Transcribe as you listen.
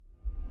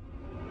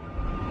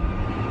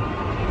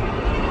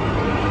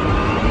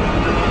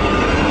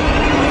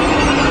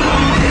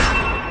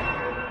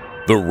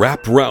The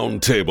Rap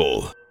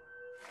Roundtable.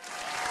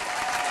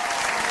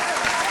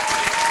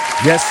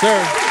 Yes, sir.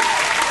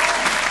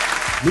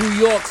 New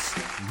York's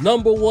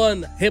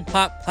 #1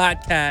 hip-hop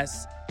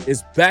podcast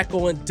is back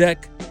on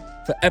deck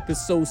for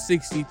episode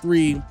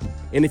 63.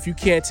 And if you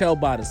can't tell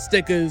by the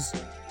stickers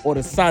or the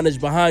signage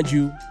behind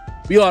you,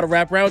 we are the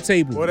Rap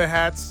Roundtable. Or the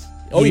hats.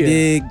 Oh, yeah.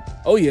 Dig.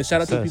 Oh, yeah.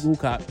 Shout out to the people who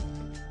cop.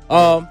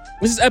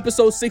 This is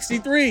episode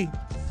 63.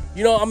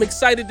 You know, I'm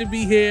excited to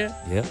be here.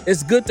 Yep.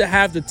 It's good to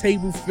have the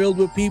table filled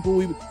with people.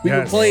 We've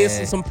been playing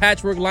some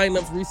patchwork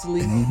lineups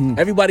recently.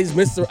 Everybody's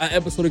missed an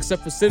episode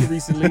except for Sid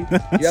recently. You know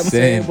what I'm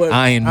saying? But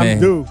Iron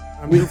Man.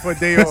 I'm due for a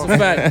day off. that's a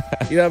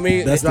fact. You know what I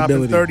mean? That's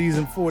Dropping stability. 30s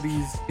and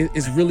 40s.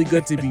 It's really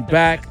good to be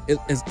back.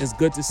 It's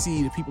good to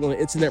see the people on the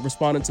internet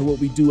responding to what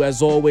we do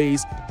as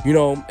always. You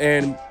know,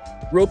 and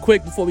real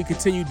quick before we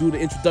continue, do the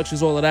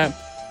introductions, all of that.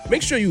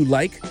 Make sure you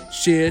like,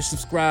 share,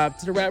 subscribe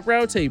to the Rap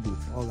Roundtable.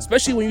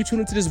 Especially when you tune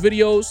into these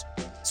videos.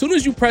 As soon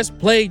as you press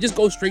play, just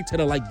go straight to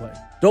the like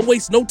button. Don't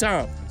waste no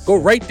time. Go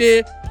right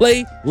there,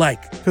 play,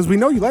 like. Because we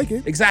know you like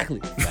it. Exactly.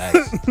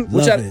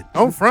 Love it.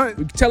 On front.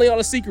 We're telling y'all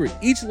a secret.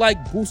 Each like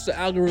boosts the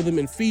algorithm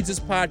and feeds this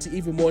pod to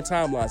even more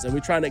timelines. And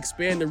we're trying to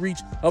expand the reach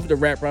of the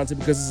Rap Roundtable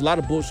because there's a lot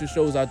of bullshit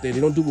shows out there.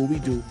 They don't do what we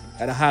do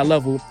at a high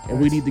level. And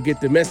we need to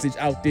get the message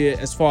out there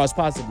as far as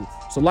possible.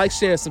 So like,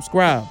 share, and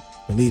subscribe.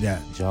 Believe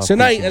that. Y'all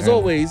tonight, as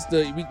always,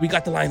 we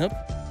got the lineup.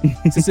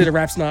 Sincere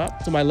Rap Snob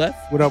to my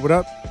left. What up, what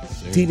up?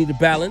 Teeny the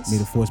Balance. May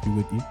the force be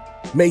with you.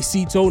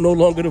 Macito, no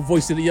longer the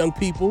voice of the young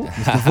people.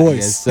 The voice.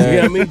 Yes, sir. You know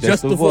what I mean?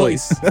 Just the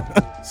voice.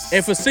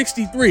 And for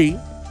 63,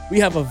 we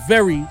have a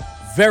very,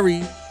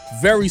 very,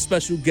 very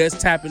special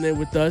guest tapping in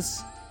with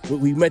us.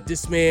 We met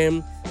this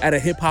man at a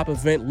hip-hop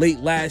event late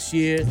last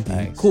year.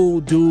 Nice. Cool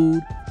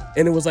dude.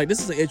 And it was like, this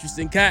is an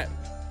interesting cat.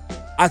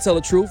 I tell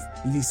the truth.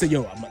 He said,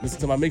 yo, listen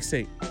to my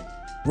mixtape.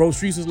 Rose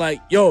Streets was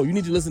like, yo, you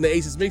need to listen to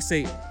Ace's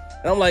mixtape.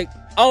 And I'm like,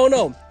 I don't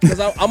know.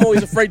 Because I'm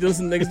always afraid to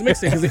listen to niggas'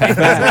 mixtape.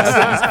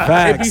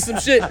 Because it be some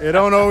shit. It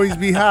don't always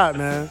be hot,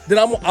 man. Then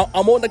I'm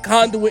on the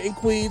Conduit in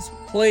Queens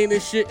playing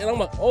this shit. And I'm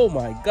like, oh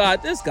my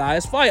God, this guy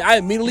is fire. I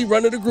immediately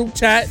run to the group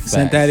chat.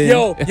 Sent that in.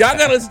 Yo, y'all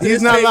gotta listen to this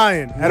He's not tape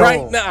lying at right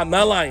all. now. I'm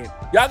not lying.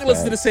 Y'all can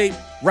listen to this tape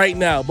right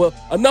now. But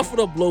enough of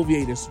the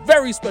bloviators.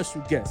 Very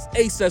special guest,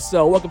 Ace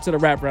SL. Welcome to the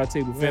Rap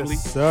Roundtable, family.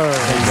 Yes, sir.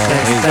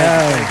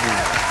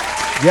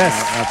 Yes.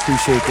 I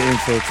appreciate the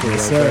intro to it. Yes, That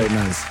was sir. very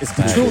nice. It's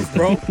the truth,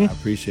 bro. I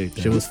appreciate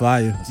that. Shit was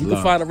fire. You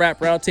can find the Rap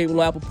Roundtable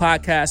on Apple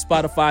Podcasts,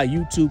 Spotify,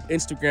 YouTube,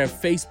 Instagram,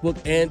 Facebook,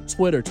 and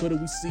Twitter. Twitter,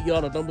 we see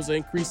y'all. The numbers are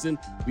increasing.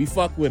 We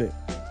fuck with it.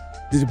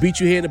 The beat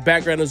you hear in the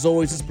background, as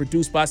always, is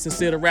produced by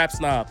Sincere the Rap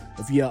Snob.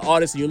 If you're an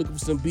artist and you're looking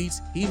for some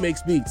beats, he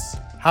makes beats.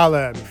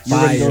 Holla at me. You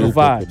already know the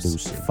Fire.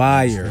 vibes.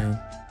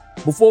 Fire.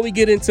 Before we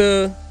get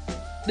into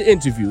the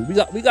interview,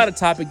 we got a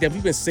topic that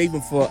we've been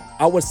saving for,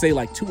 I would say,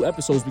 like 2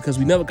 episodes because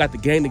we never got the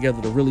gang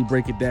together to really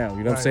break it down.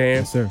 You know what I'm saying?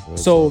 Yes, sir.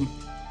 So,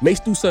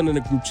 Mace threw something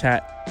in the group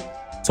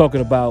chat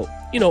talking about,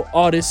 you know,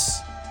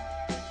 artists.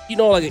 You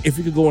know, like if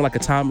you could go in like a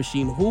time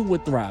machine, who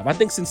would thrive? I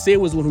think Sincere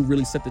was the one who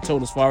really set the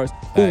tone as far as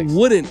who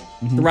wouldn't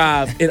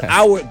thrive in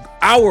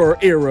our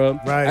era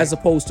Right. as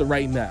opposed to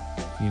right now.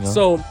 You know?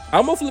 So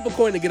I'm gonna flip a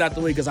coin to get out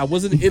the way because I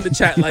wasn't in the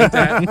chat like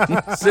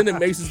that. Sin and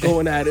Mace is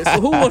going at it.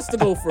 So who wants to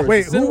go first?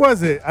 Wait, Sin- who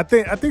was it? I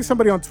think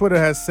somebody on Twitter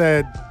has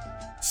said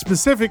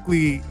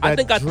specifically that I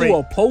think I Drake. threw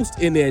a post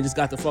in there and just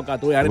got the fuck out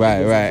the way. I didn't Right,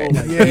 think it was right. gonna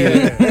go like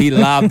that. Yeah. He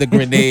lobbed the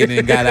grenade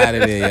and got out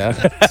of there, yo.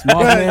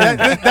 Smart man.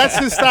 That's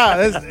his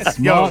style. Smart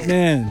Yo,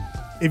 man.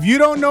 if you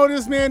don't know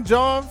this man,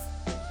 Jov,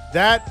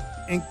 that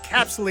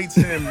encapsulates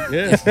him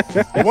Yeah.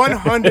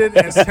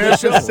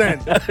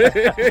 110%.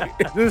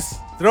 Just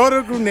throw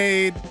the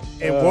grenade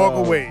and walk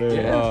away.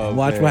 Yeah. Oh,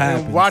 Watch man. what And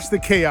happens. watch the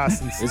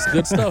chaos. And It's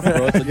good stuff,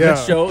 bro. It's a Yeah.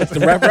 good show. It's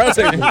the Rap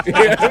Roundtable.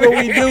 That's what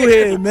we do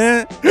here,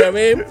 man. You know what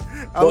I mean?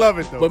 I love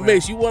it, though, But man.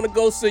 Mace, you want to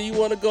go, sir? You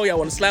want to go? Y'all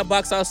want to slap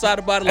box outside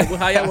about it? Like,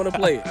 how y'all want to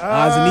play it?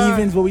 Odds and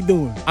evens, what we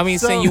doing? I mean,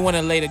 So- saying you want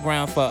to lay the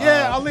ground for.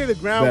 Yeah, I'll lay the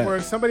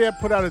groundwork. Somebody had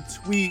put out a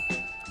tweet,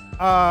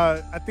 I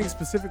think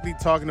specifically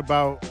talking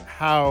about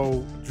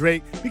how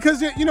Drake,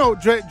 because you know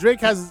Drake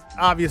has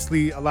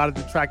obviously a lot of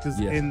detractors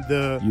Yeah. in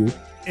the. You.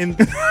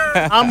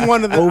 I'm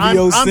one of the.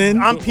 OVO I'm,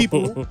 sin. I'm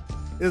people.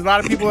 There's a lot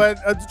of people that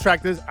are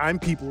detractors. I'm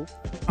people.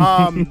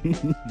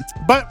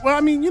 But well,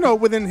 I mean, you know,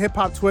 within hip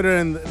hop Twitter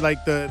and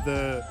like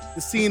the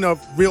scene of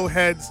real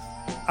heads,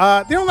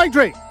 they don't like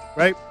Drake.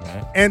 Right?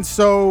 Right. And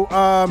so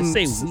Just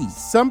say we.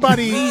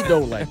 somebody We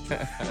don't like you.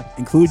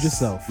 Include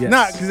yourself. Yes.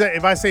 Nah, because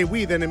if I say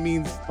we, then it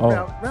means Oh.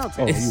 round Oh,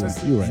 table. you It's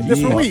right. You right.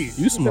 different Yeah. we.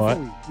 You smart.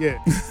 Different we.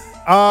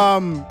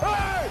 Yeah.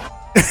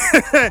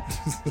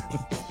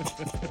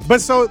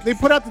 But so they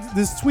put out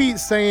this tweet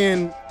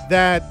saying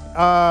that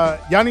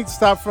y'all need to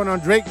stop fronting on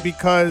Drake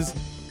because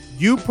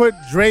you put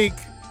Drake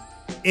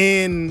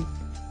in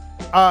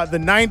the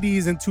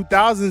 90s and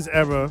 2000s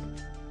era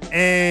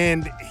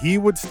and he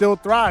would still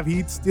thrive.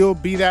 He'd still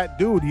be that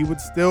dude. He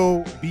would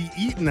still be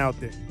eating out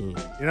there. You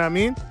know what I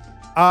mean?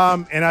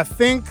 And I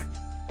think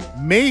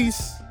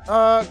Mace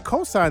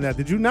co-sign that.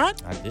 Did you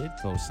not? I did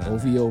co-sign.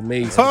 OVO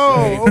Mace.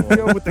 Oh,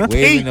 OVO with the Waving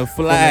cape. the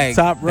flag,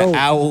 top rope. the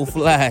owl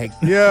flag.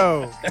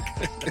 Yo.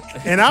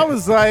 And I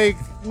was like,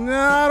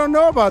 nah, I don't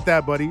know about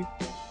that, buddy.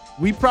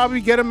 We probably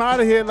get him out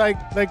of here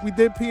like we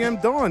did PM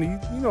Dawn.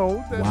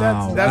 That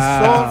Wow.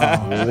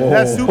 soft, Whoa.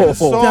 that super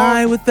soft,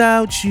 Die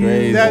without you.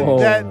 Crazy. that Whoa.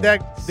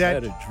 that Set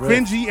adrift.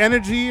 cringy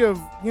energy of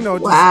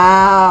just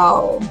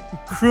Wow.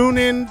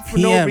 crooning for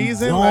no PM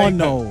reason. Dawn, Like,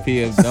 no.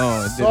 PM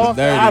Dawn. Did the Soft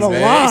dirty, out of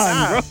man.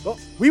 line. nah,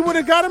 we would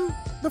have got him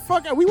the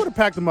fuck out. We would have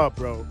packed him up,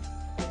 bro.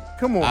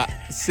 Come on.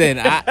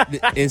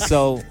 And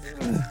so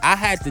I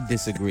had to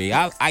disagree.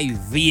 I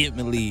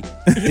vehemently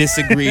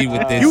disagreed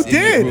with this. You in the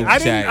did. group I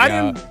chat,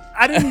 didn't. y'all.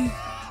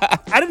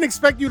 I didn't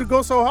expect you to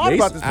go so hard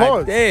about this. I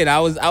Pause. did. I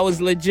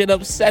was legit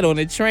upset on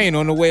the train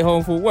on the way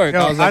home from work. Yo,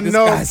 I was like, I this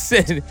know- guy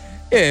said,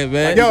 yeah,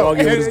 man. Yo,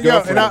 arguing with his and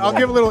girlfriend, I'll bro.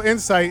 give a little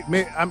insight.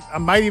 I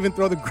might even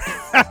throw the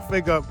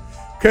graphic up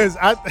because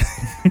Oh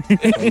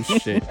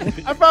shit.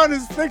 I found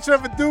this picture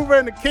of a dude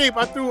wearing the cape.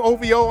 I threw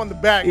OVO on the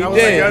back. He I was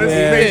like, did, yo, this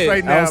man. is Mace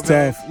right That now, was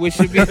man.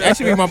 tough. That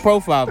should be my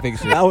profile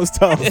picture. That was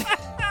tough.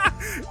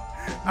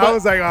 I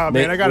was like, oh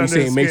man, I got you under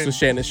the saying Mace skin. was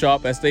Shannon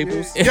Sharp at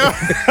Staples? Yo,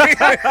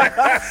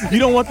 You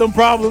don't want them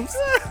problems.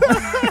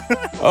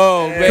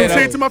 Oh don't man,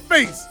 say it to my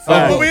face.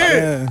 Oh, Over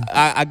here.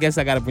 Yeah. I guess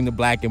I got to bring the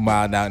black and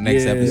mild out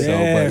next episode.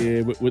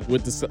 yeah. But Yeah,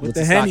 with the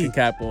the stocking Henny.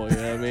 cap on. You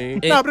know what I mean?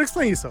 Nah, but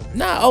explain yourself.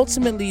 Nah,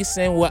 ultimately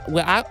saying where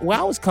I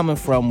was coming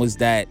from was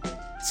that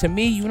to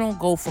me, you don't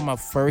go from a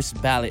first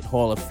ballot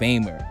Hall of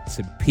Famer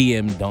to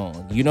PM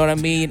Dawn. You know what I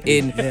mean?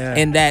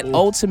 And that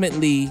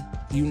ultimately,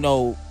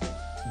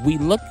 we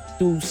look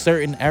through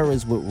certain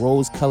eras with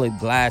rose-colored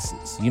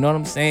glasses. You know what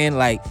I'm saying?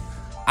 Like,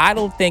 I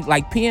don't think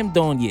like PM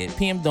Dawn. Yeah,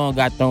 PM Dawn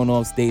got thrown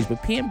off stage,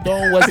 but PM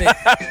Dawn wasn't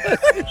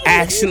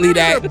actually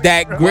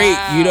that great.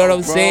 You know what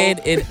I'm bro. saying?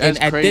 And That's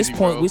at this crazy,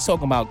 point, bro. we're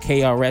talking about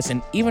KRS,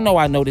 and even though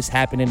I know this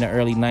happened in the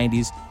early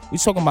 '90s, we're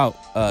talking about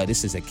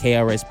this is a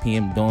KRS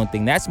PM Dawn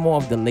thing. That's more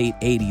of the late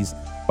 '80s.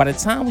 By the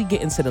time we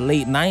get into the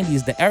late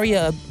 '90s, the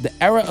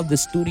era of the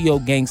studio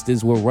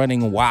gangsters were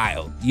running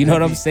wild. You know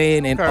what I'm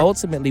saying? And Okay.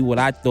 ultimately, what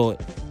I thought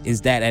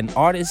is that an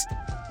artist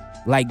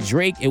like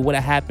Drake, it would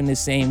have happened the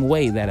same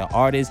way. That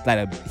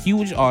a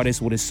huge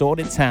artist with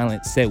assorted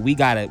talent said, we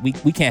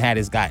can't have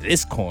this guy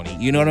this corny.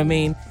 You know what I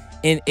mean?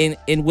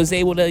 And was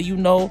able to,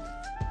 use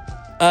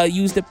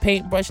the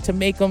paintbrush to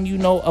make him,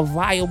 a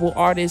viable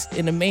artist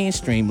in the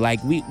mainstream.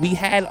 Like we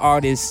had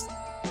artists,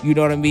 you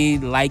know what I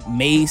mean, like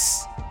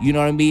Mace. You know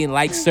what I mean?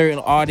 Like certain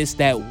artists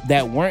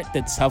that weren't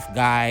the tough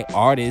guy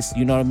artists,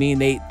 you know what I mean?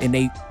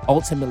 They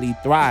ultimately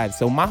thrived.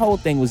 So my whole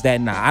thing was that,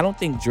 I don't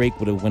think Drake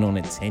would have went on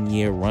a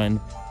 10-year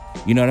run.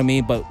 You know what I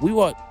mean? But we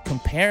were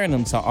comparing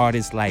them to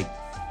artists like,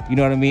 you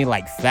know what I mean?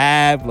 Like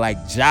Fab, like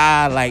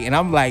Ja, like, and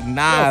I'm like,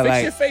 nah, Yo, fix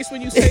like. your face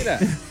when you say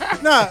that.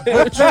 Nah,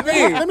 but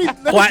let me jump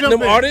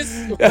Platinum in.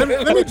 artists?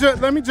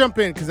 Let me jump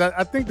in because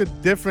I think the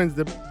difference,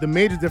 the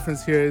major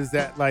difference here is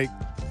that like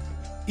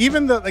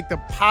even the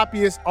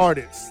poppiest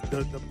artists,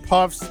 the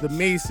Puffs, the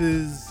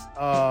Maces,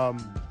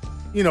 Fab,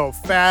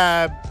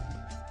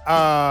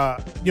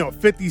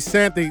 50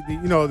 Cent.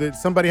 That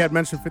somebody had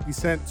mentioned 50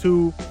 Cent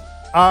too.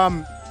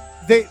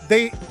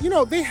 They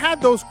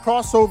had those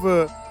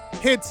crossover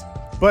hits,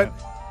 but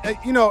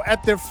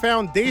at their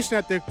foundation,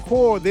 at their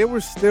core, they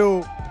were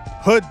still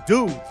hood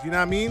dudes. You know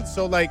what I mean?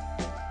 So like,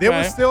 there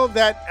was Right. still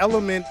that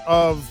element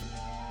of,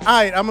 all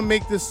right, I'm gonna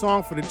make this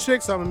song for the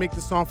chicks. I'm gonna make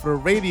this song for the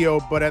radio.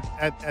 But at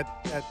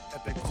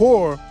the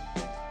core,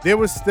 there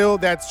was still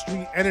that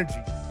street energy.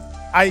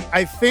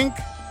 I think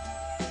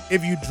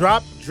if you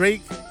drop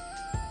Drake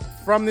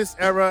from this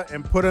era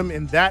and put him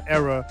in that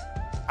era,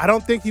 I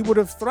don't think he would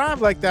have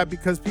thrived like that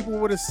because people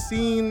would have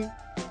seen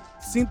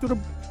through the,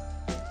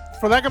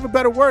 for lack of a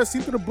better word,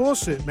 seen through the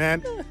bullshit,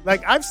 man.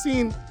 Like I've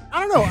seen,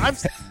 I don't know.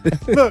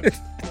 Look,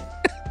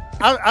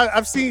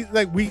 I've seen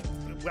like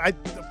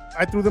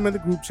I threw them in the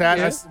group chat.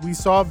 Yeah. We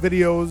saw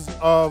videos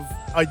of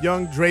a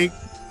young Drake.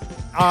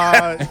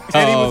 And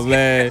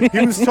Man.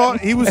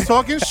 he was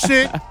talking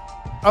shit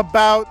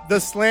about the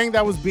slang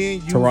that was being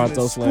used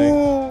Toronto in slang.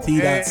 school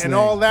T-dot and slang.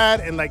 all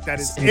that, and like that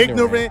is It's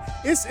ignorant. ignorant.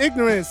 It's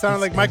ignorant. It sounded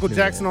like Michael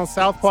Jackson on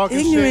South Park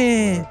and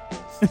Ignorant.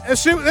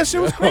 shit. That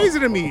shit was crazy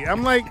to me.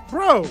 I'm like,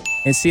 bro.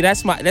 And see,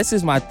 this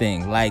is my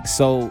thing. Like,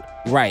 so,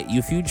 right,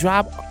 if you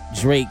drop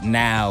Drake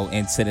now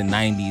into the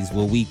 90s,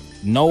 where we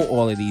know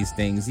all of these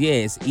things, yeah,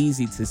 it's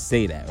easy to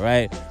say that,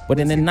 right? But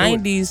in the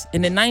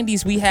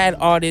 90s, we had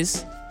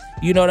artists,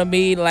 you know what I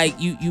mean? Like,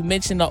 you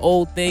mentioned the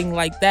old thing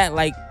like that.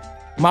 Like,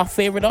 my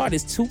favorite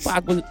artist,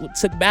 Tupac,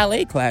 took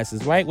ballet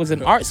classes, right? Was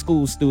an art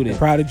school student.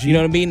 Prodigy. You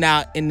know what I mean?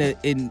 Now, in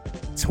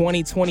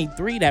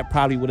 2023, that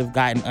probably would have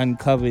gotten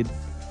uncovered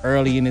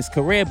early in his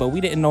career, but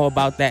we didn't know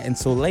about that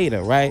until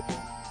later, right?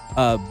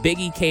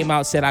 Biggie came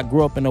out, said, I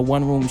grew up in a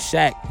one-room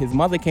shack. His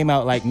mother came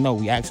out like, no,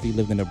 we actually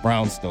lived in a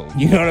brownstone.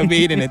 You know what I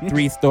mean? In a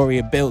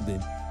 3-story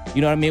building. You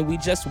know what I mean? We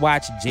just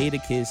watched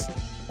Jadakiss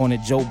on a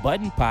Joe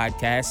Budden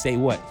podcast say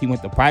what? He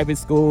went to private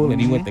school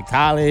and he went to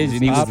college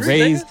and he was Street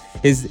raised.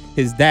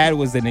 His dad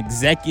was an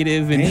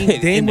executive in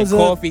Dame the was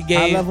coffee a game.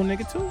 high-level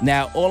nigga too.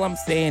 Now, all I'm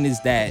saying is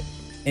that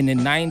in the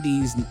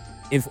 90s,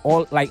 if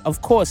all, like,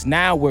 of course,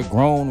 now we're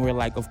grown. We're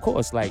like, of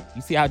course, like,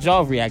 you see how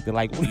Jaw reacted.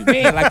 Like, what do you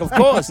mean? Like, of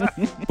course.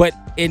 But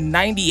in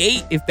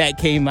 98, if that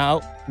came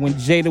out, when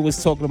Jada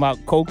was talking about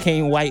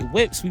cocaine white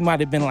whips, we might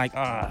have been like,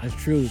 That's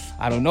true.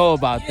 I don't know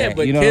about Yeah, that.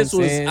 but you know Kiss what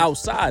I'm was saying?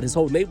 outside. His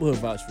whole neighborhood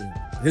vouched for him.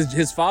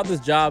 His father's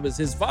job is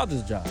his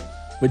father's job.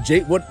 But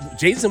what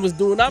Jason was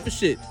doing other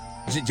shit.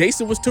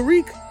 Jason was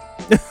Tariq.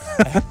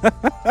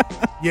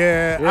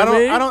 Yeah, You know what I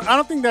mean? I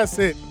don't think that's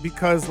it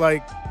because,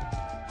 like,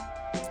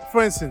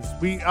 for instance,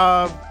 we've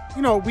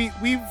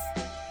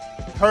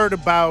heard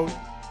about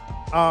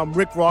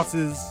Rick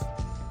Ross's,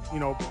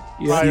 prior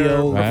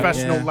CEO, right,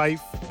 professional yeah.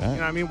 life. Right. You know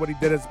what I mean? What he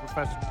did as a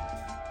professional.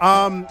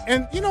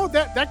 And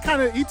that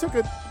kind of he took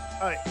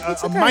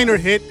a minor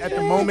hit at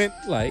the moment,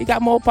 He Like,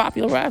 got more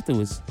popular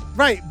afterwards.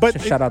 right? But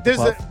Just shout out to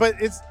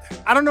Puff.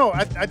 I don't know.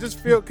 I just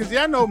feel because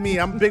y'all know me,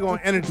 I'm big on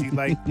energy.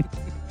 Like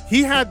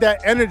he had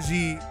that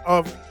energy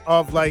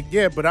of like,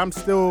 yeah, but I'm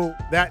still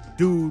that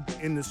dude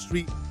in the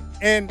street.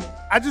 And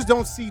I just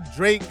don't see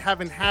Drake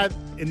having had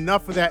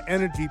enough of that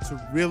energy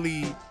to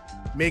really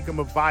make him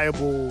a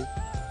viable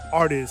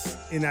artist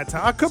in that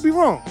time. I could be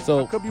wrong.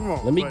 So, I could be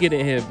wrong. let me but- get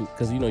in here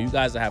because you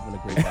guys are having a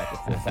great back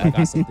and forth. I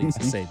got some things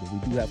to say, but we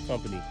do have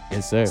company.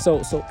 Yes, sir.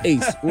 So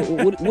Ace,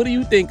 what do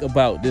you think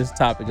about this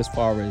topic as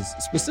far as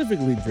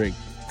specifically Drake?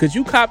 Could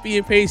you copy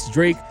and paste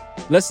Drake?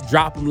 Let's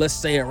drop him. Let's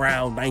say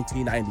around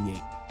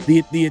 1998.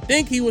 Do you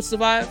think he would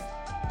survive?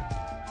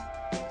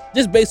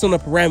 Just based on the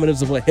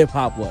parameters of what hip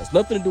hop was,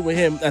 nothing to do with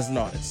him as an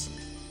artist.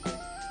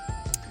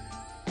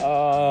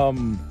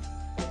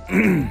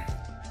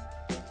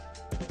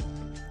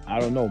 I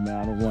don't know, man.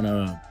 I don't want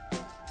to.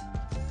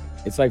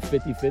 It's like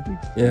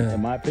 50-50, Yeah.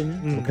 in my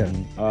opinion. Okay.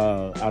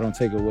 I don't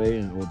take away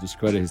or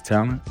discredit his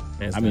talent.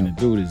 I mean, the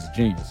dude is a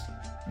genius.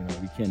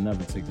 We can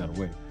never take that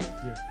away.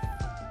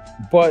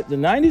 But the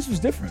 90s was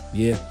different.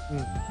 yeah.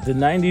 The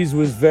 90s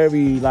was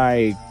very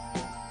like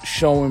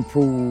show and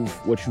prove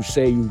what you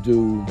say you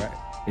do. Right.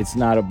 It's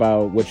not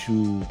about what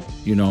you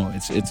know,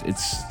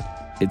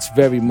 it's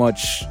very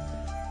much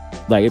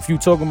like if you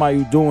talking about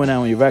you doing that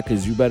on your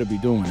records, you better be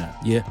doing that.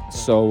 Yeah.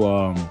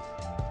 So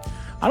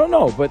I don't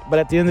know, but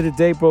at the end of the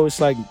day, bro, it's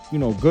like,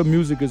 good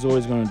music is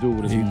always gonna do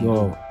what it's gonna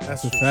do.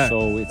 That's a true. fact.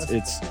 So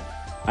it's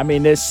I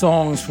mean, there's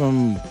songs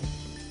from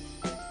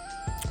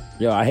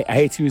I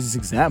hate to use this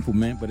example,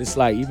 man, but it's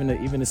like even the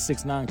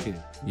 6ix9ine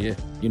kid. Yeah.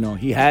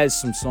 He has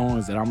some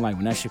songs that I'm like,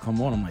 when that shit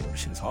come on, I'm like, oh,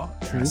 shit is hard.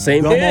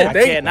 Same Gummo. here. I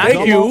can't knock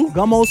Thank it. you.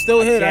 Gummo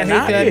still hit. I can't hate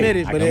knock to it. admit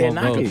it, I but can't it,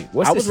 knock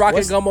it. I was rocking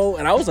Gummo,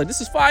 and I was like,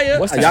 "This is fire."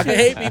 What's Y'all that can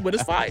shit? hate me, but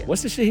it's fire.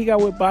 What's the shit he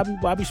got with Bobby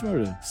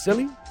Shmurda?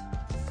 Silly?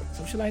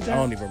 Some shit like I that?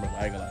 don't even remember.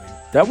 I ain't gonna lie to you.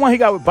 That one he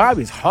got with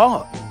Bobby is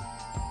hard.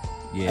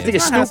 Yeah, I think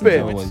it's not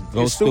stupid.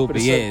 Go It's stupid.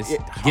 stupid. Yes.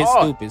 It's Get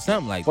hard. stupid.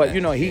 Something like But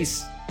that.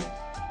 he's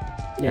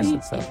Yeah,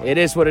 some stuff like it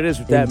is what it is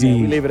with that, man. We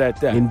Indeed. leave it at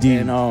that. Indeed.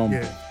 And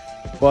Yeah.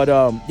 but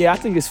I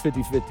think it's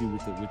 50-50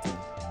 with the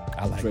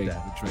I like Drake,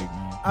 that. with Drake,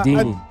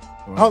 man. Deanie.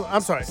 I'm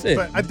sorry, Sit.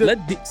 but I do.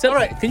 All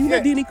right. Can you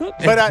let Deanie cook?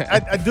 But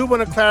I do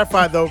want to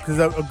clarify though, because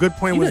a good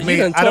point was you made.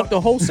 done I talked don't.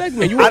 the whole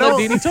segment. You I want to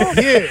let don't. Deanie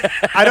talk?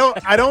 Yeah,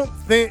 I don't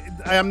think.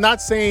 I'm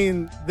not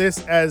saying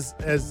this as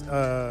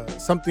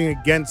something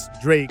against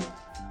Drake.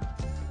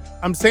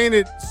 I'm saying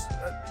it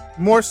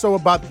more so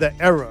about the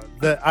era.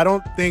 That I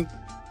don't think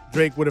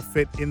Drake would have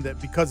fit in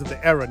because of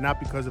the era, not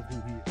because of who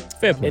he is.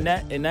 Fair play.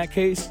 In that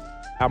case,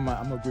 I'm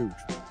agree with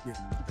you. Yeah.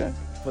 Okay.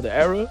 For the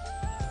era,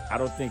 I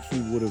don't think he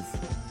would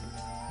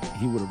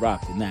have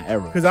rocked in that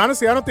era. Because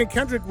honestly, I don't think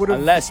Kendrick would have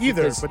Unless-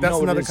 either. because But you know that's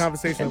what another it is?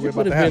 conversation that we're Kendrick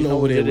about to would have have. been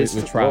over there It with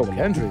is- Tribe. Bro,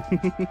 Kendrick.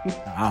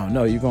 I don't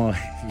know. You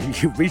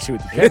reach it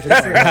with the Kendrick.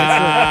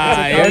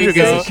 Here we Kendrick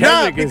go. is-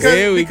 Kendrick is-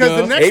 Here we because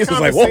go. the next Ace was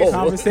like, conversation,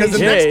 whoa. because the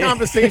Yeah. next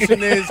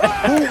conversation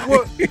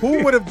is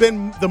who would have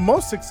been the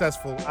most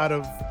successful out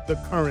of the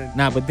current.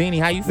 Nah, but Deanie,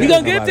 how you We feel?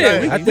 gonna get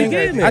there. I We think-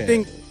 get in there. I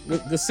think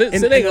the sit in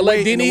ain't the gonna way-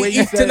 let in the Deanie way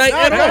you eat said- tonight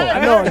at No, all. no,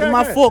 I know, it's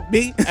my yeah. fault,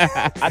 B.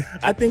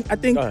 I think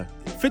Go ahead.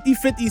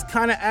 50-50 is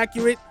kind of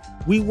accurate.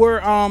 We were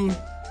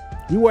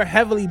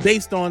heavily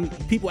based on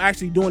people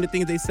actually doing the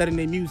things they said in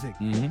their music.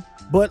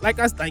 But like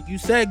you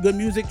said, good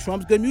music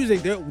trumps good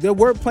music. There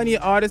were plenty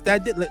of artists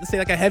that did, let's say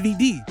like a Heavy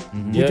D,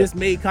 who Yeah. just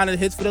made kind of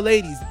hits for the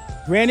ladies.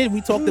 Granted,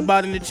 we talked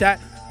about in the chat,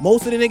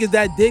 most of the niggas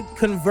that did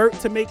convert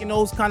to making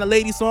those kind of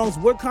lady songs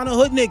were kind of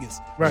hood niggas.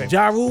 Right.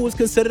 Ja Rule was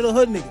considered a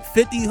hood nigga,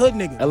 50 hood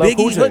nigga, LL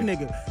Cool Biggie J. hood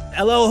nigga,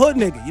 LL hood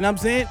nigga, you know what I'm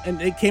saying? And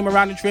they came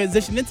around and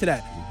transitioned into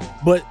that.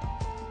 But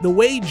the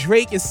way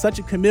Drake is such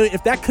a chameleon,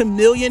 if that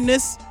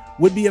chameleonness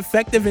would be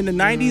effective in the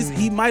 90s,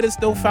 he might have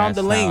still found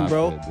the That's lane, how I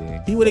bro. feel, B.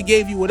 He would have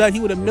gave you what he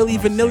would have Milli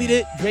what I'm Vanilli'd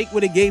saying. it. Drake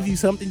would have gave you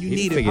something you He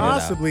needed. figured it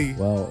out. Possibly.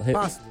 Well,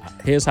 Possibly.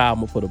 here's how I'm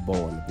gonna put a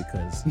bow on it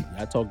because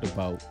I talked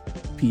about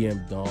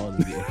PM Dawn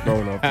and getting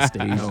thrown off the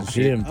stage. and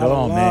shit. Jim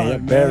Dawn, man, you're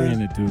burying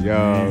the dude.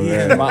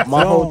 Yeah. man.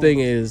 My whole thing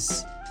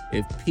is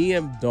if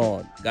PM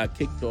Dawn got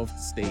kicked off the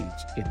stage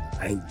in the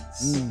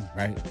 90s,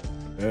 right?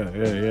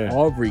 Yeah.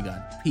 Aubrey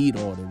got peed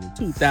on in the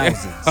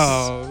 2000s.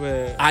 Oh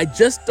man. I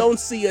just don't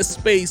see a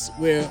space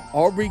where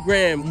Aubrey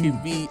Graham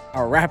can be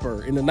a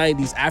rapper in the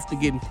 90s after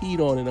getting peed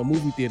on in a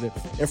movie theater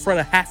in front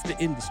of half the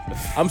industry.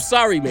 I'm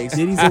sorry, Mace.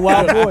 Diddy's a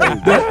wild boy.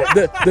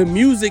 The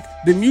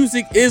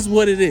music is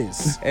what it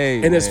is. Hey,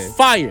 and man. it's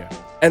fire.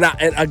 And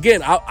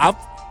I've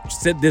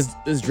said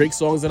there's Drake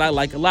songs that I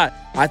like a lot.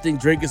 I think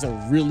Drake is a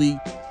really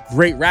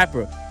great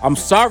rapper. I'm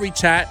sorry,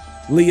 chat,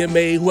 Leah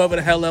May, whoever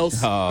the hell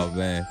else. Oh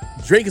man.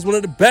 Drake is one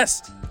of the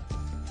best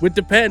with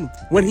the pen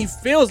when he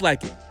feels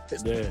like it.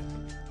 Yeah.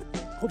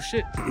 Oh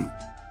shit.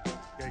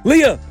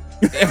 Leah.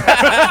 You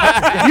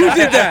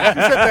did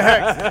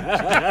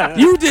that.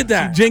 You did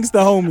that. Jinx the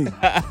homie.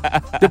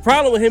 The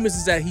problem with him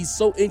is that he's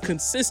so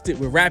inconsistent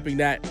with rapping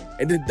that,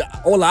 and then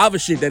all the other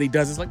shit that he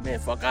does is like, man,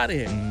 fuck out of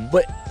here.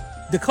 But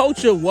the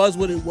culture was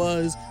what it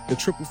was. The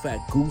triple fat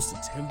goose,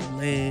 the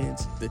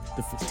Timberlands, the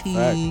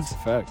fatigues.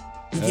 Fact.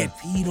 You get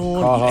peed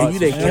on, Carhartts, and you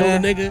didn't kill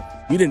man. the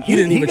nigga. You didn't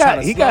even try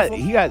to snuff him.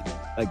 He got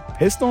like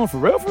pissed on for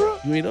real?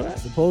 You ain't know that?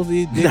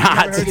 Supposedly,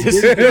 Nah,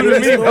 just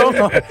hold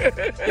on.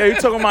 Yeah, you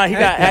talking about he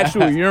got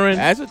actual urine?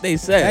 That's what they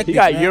said. He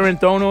got urine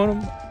thrown on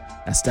him?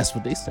 That's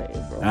what they saying,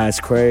 bro. That's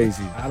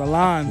crazy. out of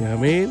line. You know what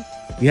I mean?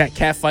 You had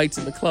cat fights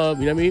in the club.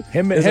 You know what I mean?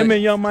 Him It's and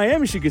like- Young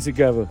Miami should get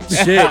together.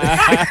 Shit.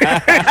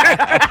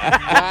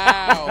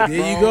 There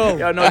you go.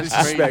 Y'all no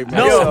disrespect, man.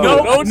 No,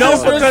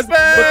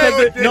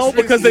 Yo,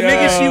 because the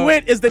nigga she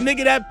with is the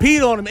nigga that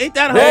peed on him. Ain't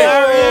that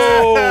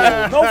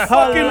hilarious? no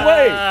fucking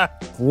way.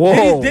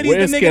 Whoa. Diddy's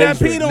where's the nigga that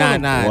Kendrick? peed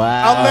on Nah, him.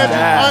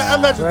 nah.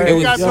 Allegedly. It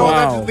We got was- no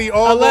wow. allegedly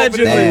all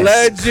Allegedly. over the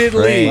place.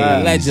 Allegedly.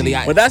 Wow. Allegedly.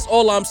 But that's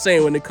all I'm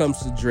saying when it comes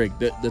to Drake.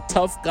 The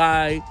tough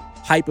guy,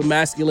 hyper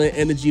masculine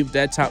energy of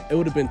that time, it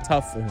would have been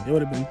tough for him. It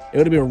would have been. It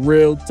would have been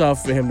real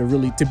tough for him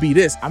to be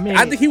this. I mean-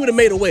 I think he would have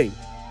made a way.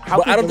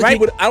 But I don't think right- he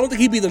would. I don't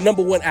think he'd be the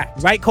number one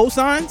act. Right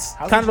cosigns?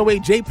 Kind of the way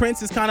Jay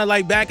Prince is kind of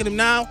like backing him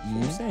now.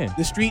 I'm saying.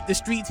 The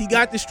streets, he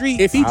got the streets.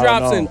 If he I don't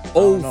drops know. in I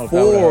don't know if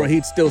that would 04, help.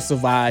 he'd still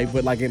survive.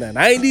 But like in the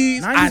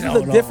 90s, I 90s don't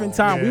was a know. different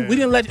time. Yeah. We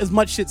didn't let as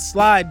much shit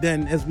slide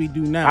then as we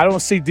do now. I don't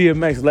see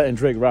DMX letting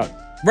Drake rock.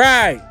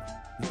 Right.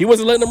 He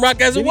wasn't letting them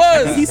rock as it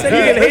was. He said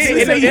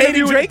he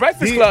hated Drake.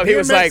 Breakfast Club, he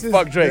was DMX like, is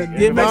fuck Drake. the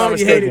If I'm not number-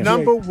 mistaken.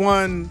 number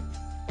one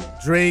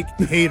Drake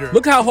hater.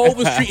 Look how Hov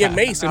was treating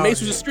Mace, and Mace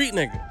was a street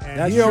nigga. And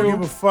That's he don't true.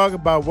 give a fuck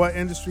about what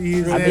industry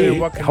he's I in mean,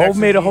 and what Hov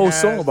made a connections whole he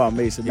song has. about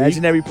Mace,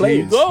 Imaginary There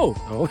you Players. go.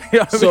 You know what I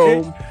mean?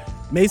 So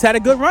Mace had a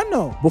good run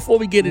though. before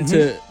we get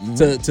into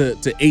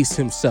to Ace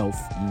himself,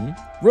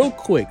 real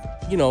quick,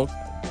 you know,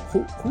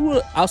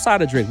 who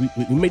outside of Drake?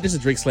 We made this a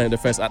Drake slander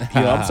fest.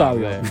 I'm sorry,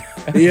 man.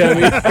 Yeah, I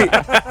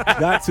mean,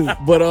 Got to.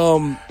 but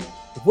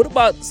what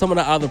about some of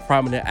the other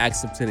prominent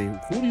acts of today?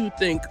 Who do you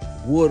think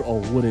would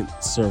or wouldn't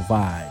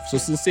survive? So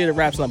Sincere the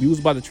Rap Snob, you was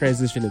about to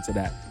transition into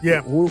that.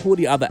 Yeah. Who are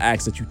the other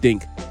acts that you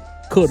think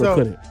could or So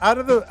couldn't? out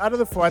of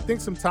the four, I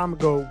think some time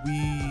ago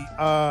we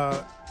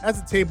as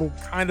a table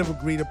kind of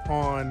agreed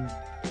upon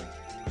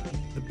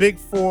the big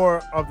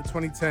four of the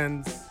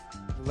 2010s,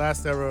 the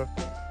last era,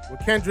 with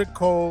Kendrick,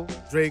 Cole,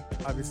 Drake,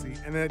 obviously,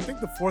 and then I think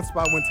the fourth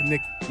spot went to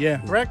Nicki. Yeah.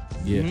 Correct?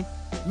 Yeah.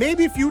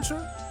 Maybe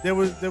Future. There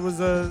was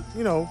a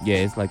Yeah,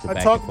 it's like the I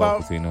back talk and forth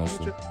about between those two.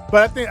 Future,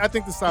 but I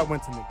think the side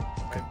went to Nicki.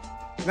 Okay.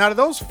 Now to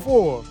those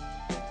four,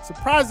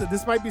 surprised that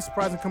this might be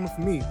surprising coming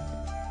from me.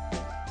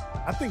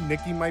 I think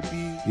Nicki might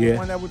be the Yeah.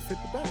 one that would fit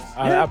the best.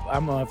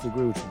 I'm gonna have to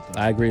agree with you.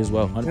 I agree as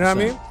well. 100%. You know what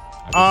I mean?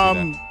 I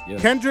can see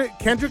that. Yeah.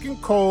 Kendrick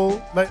and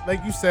Cole,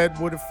 like you said,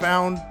 would have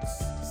found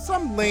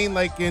some lane,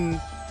 like in,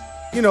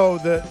 you know,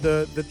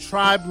 the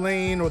Tribe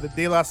lane or the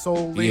De La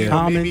Soul lane, Yeah. or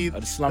Common. maybe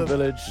The Slum the,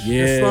 Village.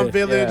 Yeah. the Slum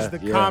Village, yeah, the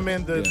yeah,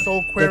 Common, the yeah.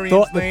 Soul The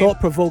Aquarians lane.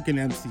 thought-provoking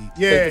MC.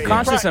 Yeah, The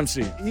conscious he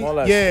MC. prob- More or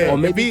less. yeah, Or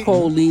maybe he-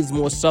 Cole leans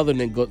more southern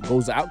and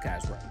goes to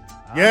Outkast, right?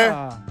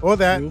 Yeah, or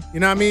that. True. You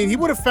know what I mean? He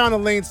would have found a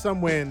lane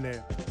somewhere in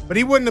there, but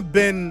he wouldn't have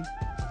been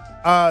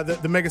the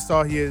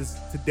megastar he is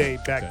today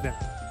back then.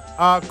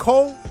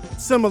 Cole,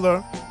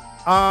 similar,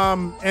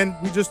 and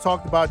we just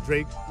talked about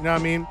Drake. You know what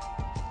I mean?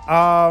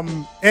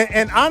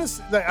 And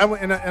honestly, like, I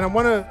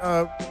want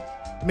to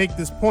make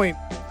this point.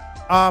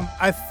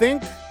 I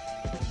think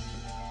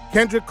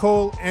Kendrick,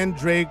 Cole, and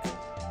Drake,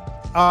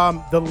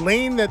 the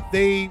lane that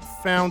they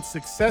found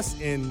success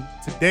in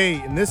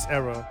today in this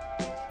era,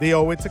 they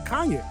owe it to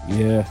Kanye.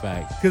 Yeah.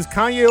 Facts. Because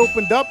Kanye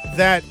opened up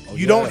that you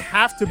yeah. don't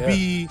have to Yeah.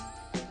 be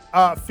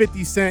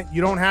 50 Cent.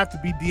 You don't have to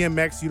be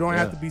DMX. You don't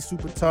have Yeah. to be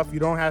super tough. You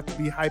don't have to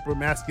be hyper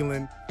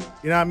masculine.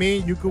 You know what I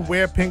mean? You could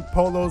wear pink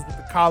polos with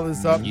the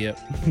collars up. Yep.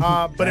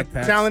 But if the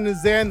Backpacks. talent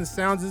is there and the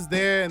sounds is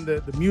there and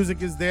the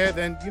music is there,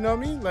 then you know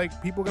what I mean?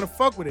 Like, people are going to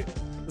fuck with it.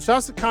 So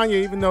shouts to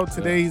Kanye, even though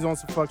today he's on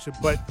some fuck shit.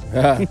 But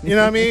you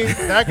know what I mean?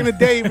 Back in the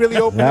day, he really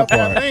opened That up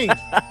that part. lane.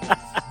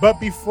 But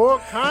before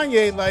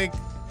Kanye, like,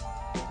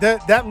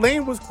 that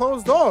lane was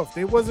closed off.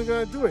 They wasn't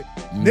gonna do it.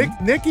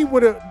 Nicki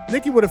would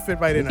have fit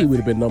right in. He would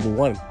have been number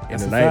one in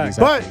That's the a 90s.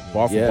 fact. I think,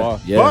 bar for Yeah. bar.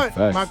 Yeah. but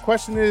facts. my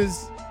question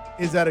is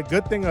that a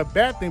good thing or a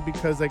bad thing?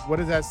 Because like, what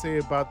does that say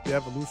about the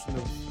evolution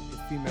of the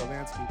female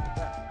landscape? Of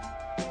that?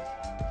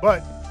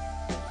 But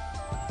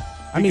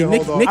I mean, can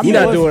hold off. Nicki I'm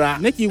not was, doing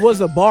that. Nicki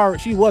was a bar.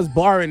 She was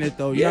barring it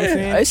though. You know what I'm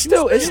saying? It's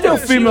still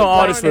she female was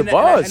artists with And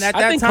bars. at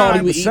I that think time,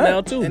 Cardi would eat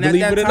now too. and at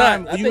Believe that it or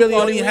time, not, I you think really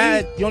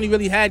Cardi only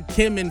would eat. had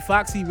Kim and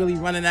Foxy really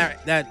running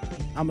that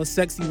I'm a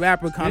sexy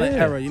rapper kind of Yeah.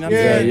 era. You know what Yeah.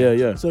 I'm saying?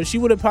 Yeah. So she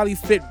would have probably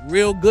fit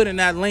real good in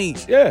that lane.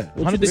 Yeah.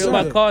 What you think 100%.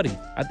 about Cardi?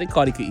 I think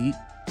Cardi could eat.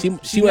 She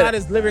She's went- not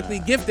as lyrically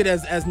gifted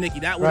as Nicki.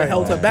 That would have Right.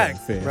 held her back.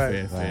 Fair,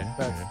 Right.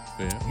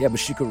 fair. Yeah, but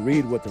she could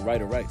read what the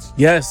writer writes.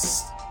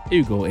 Yes. Here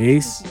you go,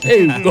 Ace. There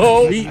you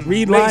go.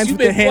 Read Mace, lines you with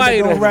the been hand that quiet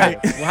don't over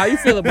write. there. Well, how you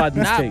feel about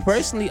these Nah, takes?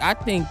 personally, I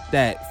think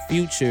that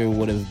Future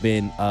would have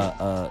been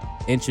a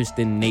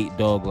interesting Nate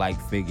Dogg like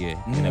figure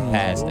in the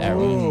past era.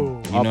 Ooh. You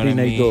know I'll what be I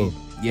Nate mean? Dogg.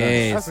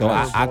 Yeah, That's a so good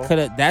I call. could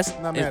have. That's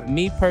Not mad at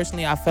me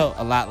personally. I felt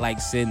a lot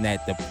like Sin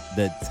that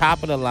the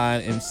top of the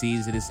line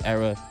MCs of this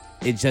era,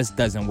 it just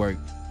doesn't work.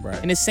 Right.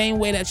 In the same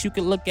way that you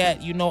could look at,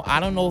 I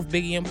don't know if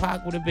Biggie and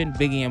Pac would have been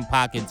Biggie and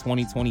Pac in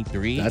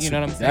 2023. You know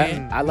what I'm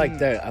saying? I like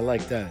that. I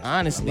like that.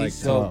 Honestly, I like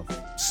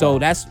so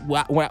that's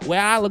where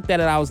I looked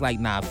at it. I was like,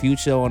 nah,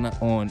 Future on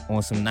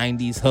some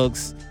 90s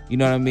hooks. You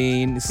know what I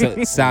mean?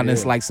 So,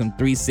 sounding like some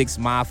 3-6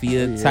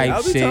 Mafia type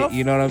that'd be shit. tough.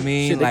 You know what I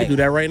mean? Shit, they like can do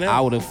that right now. I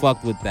would have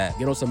fucked with that.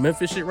 Get on some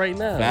Memphis shit right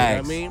now.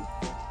 Facts. You know what I mean?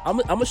 I'm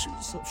gonna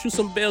shoot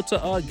some bail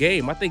to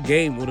Game. I think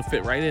Game would have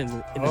fit right in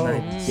the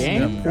 90s.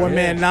 Game? Poor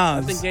man I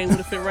Nas. think Game would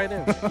have fit right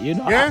in. You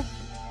know, Yeah.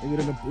 It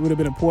would have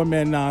been a poor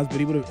man Nas, but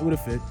it would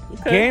have fit.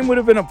 Okay. Game would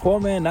have been a poor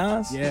man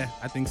Nas. Yeah,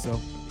 I think so.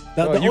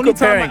 Oh, you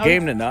comparing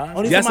Game to Nas?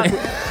 Only Yes, time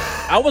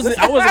I wasn't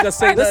gonna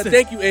say that. Listen,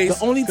 Thank you, Ace.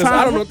 the only 'cause time-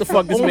 I don't know what the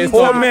fuck this only man's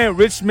Poor talking about. man,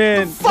 rich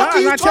man. Check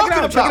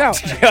it out.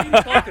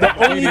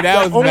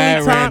 That was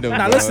mad random.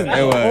 Now bro. listen,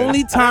 It was. the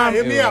only time.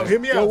 Hit me out.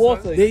 Yo, son.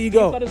 Walter, There you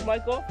go. Cut his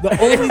mic off.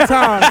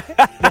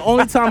 The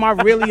only time I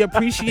really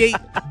appreciate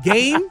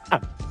Game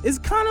is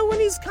kind of when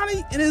he's kind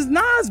of in his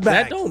Nas That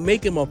bag. don't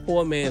make him a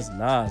poor man's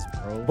Nas,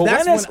 bro. But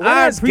That's when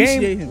I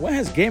appreciate him. When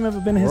has Game ever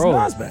been in his Bro.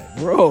 Nas bag?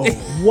 Bro,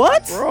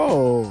 What?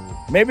 bro,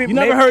 Maybe You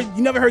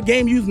never heard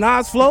Game use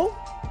Nas flow?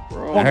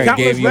 bro. On I heard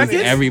countless gave you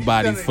records?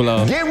 everybody's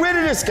flow. Get rid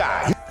of this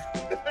guy.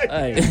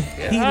 Hey, He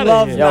get outta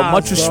loves here. Yo, Nas,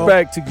 much bro.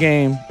 respect to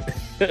Game,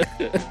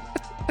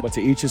 but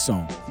to each his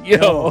own. Yo, You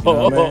know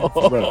what I mean?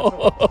 For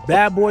real.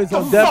 Bad Boys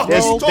on Death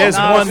There's, Row. there's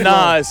Nas one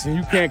flow. Nas, and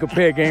you can't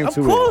compare Game Of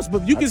to course, it.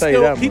 but you I'll can tell you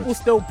still that people much.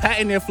 still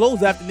patting their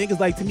flows after niggas.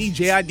 Like to me,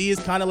 JID is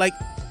kind of like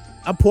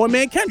a poor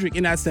man Kendrick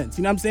in that sense.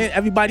 You know what I'm saying?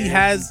 Everybody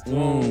has.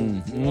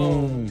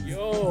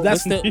 yo.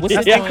 That's What's the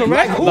that's song?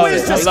 incorrect. Who Love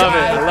is it, this I love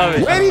guy? it, I love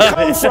it. Where did he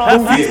come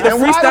from?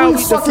 And why do you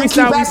fucking keep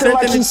freestyle we acting sent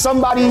like in he's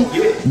somebody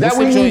that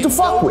we the need joint? to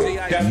fuck with?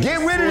 Get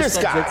rid of this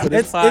guy. To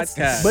this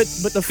podcast.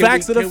 but the Can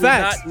facts we- are the can we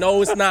facts. not-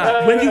 No, it's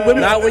not.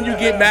 Not when you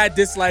get mad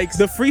dislikes.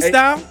 The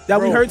freestyle that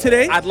we bro, heard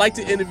today? I'd like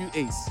to interview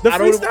Ace. The I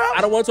don't, freestyle?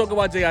 I don't want to talk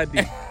about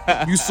JID.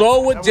 You saw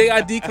what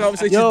JID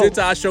conversation Yo, did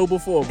to our show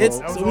before, bro. It's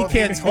so we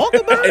can't talk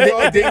about And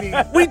it.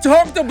 then we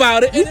talked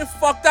about it, and it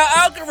fucked our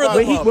algorithm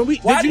When he- up. when we-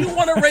 Why did do you- you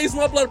want to raise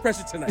my blood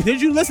pressure tonight? Did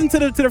you listen to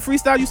the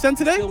freestyle you sent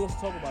today? Still wants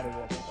to talk about it.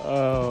 Walter.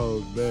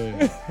 Oh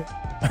man.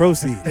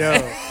 Proceed.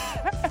 Yo.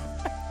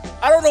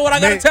 I don't know what I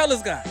got to Mate. tell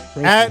this guy.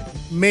 At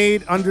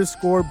made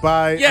underscore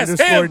by Yes,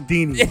 underscore him.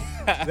 Deanie.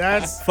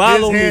 That's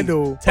Follow his me.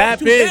 handle. Tap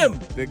To in. him.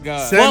 The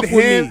God. Send Fuck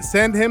with him, me.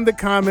 send him the For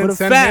comments,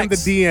 the send him the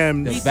facts.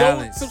 DMs. The Don't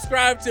balance.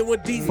 subscribe to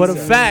what D For the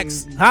said.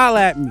 facts,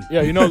 holla at me.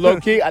 Yeah, you know, low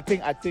key, I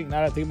think now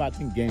that I think about it, I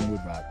think Game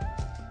would rock.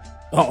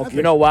 Oh, okay.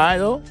 You know why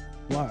though?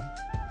 Why?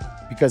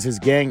 Because his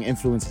gang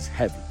influence is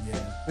heavy,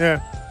 Yeah.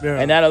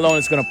 and that alone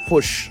is gonna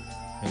push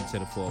Into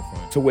the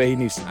forefront. to where he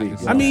needs to be.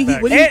 I mean, he,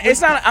 when And he,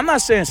 it's not. I'm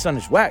not saying Son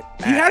is whack.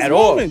 He has at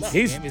all. moments.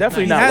 He's Game is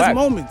definitely he not has whack.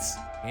 moments.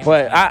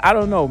 But I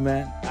don't know,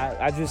 man.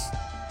 I just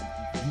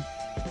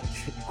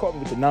you caught me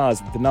with the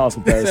Nas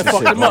comparison.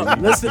 Fuck shit, him up.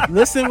 man.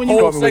 Listen when you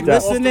Whole Caught me with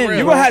that. segment listen in. off the You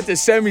rails. gonna have to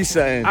send me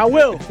something. I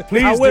will.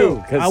 Please I will.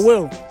 do, 'cause- I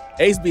will.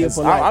 Ace being It's-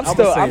 polite. I'm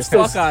I'm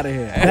still- fuck out of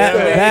here.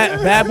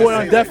 Bad Boy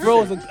on Death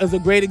Row is a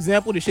great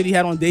example. The shit he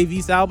had on Dave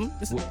East album.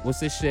 What's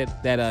this shit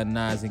that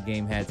Nas and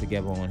Game had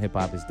together on Hip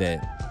Hop Is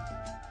Dead?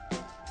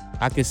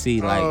 I could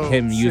see like Oh,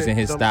 him shit. using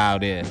his The- style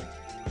there.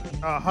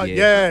 Yeah.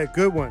 Yeah.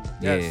 Good one.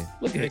 Yes.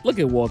 Look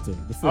at Walter.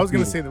 I was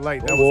gonna say the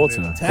light. That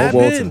Walter. wasn't it. Tap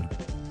Walter. in.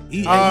 He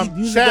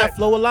uses Shaq. that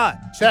flow a lot.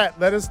 Chat.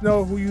 Let us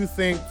know who you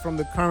think from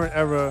the current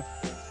era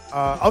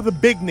of the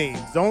big names.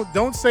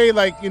 Don't say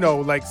like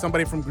like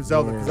somebody from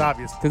Griselda because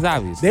obviously. Cause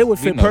obviously They would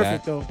we fit know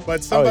perfect that. though.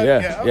 But somebody,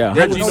 yeah.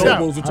 Reggie no doubt.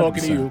 Nobles are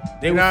talking to you.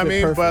 They You would know what I fit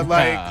mean? perfect. But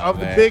like Ah, of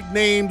the man. big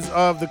names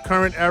of the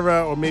current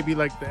era, or maybe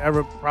like the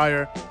era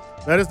prior,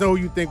 let us know who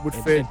you think would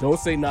fit. And don't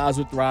say Nas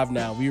would thrive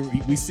now.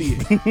 We see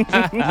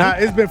it. Nah,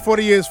 it's been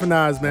 40 years for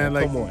Nas, man.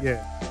 Like, Come on. yeah.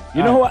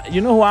 You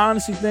know who I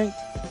honestly think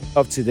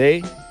of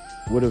today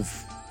would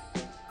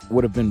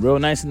have been real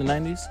nice in the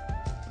 90s.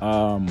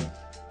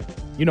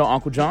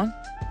 Uncle John.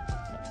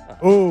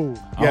 Oh,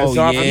 yes. Oh,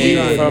 John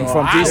yeah.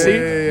 from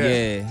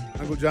DC. Yeah.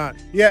 Uncle John.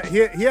 Yeah,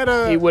 he had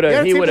a He would've-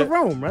 had a he tape would've- with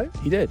Rome, right?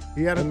 He did.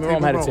 He had a Him and tape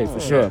Rome had a with tape Rome.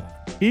 for sure.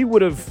 He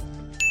would have.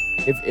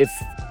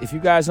 If you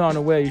guys aren't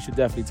aware, you should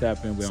definitely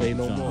tap in with Say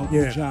Uncle no John. more.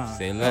 Yeah. John.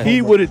 Say less.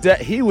 He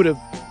would have.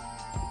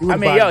 I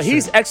mean, yo,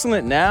 he's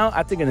excellent now.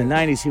 I think in the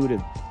 90s he would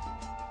have,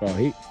 bro,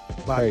 he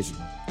crazy.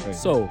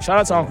 So Shout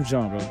out to Uncle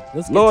John, bro.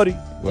 let's get Lordy.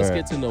 let's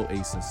get to know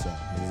Ace and Cell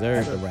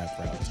at the rap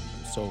round table.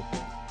 So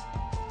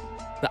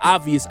the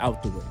obvious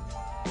out the way.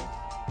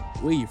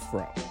 Where you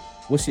from?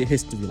 What's your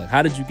history like?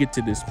 How did you get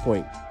to this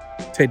point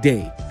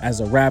today as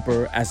a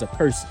rapper, as a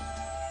person?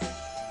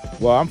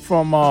 Well, I'm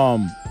from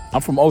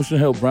Ocean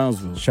Hill,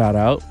 Brownsville. Shout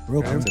out.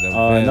 Real quick.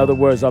 In other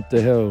words, up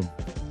the hill.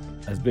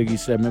 As Biggie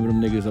said, remember them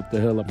niggas up the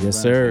hill? Up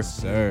Yes, the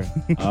sir.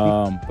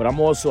 But I'm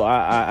also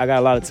I got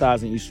a lot of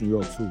ties in East New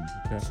York too.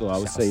 So I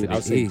would say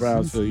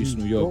Brownsville, East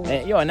New York.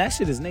 And that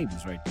shit is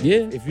neighbors right there.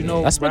 Yeah. If you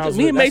know,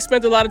 Me and May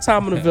spent a lot of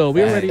time in the Ville.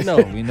 We already know.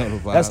 We know the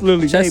vibe. that's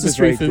literally Chester neighbors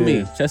Street right for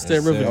there. me. Chester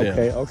and Yes, sir.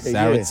 Riverdale. Okay,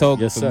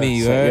 Saratoga yes, for sir. me,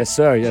 you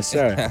So- heard? Yes,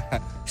 sir.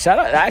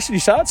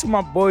 Shout out to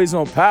my boys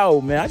on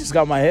Powell, man. I just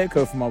got my hair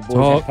cut for my boys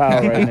on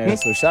Powell right now.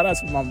 So shout out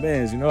to my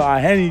mans. You know,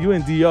 Henny, you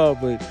in DR,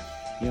 but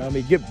you know what I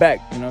mean, get back.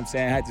 You know what I'm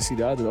saying? I had to see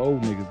the other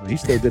old niggas, but he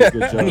still did a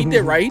good job. He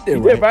did right.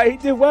 He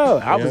did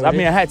well. I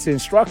mean, I had to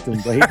instruct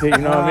him, but he did.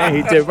 You know what I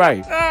mean? He did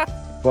right.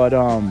 But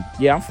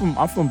yeah,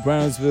 I'm from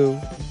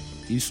Brownsville,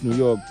 East New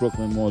York,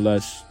 Brooklyn, more or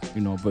less.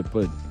 You know, but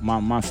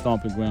my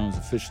stomping grounds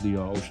officially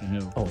are Ocean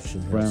Hill,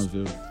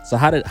 Brownsville. So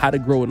how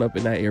did growing up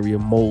in that area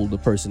mold the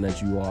person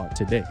that you are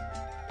today?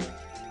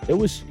 It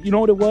was, you know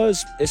what it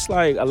was? It's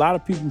like a lot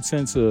of people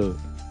tend to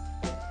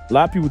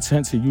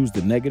use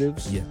the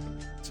negatives,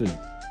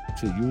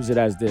 to use it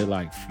as their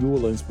like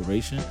fuel or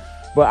inspiration.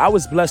 But I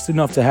was blessed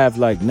enough to have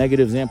like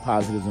negatives and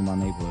positives in my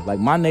neighborhood. Like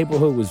my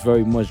neighborhood was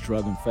very much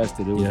drug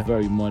infested. It was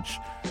very much,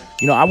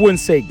 you know, I wouldn't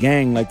say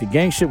gang. Like the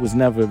gang shit was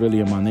never really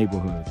in my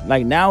neighborhood.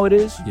 Like now it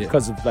is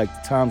because of like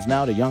the times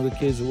now, the younger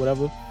kids or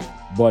whatever.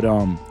 But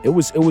it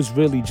was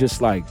really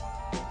just like,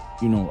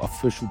 you know,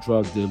 official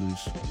drug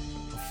dealers,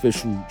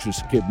 official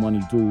just get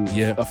money dudes,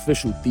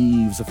 official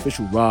thieves,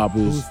 official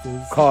robbers,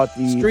 car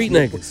thieves, Street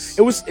niggas.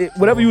 It was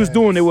whatever you was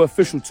doing, they were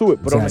official to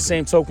it. But on the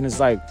same token, it's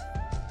like,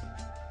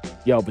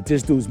 yo, but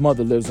this dude's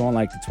mother lives on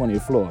like the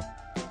 20th floor.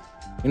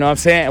 You know what I'm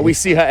saying? And we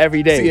see her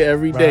every day. See her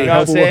every day. You know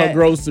what I'm Helping with her saying?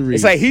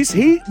 groceries.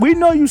 It's like we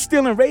know you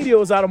stealing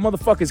radios out of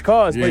motherfuckers'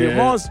 cars, but your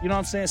mom's, you know what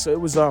I'm saying? So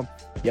it was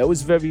it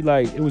was very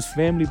like, it was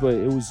family, but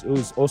it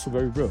was also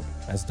very real.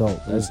 That's dope.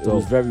 It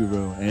was very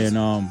real.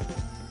 And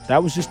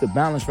that was just the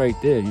balance right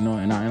there, you know,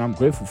 and I'm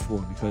grateful for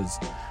it because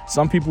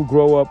some people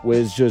grow up where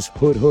it's just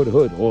hood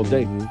all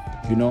day,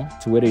 you know,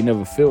 to where they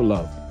never feel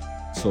love.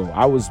 So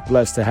I was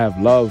blessed to have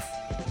love,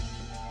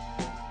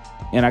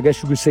 and I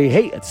guess you could say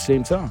hate at the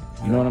same time.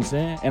 You know what I'm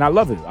saying? And I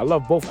love it. I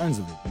love both ends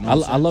of it. You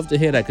know I love to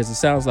hear that because it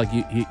sounds like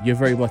you're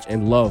very much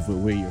in love with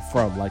where you're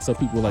from. Like some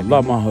people like I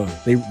love my hood.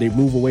 They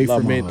move away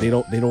Love from my it.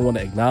 hood. They don't want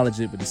to acknowledge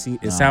it, but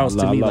it sounds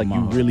to me like you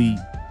hood. really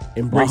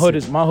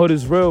embrace My hood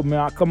is real, man.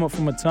 I come up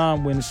from a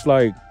time when it's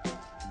like,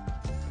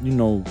 you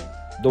know,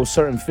 those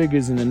certain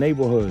figures in the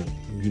neighborhood.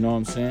 You know what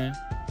I'm saying?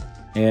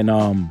 And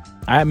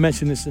I had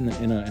mentioned this in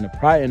a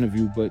prior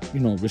interview, but you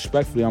know,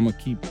 respectfully, I'm gonna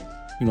keep,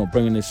 you know,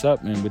 bringing this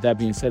up. And with that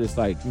being said, it's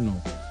like, you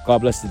know, God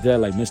bless the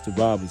dead, like Mr.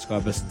 Roberts.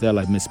 God bless the dead,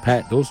 like Miss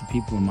Pat. Those are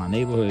people in my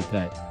neighborhood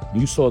that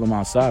when you saw them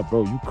outside,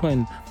 bro, you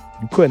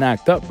couldn't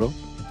act up, bro.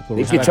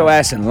 They get your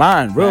ass in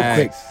line real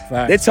quick.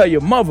 They tell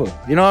your mother,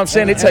 you know what I'm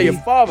saying? They tell your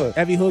father.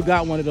 Every hood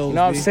got one of those. You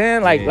know what I'm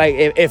saying? Like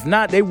if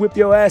not, they whip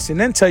your ass and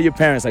then tell your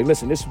parents, like,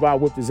 listen, this is why I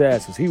whipped his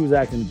ass, because he was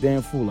acting a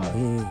damn fool out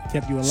here.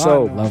 Kept you in line.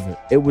 So though. Love it.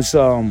 It was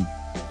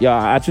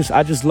I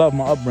just love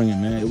my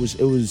upbringing, man.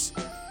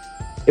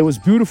 It was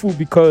beautiful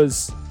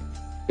because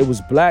it was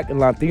black and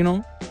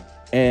Latino,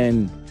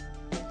 and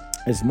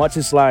as much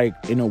as like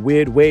in a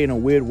weird way, in a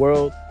weird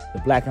world, the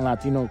black and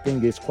Latino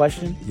thing gets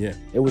questioned. Yeah.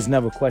 It was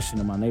never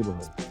questioned in my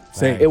neighborhood.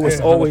 Same. It was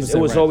always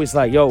 100% right.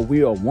 like, yo,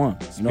 we are one.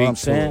 You know what I'm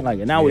saying? Like,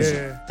 and that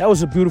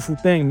was a beautiful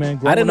thing, man.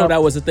 I didn't know Growing that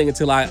up, was a thing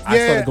until I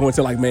started going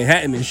to like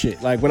Manhattan and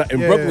shit. Like when in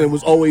Brooklyn it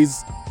was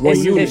always one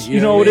unit.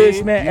 you know what it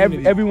is,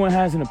 man. Everyone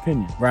has an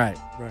opinion. Right.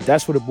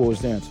 That's what it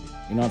boils down to.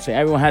 You know what I'm saying?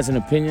 Everyone has an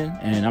opinion,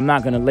 and I'm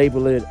not gonna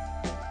label it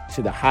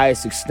to the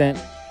highest extent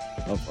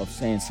of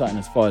saying something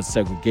as far as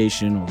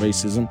segregation or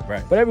racism.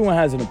 Right. But everyone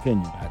has an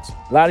opinion.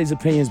 A lot of these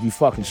opinions be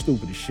fucking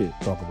stupid as shit.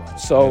 Talk about it.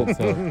 So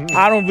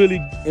I don't really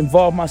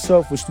involve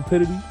myself with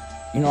stupidity.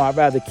 You know, I'd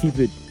rather keep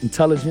it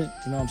intelligent.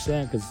 You know what I'm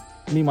saying? Because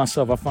me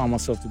myself, I found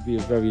myself to be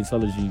a very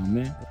intelligent young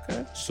man.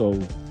 Okay. So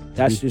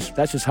that's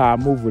just how I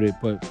move with it.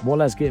 But more or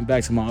less, getting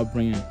back to my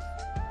upbringing,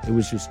 it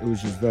was just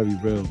very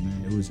real,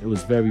 man. It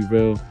was very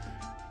real.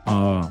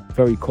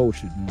 Very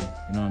cultured, man.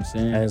 You know what I'm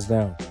saying? Hands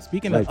down.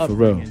 Speaking Like, of for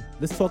real. upbringing,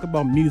 let's talk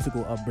about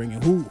musical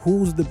upbringing.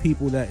 Who's the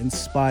people that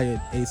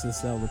inspired Ace and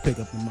Cell to pick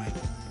up the mic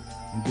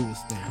and do his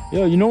thing?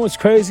 Yo, you know what's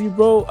crazy,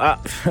 bro?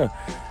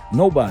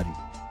 Nobody.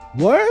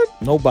 Word?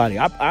 Nobody.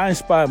 I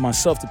inspired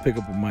myself to pick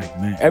up a mic,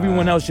 man.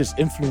 Everyone else just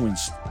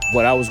influenced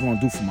what I was going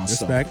to do for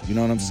myself. Respect. You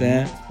know what I'm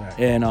saying? Respect.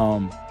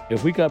 And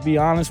if we could be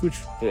honest with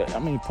you, I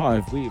mean,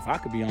 probably if I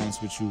could be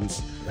honest with you,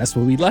 it's That's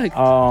what we like.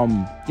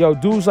 yo,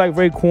 dudes like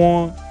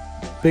Raekwon,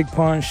 Big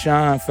Pun,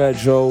 Shine, Fat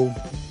Joe,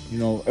 you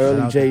know, early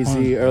Shout out to Jay-Z,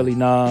 Pun. early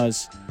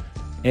Nas,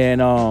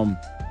 and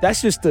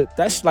that's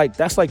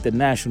like the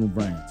national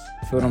brands.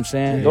 Feel what I'm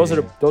saying? Those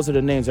are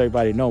the names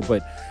everybody know,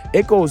 but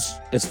it goes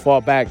as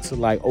far back to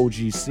like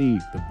OGC,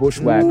 the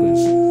Bushwhackers.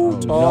 You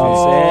know what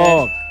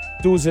I'm saying?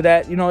 Dudes of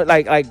that, you know,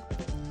 like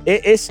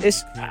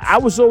it's. I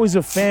was always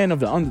a fan of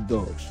the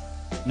underdogs.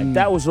 Like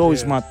that was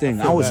always my thing.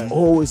 I was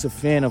always a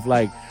fan of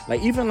like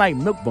even like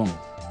Milkbone.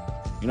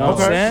 You know what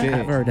I'm saying?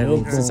 I've heard that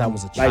name since I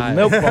was a child.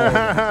 Like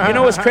Milkbone. You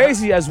know what's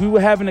crazy? As we were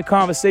having a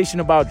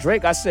conversation about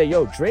Drake, I said,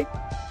 yo, Drake,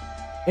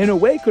 in a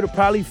way, could have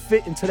probably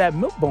fit into that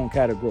Milkbone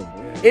category.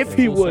 If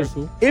he was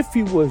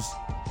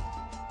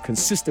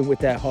consistent with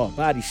that hard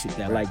body shit,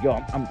 that like, yo,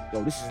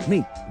 this is me.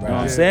 You know what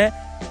I'm saying?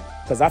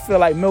 Because I feel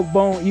like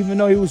Milkbone, even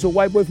though he was a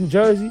white boy from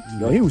Jersey,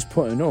 yo, he was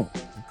putting on.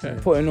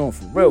 Putting on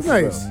for real, He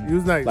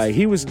was nice. Like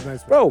he was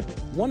nice, bro,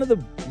 one of the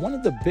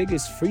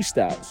biggest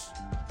freestyles,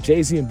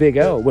 Jay-Z and Big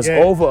L, was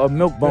over a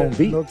Milkbone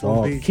beat.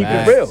 Milkbone beat. Keep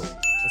it real.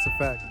 That's a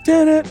fact.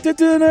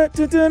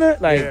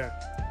 Like,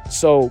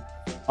 so,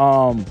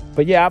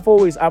 but yeah, I've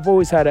always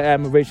had an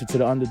admiration to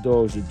the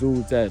underdogs, the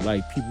dudes that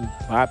like people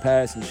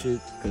bypass and shit,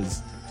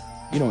 because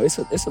you know it's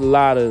a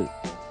lot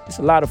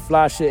of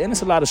fly shit, and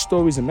it's a lot of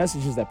stories and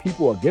messages that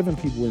people are giving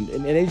people,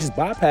 and they just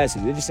bypass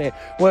it. They just say,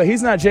 well,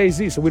 he's not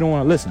Jay-Z, so we don't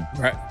want to listen.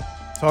 Right.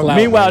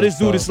 Meanwhile, this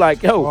dude is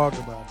like, yo, Talk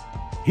about it.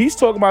 he's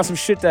talking about some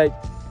shit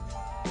that,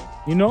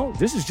 you know,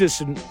 this is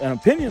just an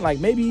opinion. Like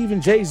maybe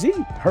even Jay-Z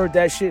heard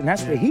that shit, and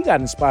that's where he got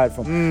inspired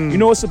from. You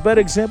know what's a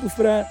better example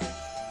for that?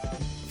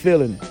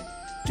 Feeling It,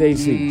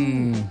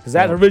 Jay-Z. Because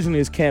that originally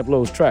is Camp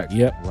Lo's track.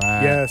 Yep.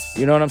 Right. Yes.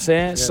 You know what I'm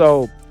saying? Yes.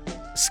 So,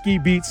 Ski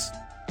Beats,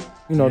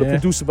 you know, the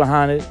producer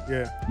behind it.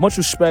 Yeah. Much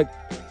respect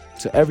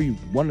to every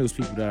one of those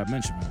people that I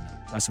mentioned right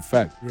now. That's a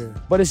fact. Yeah.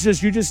 But it's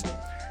just, you just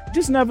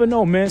never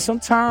know, man.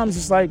 Sometimes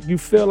it's like you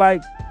feel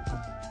like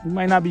you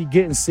might not be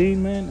getting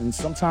seen, man, and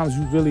sometimes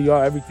you really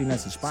are everything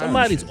that's inspiring.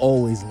 Somebody's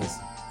always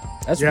listening.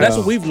 That's Yeah. that's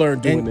what we've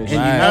learned doing And this. you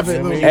Right. never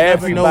know who your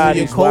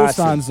Everybody's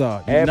cosigns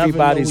are. You Everybody's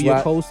never know who your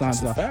watching. cosigns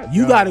That's a are. fact.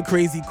 You got a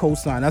crazy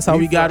cosign. That's how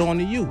we got on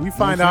to you. We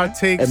find our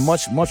takes And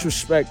much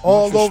respect,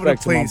 all much over the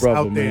respect to my place brother,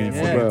 out there. man.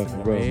 Yeah. For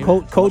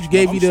real. Coach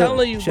gave I'm you the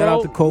telling you, shout bro,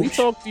 out to Coach. We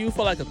talked to you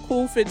for like a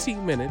cool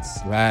 15 minutes.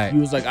 Right.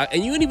 You was like,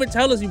 and you didn't even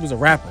tell us he was a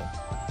rapper.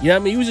 You know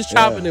what I mean? You was just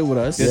chopping it with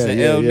us. Just Yeah, an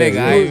yeah, ill yeah, nigga.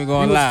 yeah. I ain't even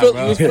gonna lie, You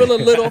bro. was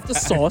feeling lit off the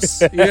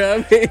sauce. You know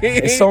what I mean?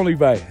 It's only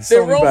right. It's Then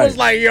only Ro right. was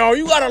like, yo,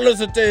 you gotta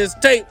listen to his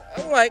tape.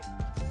 I'm like,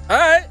 all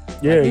right.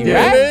 Yeah, You yeah. know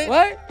what I mean?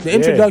 What? The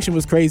introduction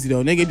was crazy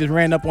though. Nigga just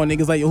ran up on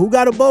niggas like, yo, who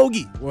got a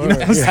bogey? You know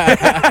what I'm saying?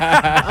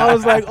 I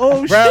was like, oh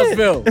shit.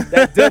 Brownsville.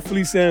 That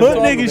definitely sounds Hood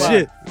nigga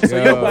shit. So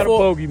Yo. you got a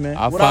bogey, man.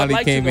 I What I'd finally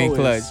like came to in know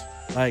clutch. is,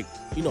 like,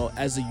 you know,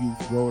 as a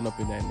youth growing up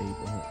in that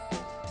neighborhood,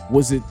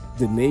 was it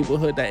the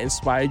neighborhood that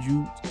inspired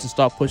you to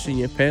start pushing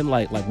your pen?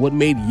 Like what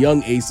made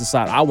young Ace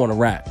decide I want to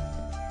rap?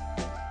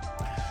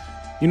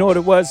 You know what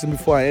it was? And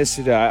before I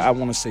answer that, I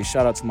want to say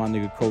shout out to my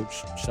nigga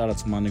Coach. Shout out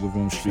to my nigga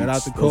Room Streets. Shout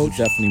out to Those Coach. are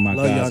definitely my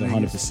Love guys, y'all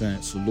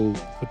 100%. Salute.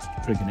 Put the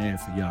drink in the air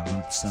for y'all,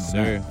 100%. on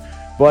Sir.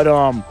 that. But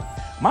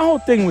my whole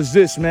thing was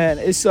this, man.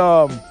 It's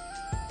I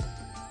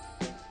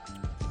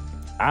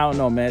don't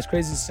know, man. As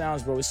crazy as it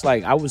sounds, bro. It's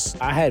like I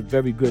had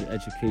very good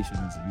education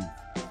as a youth.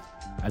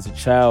 As a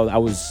child, I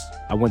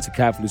went to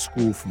Catholic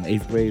school from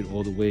 8th grade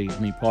all the way.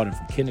 From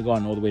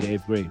kindergarten all the way to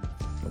 8th grade.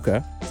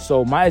 Okay.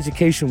 So my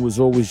education was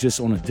always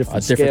just on a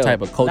different scale.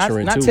 type of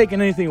culture Not too.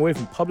 taking anything away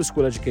from public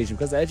school education,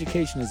 because the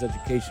education is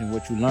education.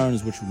 What you learn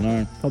is what you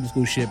learn. Public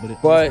school shit, but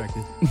But-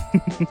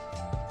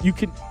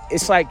 respected.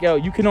 It's like, yo,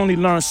 you can only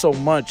learn so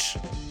much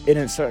in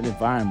a certain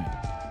environment.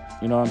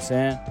 You know what I'm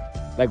saying?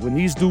 Like when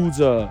these dudes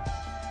are,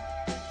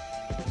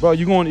 bro,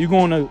 you're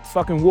going to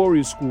fucking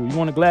warrior school. You're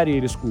going to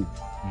gladiator school.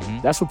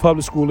 That's what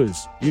public school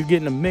is. You're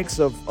getting a mix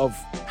of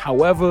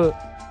however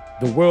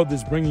the world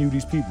is bringing you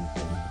these people.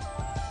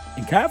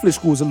 In Catholic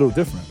school, it's a little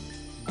different.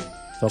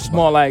 It's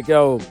more like,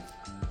 yo,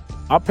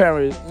 our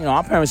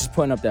parents is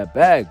putting up that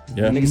bag.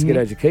 Yeah. Niggas get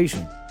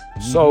education.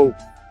 So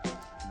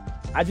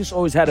I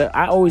always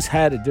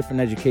had a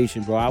different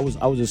education, bro. I was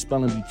a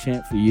spelling bee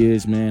champ for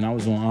years, man. I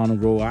was on honor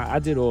roll. I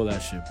did all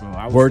that shit, bro.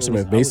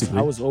 Wordsmith, basically.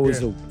 I was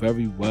always a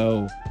very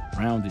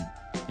well-rounded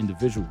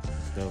individual.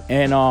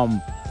 And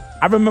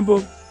I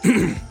remember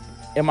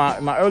in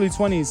my early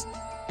 20s,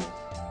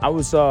 I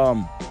was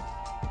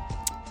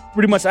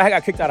pretty much, I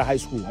got kicked out of high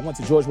school. I went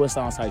to George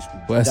Westinghouse High School.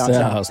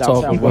 Westinghouse,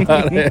 downtown talking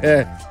about it.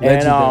 And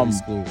Legendary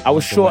school. I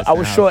was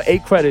short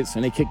 8 credits,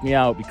 and they kicked me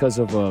out because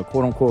of a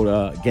quote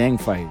unquote gang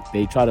fight.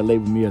 They tried to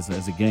label me as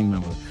a gang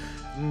member.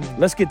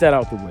 Let's get that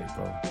out the way,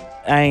 bro.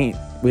 I ain't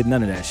with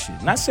none of that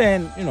shit. Not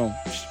saying, you know,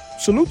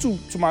 salute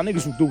to my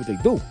niggas who do what they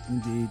do.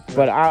 Indeed.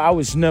 But I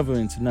was never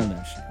into none of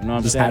that shit. You know what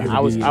I'm Just saying? happened to I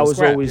be was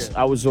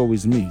scrap,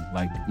 always me.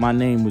 Like my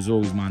name was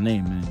always my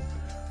name, man.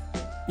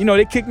 You know,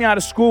 they kicked me out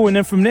of school, and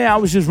then from there I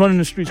was just running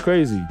the streets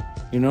crazy.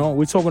 You know,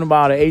 we're talking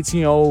about an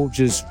 18-year-old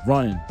just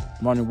running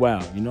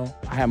wild. You know,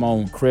 I had my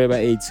own crib at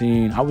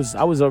 18. I was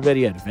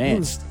already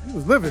advanced. He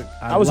was living.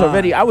 I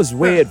was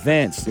way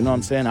advanced. You know what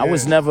I'm saying? I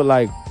was never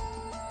like,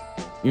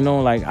 you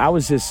know, like I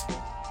was just.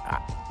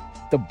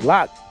 The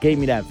block gave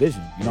me that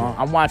vision. You know,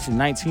 I'm watching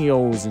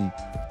 19-year-olds and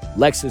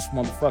Lexus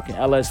motherfucking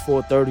LS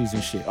 430s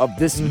and shit of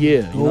this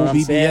year. You know what I'm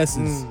saying?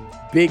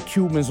 BBSs. big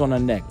Cubans on her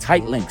neck,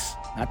 tight links.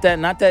 Not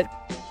that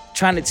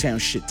Chinatown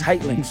shit,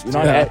 tight links. You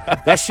know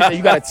that shit that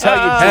you gotta tell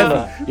your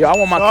dealer. Yo, I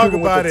want my Talk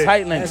Cuban with about the it.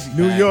 tight links.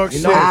 New York You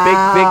shit.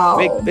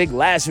 know, big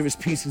Lazarus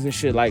pieces and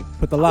shit. Like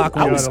Put the lock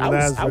I on. was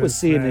Lazarus,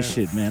 seeing man. this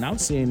shit, man. I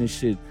was seeing this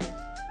shit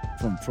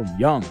from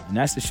young, and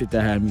that's the shit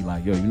that had me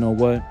like, yo, you know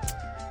what?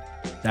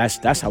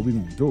 That's how we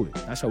gonna do it.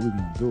 That's how we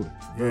gonna do it.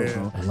 For real, Yeah.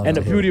 bro. I love And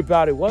the to hear beauty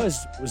about it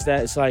was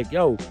that it's like,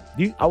 yo,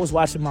 I was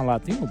watching my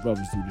Latino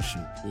brothers do this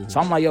shit. So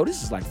I'm like, yo,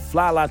 this is like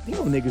fly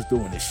Latino niggas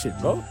doing this shit,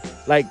 bro.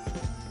 Like,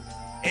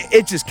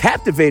 it just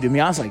captivated me.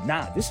 I was like,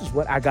 nah, this is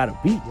what I gotta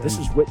be. This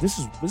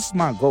is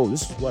my goal.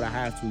 This is what I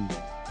have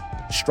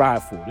to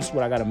strive for. This is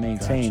what I gotta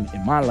maintain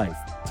in my life.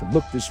 To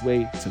look this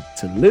way,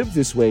 to live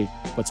this way,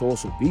 but to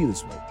also be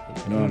this way.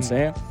 You know what I'm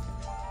saying?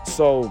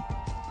 So,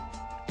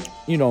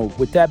 you know,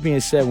 with that being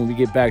said, when we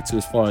get back to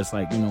as far as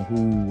like, you know,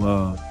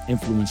 who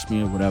influenced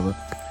me or whatever,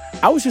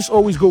 I was just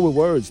always good with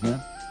words,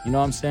 man. You know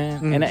what I'm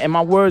saying? And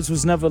my words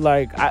was never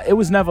like, it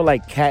was never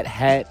like cat,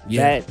 hat,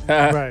 bat.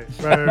 Right.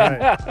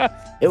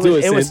 It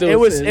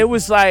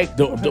was like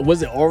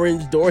Was it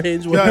orange door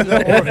hinge?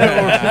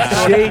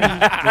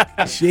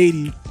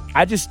 shady.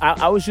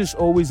 I was just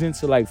always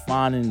into like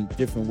finding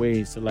different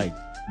ways to like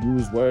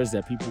use words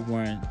that people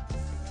weren't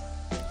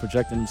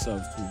projecting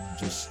themselves to, and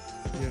just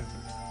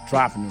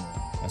dropping them.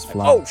 That's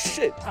fly. Oh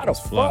shit! How the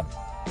fuck?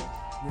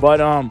 But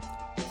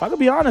if I could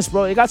be honest,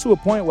 bro, it got to a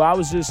point where I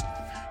was just,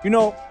 you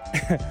know,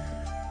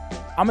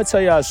 I'm gonna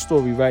tell y'all a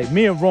story, right?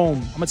 Me and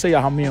Rome. I'm gonna tell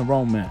y'all how me and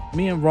Rome met.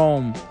 Me and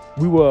Rome,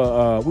 we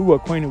were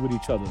acquainted with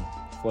each other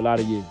for a lot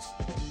of years.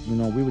 You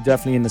know, we were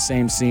definitely in the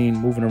same scene,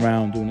 moving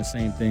around, doing the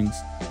same things.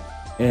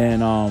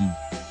 And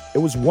it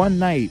was one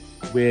night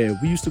where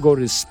we used to go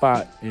to this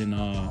spot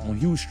on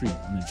Hughes Street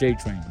on the J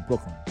train in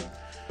Brooklyn.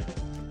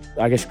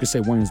 I guess you could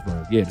say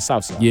Williamsburg. Yeah, the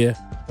South Side. Yeah.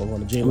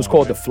 It was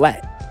called The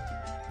Flat.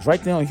 It was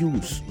right there on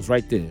Hughes. It was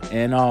right there.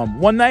 And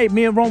one night,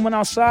 me and Rome went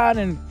outside,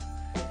 and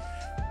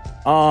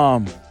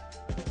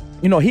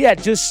you know, he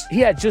had just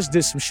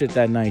did some shit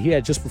that night. He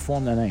had just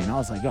performed that night, and I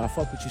was like, yo, I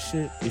fuck with your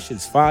shit. Your shit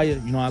is fire.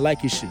 You know, I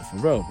like your shit for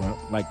real, bro.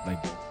 Like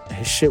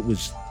his shit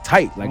was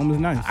tight. Like, Rome was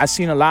nice. I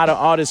seen a lot of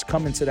artists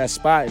come into that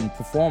spot and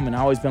perform, and I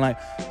always been like,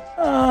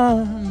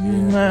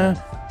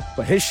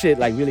 but his shit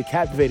like really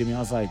captivated me. I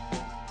was like,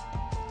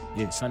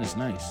 yeah, son is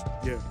nice.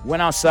 Yeah.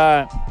 Went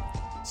outside.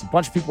 It's a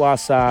bunch of people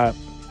outside.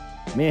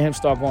 Me and him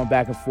start going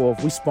back and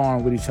forth. We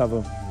sparring with each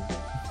other.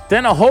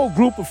 Then a whole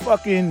group of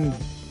fucking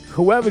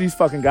whoever these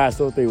fucking guys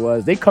thought they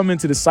was, they come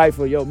into the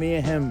cypher. Yo, me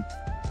and him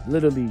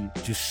literally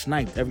just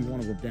sniped every one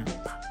of them down.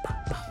 Pop,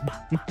 pop, pop,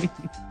 pop, pop.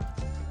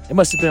 It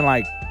must have been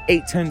like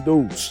 8-10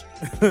 dudes.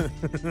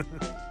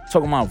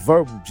 Talking about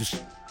verbal,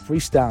 just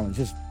freestyling,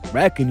 just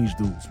wrecking these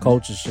dudes. Man.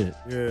 Culture shit.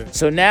 Yeah.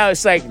 So now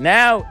it's like,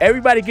 now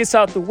everybody gets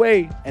out the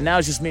way, and now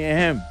it's just me and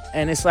him.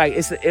 And it's like,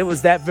 it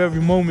was that very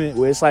moment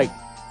where it's like,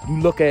 you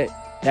look at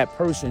that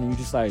person and you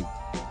just like, all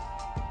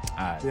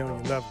right, They on your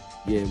level.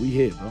 yeah, we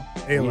here, bro.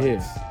 We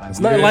Aliens. here. Like, It's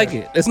we not here. like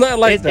it. It's not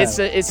like that.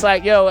 It's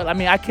like, yo, I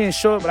mean, I can't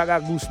show it, but I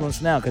got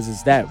goosebumps now because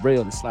it's that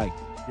real. It's like,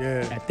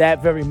 Yeah. at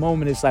that very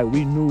moment, it's like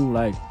we knew,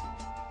 like,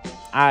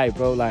 all right,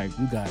 bro, like,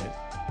 You got it.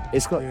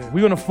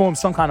 we're gonna form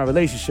some kind of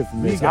relationship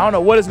from this. got I don't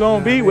know what it's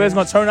gonna be, where it's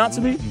gonna turn out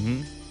to be,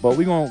 Mm-hmm. but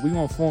we're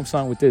gonna form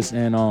something with this.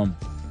 And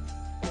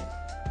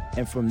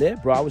from there,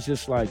 bro, I was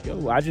just like,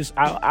 yo, I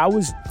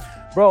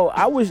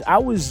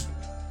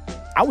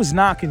was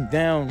knocking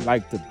down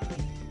like the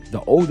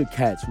older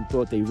cats who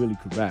thought they really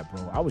could rap,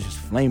 bro. I was just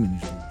flaming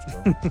these dudes,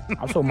 bro.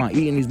 I'm talking about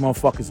eating these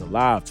motherfuckers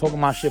alive, talking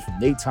about shit from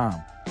their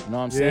time. You know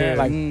what I'm saying?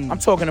 Yeah.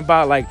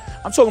 Like,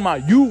 I'm talking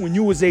about you when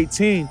you was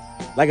 18.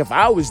 Like, if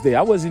I was there,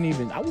 I wasn't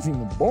even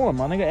born,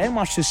 my nigga. And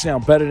my shit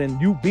sound better than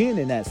you being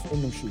in them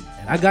shoes.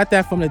 And I got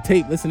that from the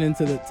tape, listening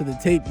to the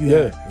tape you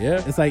had.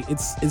 Yeah. It's like it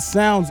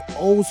sounds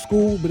old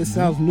school, but it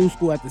sounds new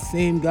school at the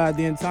same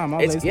goddamn time. I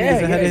was It's- like,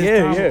 this man's ahead of his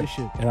time with this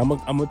shit. And I'm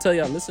gonna tell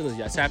y'all listeners,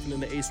 y'all tapping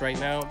into Ace right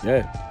now.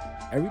 Yeah.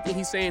 Everything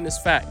he's saying is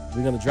fact.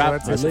 We're gonna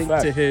drop the that's a link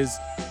fact. to his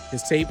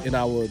tape in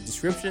our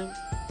description.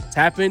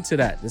 Tap into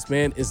that. This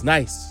man is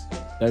nice.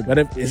 But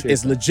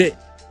it's legit.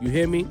 You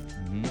hear me?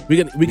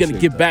 We're gonna Appreciate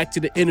get that. back to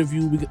the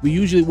interview. We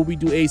usually, what we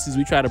do, Ace, is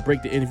we try to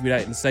break the interview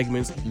out in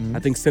segments. I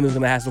think Cinder's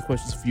gonna have some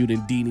questions for you, then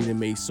Deanie, then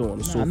Mace, so on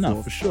and so forth.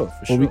 No, for sure.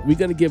 But we're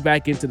gonna get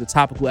back into the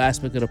topical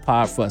aspect of the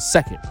pod for a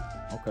second.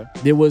 Okay.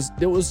 There was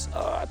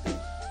I think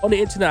on the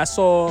internet I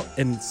saw,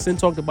 and Sin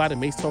talked about it,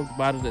 Mace talked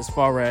about it, as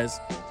far as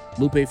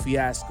Lupe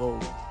Fiasco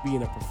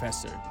being a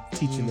professor,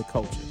 teaching the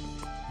culture.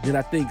 Then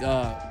I think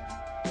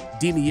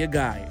Deanie, your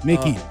guy,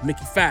 Mickey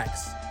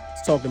Fax, is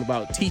talking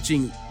about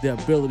teaching the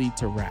ability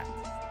to rap.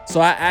 So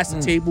I asked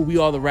the table, we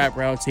are the rap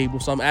round table,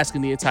 so I'm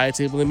asking the entire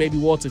table, and maybe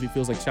Walter if he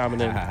feels like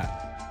chiming in.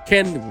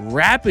 Can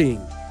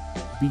rapping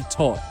be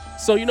taught?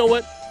 So you know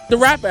what? The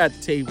rapper at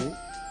the table,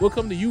 we'll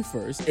come to you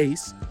first,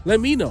 Ace. Let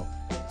me know.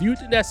 Do you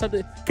think that's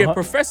something? Can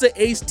Professor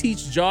Ace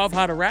teach Jav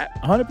how to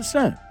rap?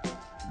 100%.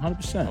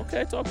 100%.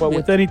 Okay, talk to But me.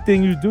 with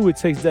anything you do, it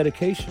takes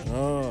dedication.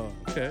 Oh,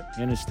 okay.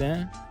 You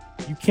understand?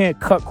 You can't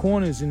cut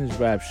corners in this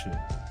rap shit.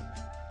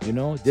 You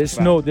know, there's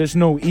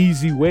no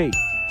easy way.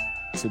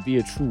 to be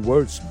a true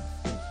wordsmith.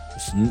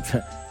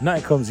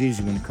 Nothing comes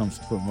easy when it comes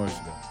to putting words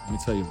together. Let me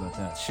tell you about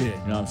that. Shit. You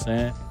know what I'm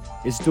saying?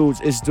 It's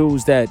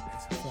dudes that,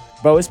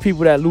 bro, it's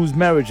people that lose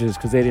marriages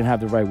because they didn't have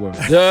the right words.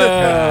 Talk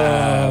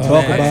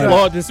about it.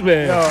 Applaud this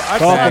man. Yo, I Talk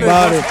tried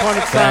about it it. once upon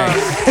a time.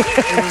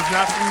 It was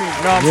not for me.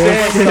 You know what I'm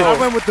saying? I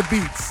went with the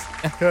beats.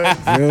 'Cause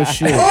Real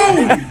shit.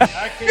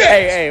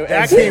 Hey,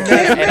 that came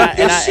down.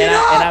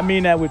 and I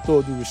mean that with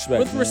all due respect.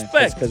 With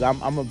respect. because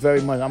I'm a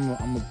very much I'm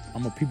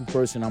a people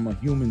person. I'm a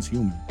human's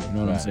human. You know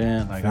what I'm Right.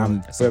 saying? Like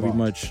I'm That's a very bar.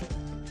 much,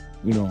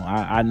 you know,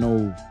 I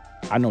know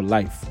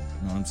life. You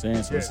know what I'm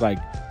saying? So it's like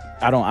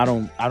I don't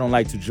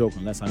like to joke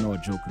unless I know a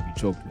joke could be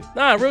joked with.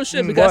 Nah, real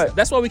shit. Because But-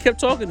 that's why we kept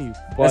talking to you.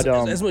 But,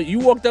 That's what you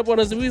walked up on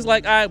us and we was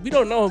like, we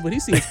don't know him, but he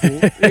seems cool.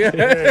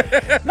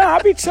 Nah, I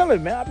be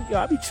chilling, man.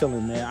 I be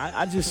chilling, man.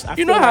 I You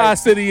feel know how like- our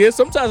city is.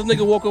 Sometimes a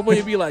nigga walk up on you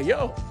and be like,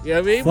 yo, you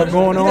know what I mean? What But-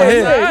 going on yeah,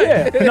 here?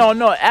 it's all right.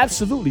 No,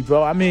 absolutely,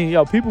 bro. I mean,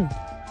 yo, people,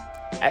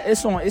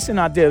 it's in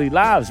our daily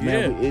lives,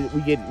 man. Yeah. We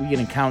get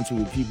encountered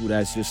with people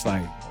that's just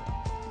like,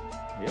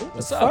 yo, what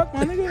What's the up?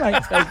 fuck, my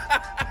nigga?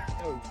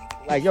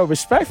 Like, yo,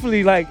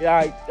 respectfully, like,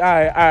 all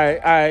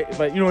right,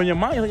 but you know, in your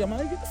mind, you're like,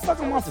 man, get the fuck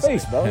on my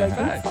face, bro. Like,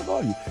 who the fuck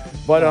are you?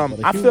 But But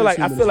a I feel like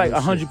human is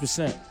real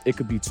 100% it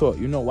could be taught.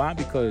 You know why?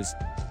 Because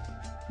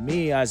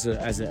me as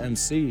an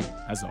MC,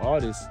 as an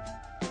artist,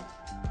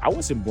 I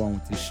wasn't born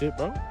with this shit,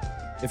 bro.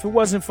 If it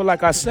wasn't for,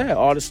 like I said,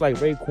 artists like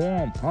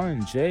Raekwon,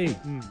 Pun, Jay,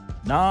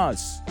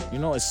 Nas, you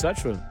know,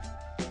 etc.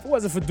 If it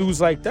wasn't for dudes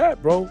like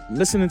that, bro,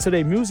 listening to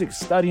their music,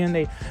 studying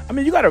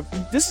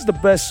this is the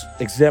best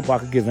example I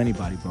could give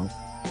anybody, bro.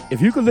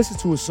 If you could listen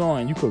to a song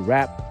and you could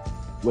rap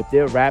what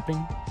they're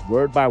rapping,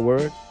 word by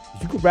word,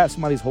 if you could rap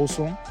somebody's whole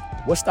song,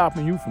 what's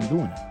stopping you from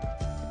doing that?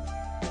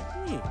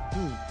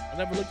 I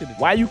never looked at it.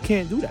 Why you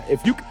can't do that?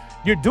 If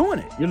you're doing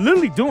it. You're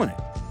literally doing it.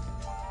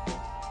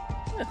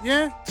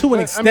 Yeah. To an But,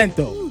 extent,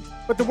 though.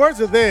 But the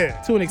words are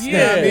there. To an extent. You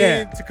know what I mean?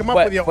 Yeah. To come up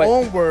But- with your but-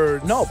 own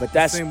words. No, but the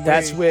that's same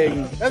way. where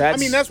you. I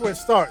mean, that's where it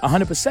starts.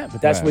 100%.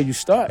 But that's Right. where you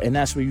start, and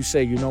that's where you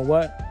say, you know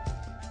what?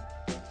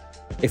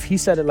 If he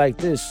said it like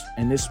this,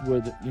 and this were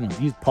the,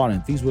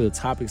 these were the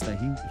topics that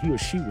he or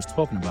she was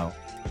talking about,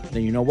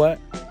 then you know what?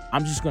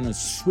 I'm just gonna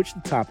switch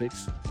the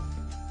topics,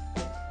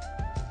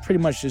 pretty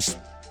much just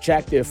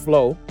jack their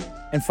flow,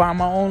 and find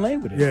my own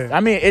lane with it. Yeah. I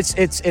mean,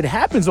 it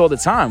happens all the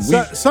time.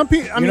 Some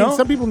people, you know?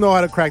 some people know how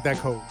to crack that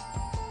code.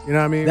 You know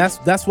what I mean?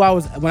 That's why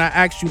when I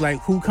asked you like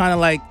who kind of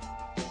like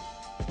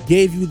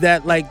gave you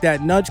that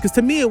nudge, because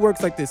to me it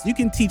works like this. You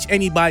can teach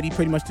anybody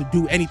pretty much to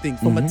do anything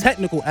from a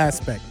technical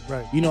aspect.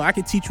 Right. You know, I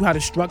can teach you how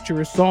to structure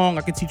a song.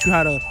 I can teach you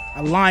how to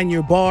align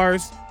your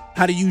bars,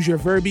 how to use your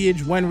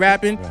verbiage when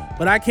rapping.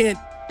 But I can't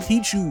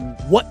teach you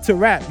what to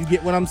rap. You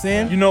get what I'm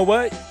saying? You know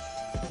what?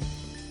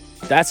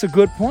 That's a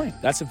good point.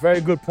 That's a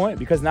very good point,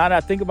 because now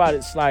that I think about it,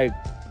 it's like,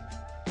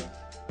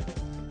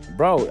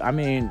 bro, I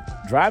mean,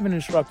 driving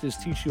instructors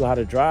teach you how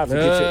to drive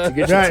to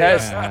get your Right.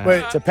 test,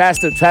 But to pass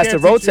the can't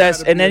road teach you how test,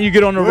 to and be then a you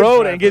get on the good road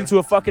driver. and get into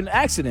a fucking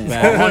accident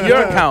Facts. on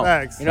your account.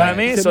 Facts. You know what I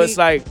mean? To So me- it's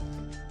like,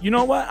 you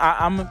know what?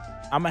 I'm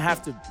gonna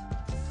have to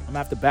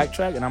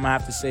backtrack, and I'm gonna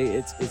have to say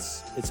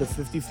it's a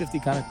 50-50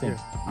 kind of thing.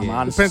 I'm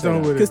honest. Depends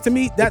on who it Because is. to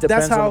me, that's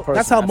depends on how the person,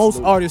 that's how most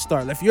absolutely. artists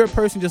start. If you're a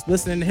person just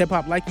listening to hip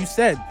hop, like you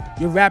said,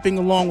 you're rapping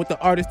along with the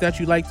artist that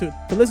you like to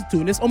listen to,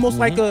 and it's almost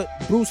like a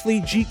Bruce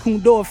Lee Jeet Kune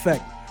Do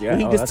effect. Yeah, where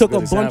he oh, just that's a took a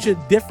good bunch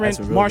example. of different That's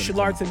a real good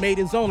martial arts and made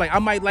his own. Like I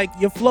might like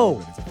your flow.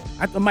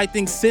 I might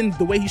think Sin,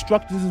 the way he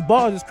structures his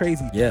bars is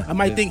crazy. Yeah, I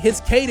might yeah. think his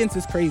cadence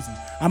is crazy.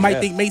 I might Yeah.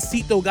 think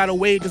Macito got a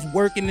way of just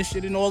working this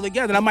shit and all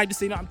together. And I might just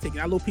say, no, I'm taking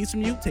that little piece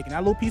from you, taking that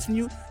little piece from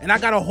you, and I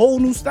got a whole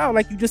new style,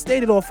 like you just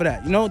stated off of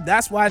that. You know,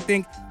 that's why I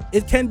think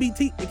it can be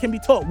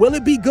taught. Will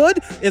it be good?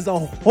 Is a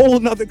whole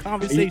nother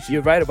conversation.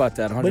 You're right about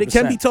that. 100%. But it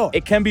can be taught.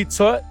 It can be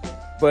taught,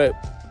 but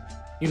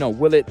you know,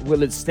 will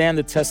it stand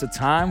the test of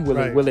time? Will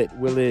Right. it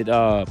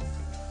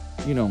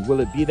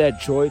be that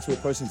joy to a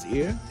person's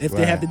ear? If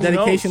they have the Who knows?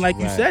 dedication, like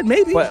you Right. said,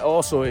 maybe. But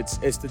also, it's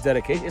the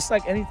dedication. It's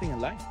like anything in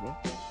life, bro.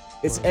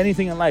 It's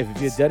anything in life.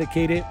 If you're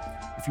dedicated,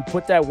 if you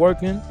put that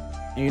work in,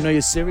 and you know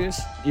you're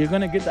serious, you're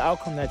gonna get the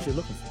outcome that you're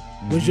looking for.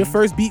 Was your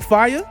first beat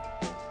fire?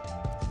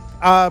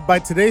 By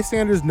today's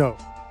standards, no.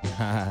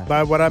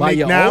 By what I By make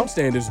your now, own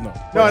standards, no.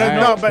 no, Right.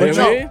 no, but You know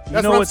no. what I mean? That's You know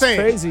what I'm what's saying.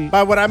 crazy?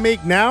 By what I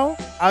make now,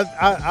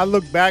 I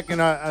look back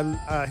and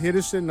I hear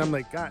this shit and I'm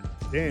like, God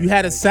damn. You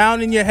had a like,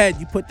 sound in your head.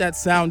 You put that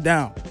sound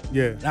down.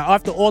 Yeah. Now,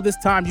 after all this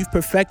time, you've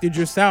perfected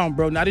your sound,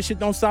 bro. Now this shit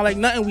don't sound like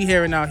nothing we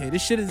hearing out here.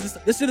 This shit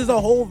is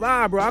a whole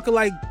vibe, bro. I could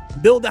like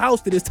build a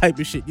house to this type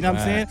of shit. You know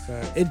what I'm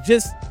saying?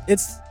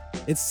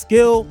 It's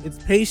skill, it's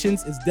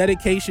patience, it's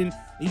dedication.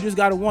 You just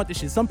gotta want this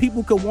shit. Some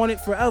people could want it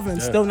forever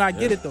and still not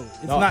get it though.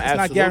 It's No, not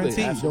absolutely, guaranteed.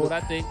 You know absolutely.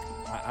 what I think?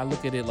 I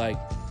look at it like,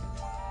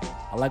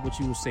 I like what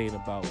you were saying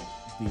about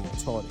being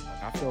taught it.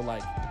 Like I feel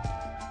like,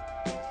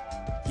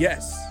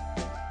 yes,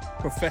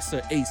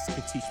 Professor Ace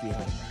could teach me how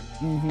to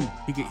rap.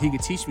 He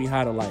could teach me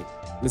how to like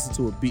listen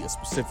to a beat a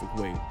specific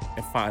way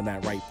and find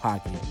that right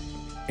pocket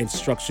and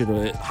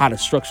how to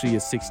structure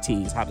your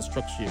 16s, how to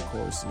structure your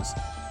choruses.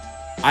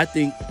 I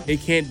think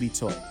it can be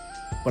taught,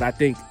 but I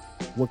think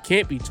what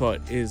can't be taught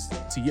is,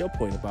 to your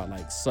point about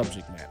like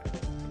subject matter.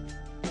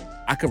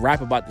 I could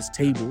rap about this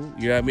table,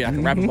 you know what I mean? I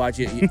can rap about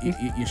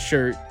your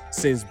shirt,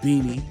 Sin's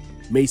beanie,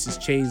 Mace's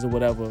chains or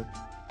whatever,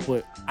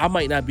 but I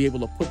might not be able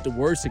to put the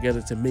words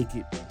together to make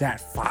it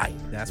that fire.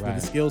 That's where the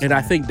skills And come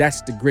I think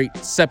that's the great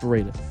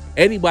separator.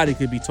 Anybody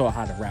could be taught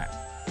how to rap,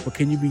 but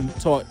can you be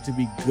taught to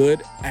be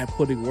good at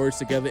putting words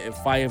together and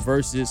fire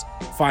verses,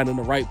 finding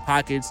the right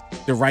pockets,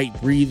 the right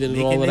breathing,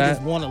 and all of that?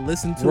 Niggas want to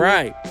listen to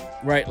Right.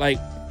 Like,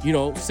 you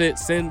know,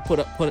 Sin put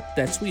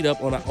that tweet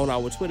up on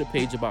our Twitter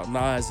page about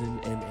Nas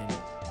and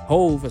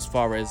Hove as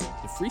far as the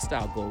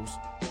freestyle goes.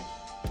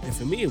 And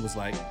for me, it was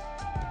like,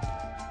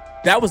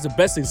 that was the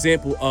best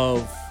example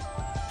of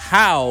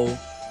how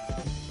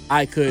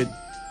I could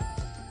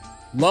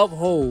love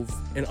Hove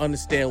and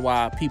understand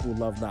why people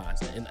love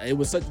Nas. And it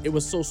was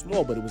so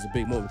small, but it was a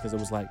big moment because it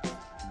was like, all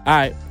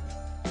right,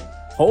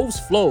 Hove's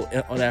flow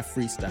on that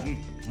freestyle,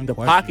 the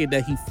pocket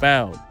that he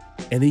found,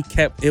 and he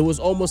kept, it was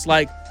almost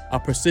like a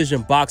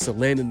precision boxer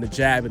landing the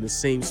jab in the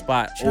same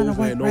spot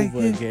over and over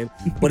again,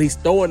 but he's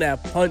throwing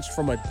that punch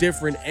from a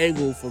different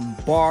angle, from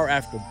bar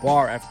after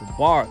bar after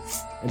bar.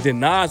 And then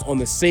Nas on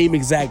the same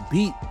exact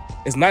beat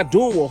is not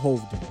doing what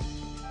Hove did,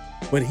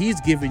 but he's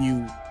giving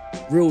you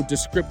real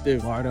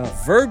descriptive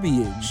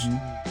verbiage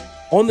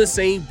on the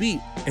same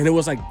beat. And it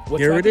was like,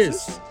 there it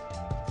is.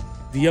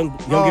 The young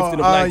Gifted and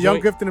Black Young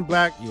joint. Gifted and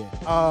Black.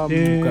 Yeah.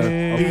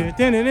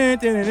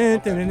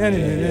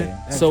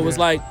 Yeah. So it was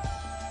like,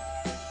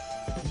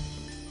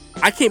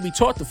 I can't be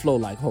taught to flow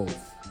like Hove.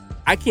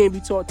 I can't be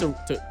taught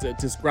to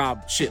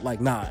describe shit like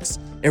Nas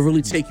and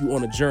really take you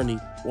on a journey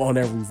on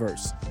every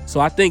verse. So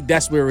I think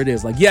that's where it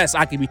is. Like, yes,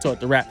 I can be taught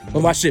to rap, but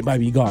my shit might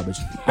be garbage.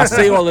 I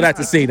say all of that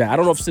to say that. I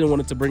don't know if Sin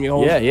wanted to bring it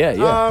home. Yeah,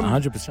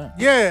 100%.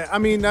 Yeah, I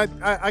mean,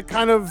 I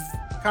kind of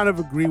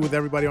agree with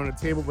everybody on the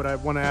table, but I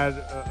want to add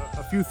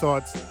a few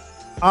thoughts.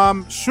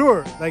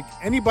 Sure, like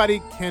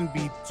anybody can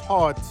be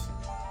taught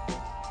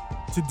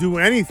to do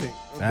anything,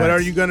 but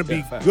are you going to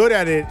be good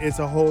at it? It's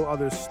a whole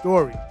other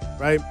story,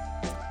 right?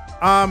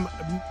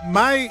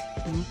 My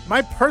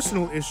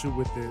personal issue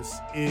with this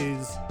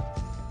is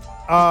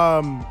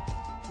not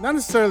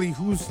necessarily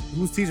who's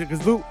teaching,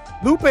 because Lupe,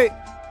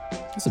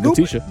 That's a good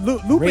teacher.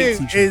 Lupe Great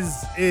teacher.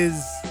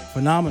 is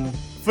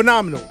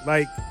Phenomenal.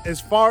 Like, as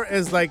far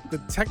as like the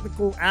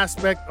technical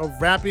aspect of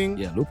rapping,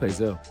 Yeah, Lupe's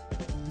ill.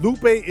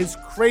 Lupe is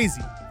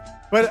crazy.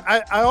 But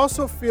I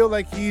also feel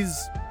like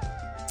he's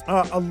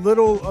a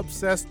little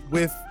obsessed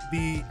with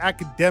the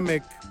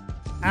academic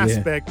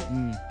aspect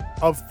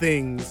of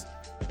things.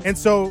 And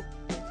so,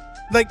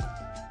 like,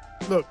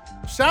 look,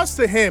 shouts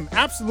to him,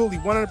 absolutely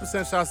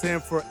 100% shouts to him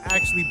for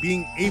actually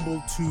being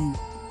able to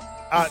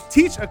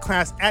teach a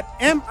class at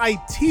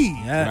MIT,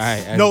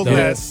 Yes. no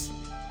less,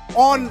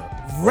 on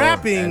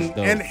rapping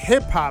and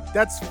hip hop.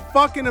 That's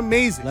fucking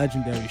amazing.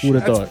 Legendary shit. Who'd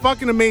have That's thought?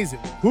 fucking amazing.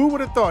 Who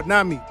would have thought?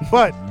 Not me.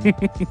 But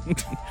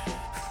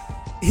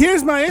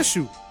here's my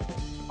issue.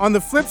 On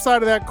the flip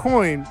side of that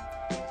coin,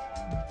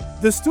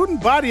 the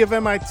student body of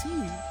MIT,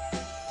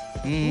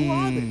 who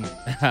are they?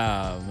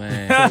 Oh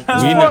man,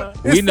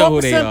 we know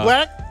who they 4% are.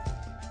 black,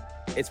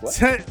 It's what?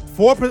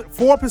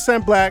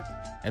 4% black,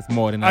 That's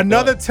more than I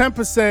another thought.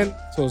 10%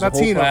 So it's the whole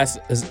Latino. class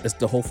is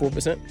the whole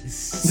 4%?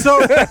 So,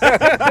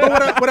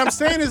 but what I'm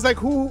saying is, like,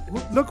 who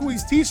look who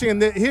he's teaching,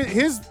 and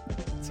his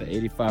It's an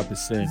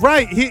 85%.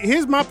 right.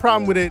 Here's my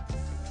problem with it.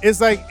 Is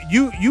like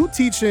you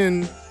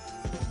teaching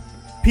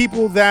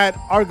people that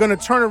are gonna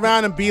turn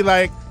around and be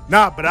like,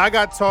 nah, but I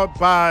got taught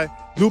by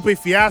Lupe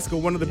Fiasco,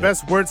 one of the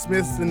best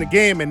wordsmiths in the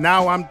game, and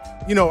now I'm,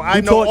 I know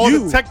taught all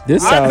you? the tech.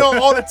 This I sounds- know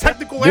all the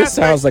technical This aspects.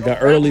 sounds like an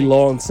of early rapping.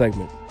 long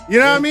segment. You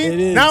know what I mean? It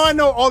is. Now I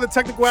know all the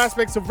technical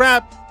aspects of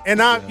rap, and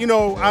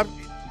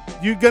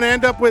you're gonna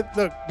end up with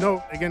no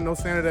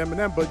standard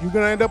Eminem, but you're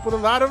gonna end up with a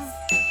lot of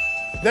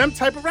them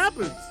type of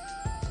rappers.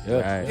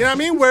 Yeah. Right. You know what I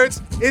mean? Where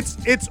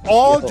it's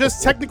all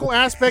just technical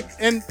aspect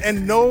and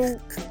no,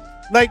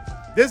 like,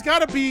 there's got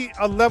to be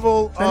a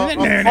level of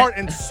heart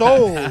and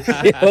soul. I'm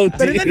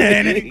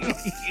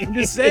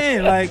just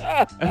saying, like,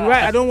 you're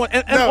right. I don't want,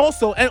 and No.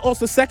 also,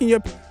 second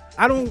year,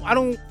 I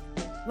don't.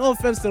 No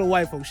offense to the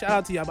white folks, shout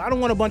out to y'all, but I don't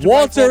want a bunch of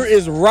Walter white folks.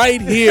 is right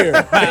here.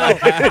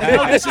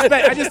 No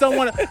disrespect. I just don't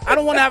want to. I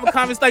don't want to have a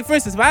conversation. Like, for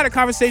instance, if I had a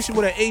conversation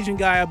with an Asian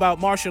guy about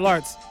martial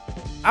arts,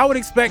 I would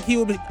expect he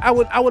would be. I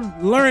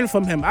would learn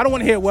from him. I don't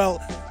want to hear, well,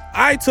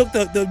 I took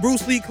the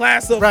Bruce Lee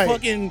class of Right.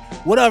 fucking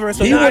whatever.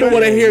 So He now wouldn't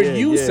want to hear yeah,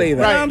 you yeah. say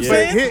that. Right. I'm But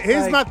saying?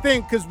 here's Like- my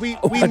thing, because we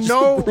Watch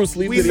know the Bruce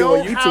Lee we video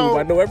know on YouTube. how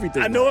I know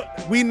everything. I know.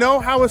 we know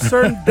how a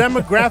certain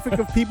demographic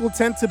of people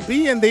tend to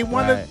be, and they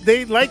want Right. to.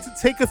 They like to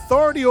take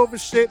authority over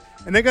shit,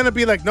 and they're gonna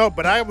be like, no,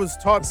 but I was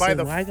taught by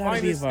the why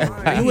gotta be finest.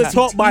 about mind." You was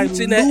taught by Lupe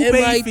Teaching at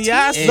MIT.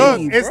 Fiasco.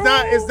 Look, Hey, it's bro.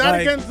 not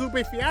Like- against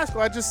Lupe Fiasco.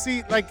 I just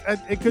see like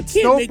it could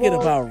You can't make it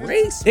snowball. about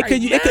race. It could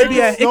right be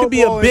a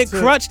Snowball big into-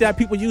 crutch that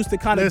people use to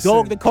kind of Listen.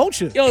 dog the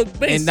culture. Yo,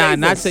 And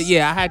not to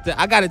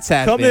I gotta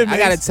tap Come in. in, I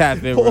gotta Mace. tap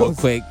in real Pause.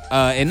 quick.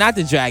 And not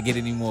to drag it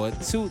anymore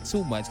too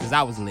much because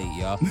I was late,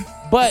 y'all.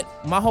 But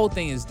my whole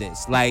thing is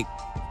this: like,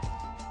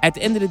 at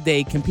the end of the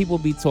day, can people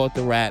be taught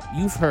to rap?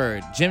 You've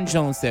heard Jim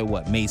Jones said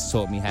what? Mace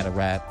taught me how to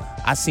rap.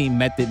 I seen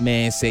Method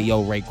Man say,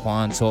 yo,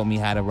 Raekwon taught me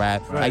how to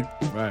rap. Right.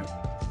 Right.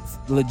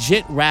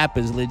 Legit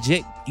rappers,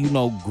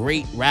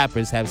 great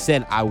rappers have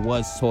said I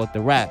was taught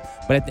to rap.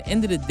 But at the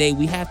end of the day,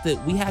 we have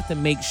to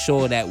make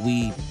sure that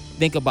we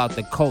think about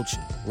the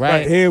culture,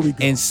 right? Here we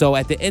go. And so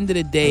at the end of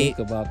the day, Think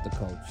about the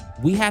culture.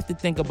 we have to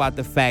think about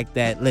the fact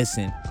that,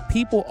 listen,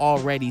 people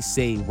already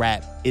say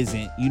rap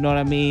isn't, you know what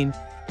I mean?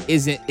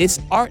 It's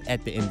art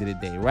at the end of the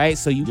day, right?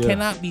 So you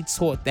cannot be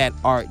taught that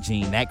art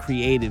gene, that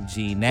creative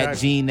gene, that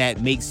gene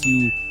that makes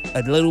you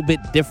a little bit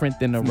different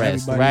than the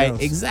rest, right?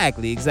 else.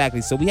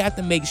 Exactly. So we have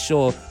to make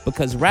sure,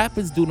 because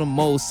rappers do the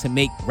most to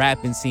make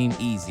rapping seem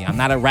easy. I'm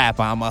not a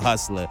rapper, I'm a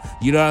hustler.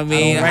 You know what I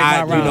mean?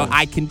 write my rhymes.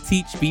 I can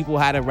teach people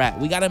how to rap.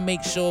 We gotta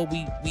make sure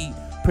we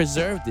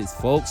preserve this,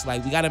 folks.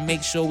 Like, we gotta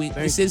make sure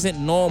this isn't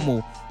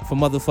normal for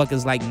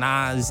motherfuckers like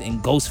Nas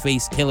and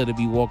Ghostface Killer to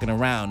be walking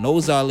around.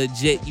 Those are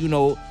legit,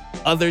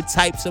 other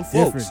types of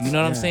folks. Difference. You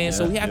know what I'm saying?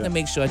 So we have to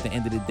make sure at the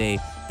end of the day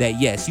that,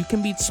 yes, you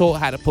can be taught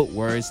how to put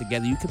words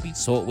together. You can be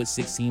taught what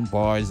 16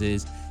 bars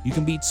is. You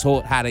can be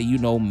taught how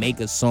to, make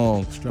a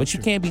song. But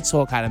you can't be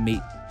taught how to make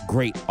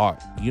great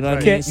art. You know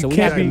what I mean? So we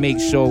have to make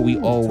sure we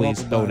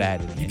always throw that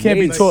in. You can't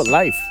be taught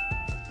life.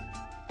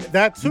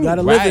 That too. You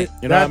gotta live it.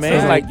 You know what I mean?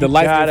 That's Like the you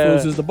life gotta-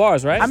 influences the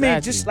bars, right? I mean,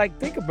 Exactly. just like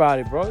think about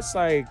it, bro. It's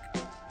like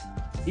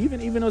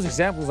even those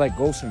examples like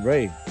Ghost and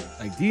Ray,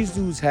 like these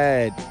dudes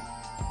had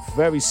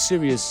very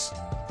serious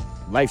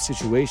life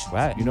situations.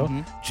 Right. You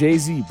know,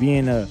 Jay-Z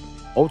being a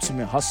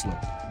ultimate hustler.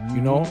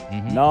 You know,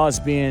 Nas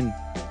being,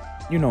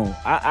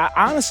 I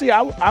honestly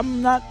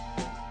I'm not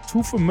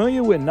too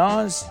familiar with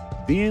Nas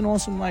being on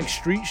some like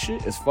street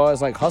shit as far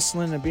as like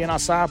hustling and being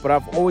outside, but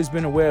I've always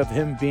been aware of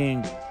him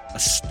being a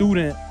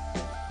student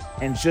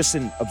and just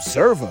an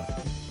observer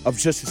of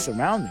just his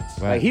surroundings.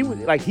 Right.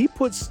 Like he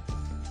puts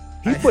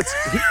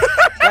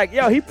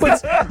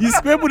You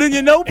scribbled in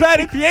your notepad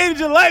and created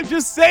your life.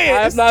 Just say it.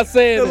 I'm not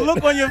saying The it.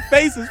 look on your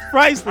face is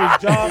priceless,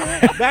 John.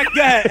 That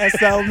guy,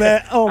 SL,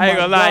 man. Oh my I ain't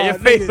gonna lie, God, your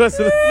face nigga.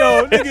 wasn't-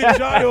 Yo, nigga,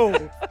 John,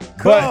 yo.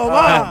 Come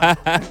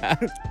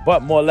on.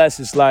 but more or less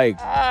it's like,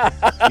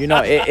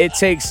 it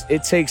takes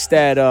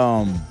that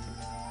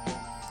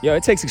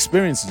it takes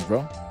experiences,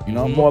 bro.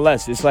 More or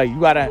less. It's like you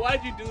gotta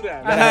Why'd you do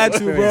that? I had to,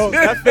 bro.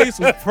 That face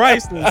was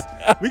priceless.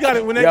 We got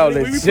it when we play that.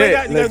 You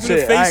gotta do the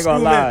legit. face I ain't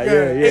gonna lie.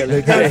 screw, Yeah,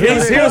 legit.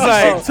 He was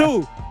like,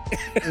 too.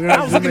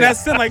 I was looking at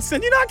Sin like,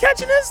 Sin, you not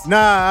catching this?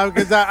 Nah,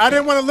 because I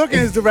didn't want to look in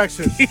his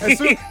direction.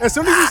 As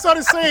soon as he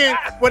started saying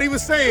what he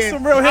was saying,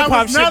 Some real hip hop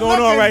I was shit not going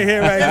on looking right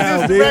here, right in now,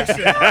 this dude. direction.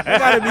 You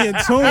gotta be in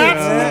tune.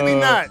 Absolutely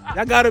not.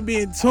 Y'all gotta be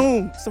in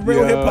tune. Some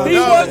real hip hop. He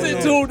No.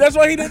 wasn't, dude. That's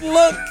why he didn't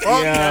look.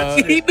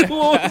 He knew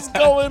what was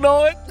going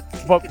on.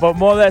 but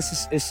more or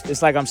less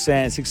it's like I'm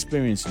saying, it's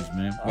experiences,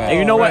 man. And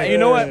you know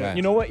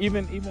what?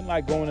 Even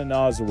like going to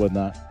Nas or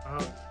whatnot.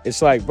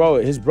 It's like, bro,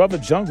 his brother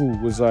Jungle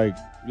was like,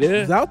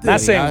 It's out there.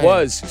 not saying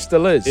was,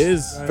 still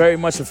is very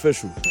much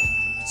official.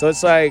 So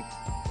it's like,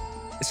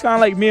 it's kind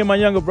of like me and my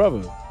younger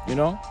brother.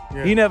 Yeah.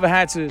 He never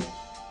had to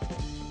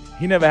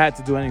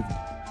do anything.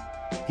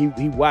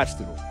 He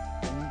watched it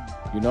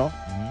all.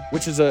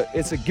 Which is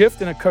it's a gift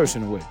and a curse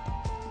in a way,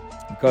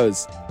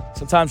 because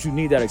sometimes you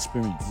need that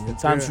experience.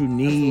 Sometimes you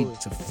need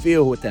to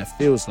feel what that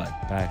feels like.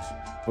 Facts.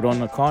 But on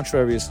the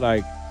contrary, it's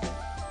like,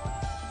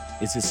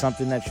 is it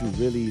something that you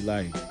really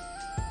like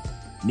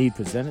need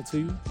presented to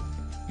you?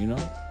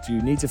 Do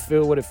you need to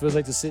feel what it feels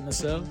like to sit in a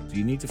cell? Do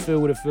you need to feel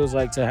what it feels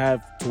like to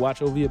have to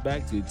watch over your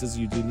back? Do you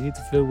need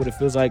to feel what it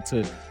feels like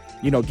to,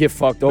 get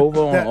fucked over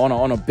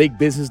on a big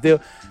business deal?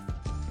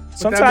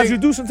 Sometimes you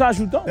do, sometimes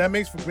you don't. That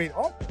makes for great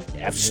art.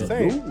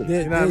 Absolutely.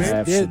 You know what I mean?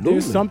 Absolutely.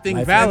 There's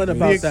something valid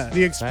about that.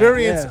 The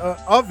experience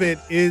of it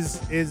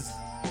is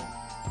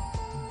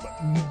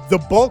the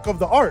bulk of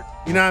the art.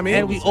 You know what I mean?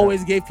 And we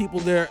always gave people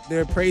their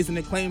praise and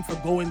acclaim for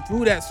going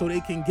through that so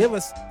they can give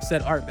us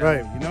said art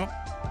value, Right.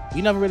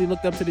 We never really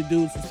looked up to the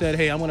dudes who said,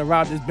 hey, I'm going to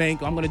rob this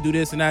bank, or I'm going to do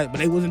this and that, but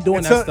they wasn't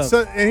doing that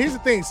stuff. And here's the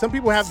thing. Some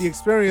people have the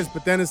experience,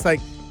 but then it's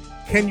like,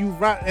 can you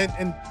rhyme?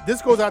 And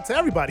this goes out to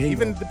everybody,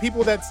 even the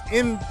people that's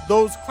in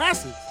those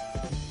classes.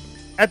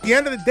 At the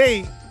end of the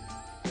day,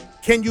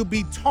 can you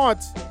be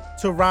taught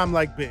to rhyme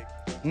like Big?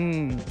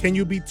 Can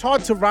you be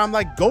taught to rhyme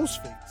like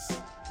Ghostface?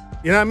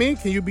 You know what I mean?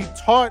 Can you be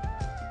taught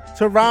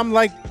to rhyme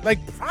like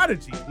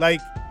Prodigy?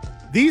 Like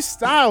these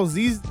styles,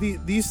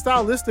 these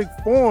stylistic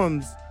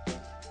forms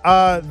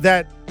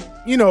that,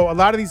 a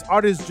lot of these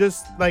artists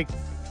just like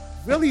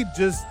really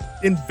just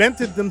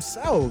invented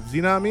themselves.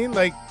 You know what I mean?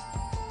 Like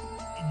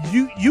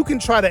you can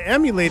try to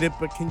emulate it,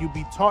 but can you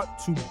be taught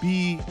to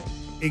be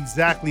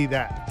exactly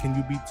that? Can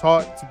you be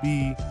taught to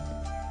be,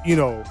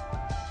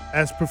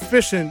 as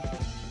proficient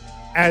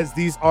as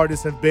these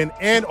artists have been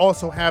and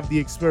also have the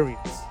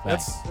experience?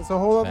 That's a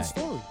whole other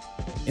story.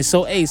 And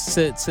so, Ace,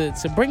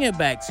 to bring it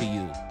back to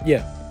you,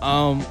 Yeah.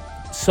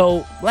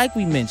 So like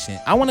we mentioned,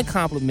 I want to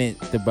compliment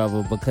the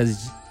brother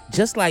because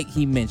just like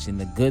he mentioned,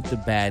 the good, the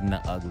bad, and the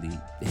ugly.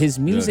 His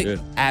music yeah.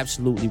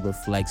 absolutely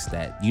reflects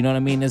that. You know what I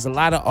mean? There's a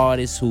lot of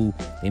artists who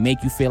they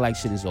make you feel like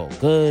shit is all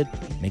good,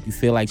 make you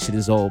feel like shit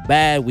is all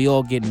bad. We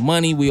all get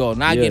money, we all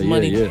not get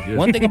money. Yeah.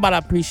 One thing I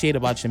appreciate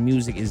about your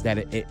music is that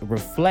it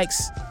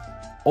reflects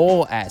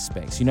all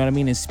aspects. You know what I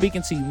mean? And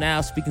speaking to you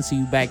now, speaking to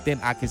you back then,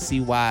 I can see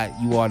why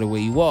you are the way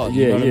you are.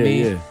 You know what I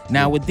mean? Yeah.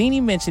 Now, what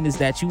Deanie mentioned is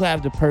that you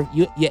have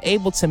you're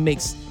able to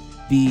mix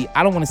the,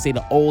 I don't want to say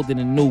the old and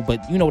the new,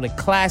 but you know, the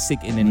classic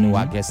and the new,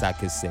 I guess I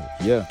could say.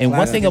 Yeah. And one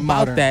Classic thing and about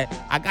modern.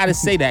 that, I gotta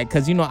say that,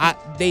 because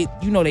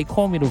they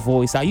call me the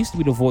voice. I used to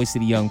be the voice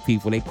of the young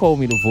people. They call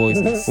me the voice.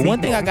 But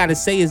one thing I gotta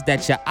say is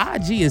that your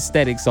IG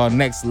aesthetics are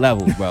next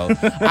level, bro.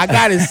 I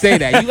gotta say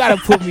that. You gotta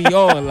put me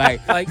on.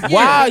 Like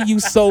why are you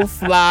so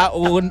fly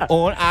on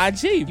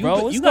IG,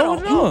 bro? What's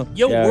going on?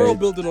 Your Yeah, world it-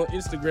 building on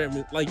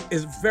Instagram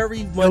is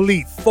very much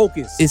Elite.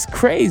 focused. It's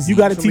crazy. You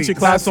got to teach a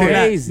class on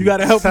that. Crazy. You got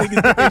to help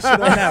niggas get their shit on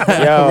that.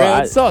 bro. Yo,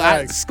 Real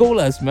talk. School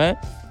us, man.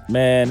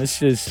 man, it's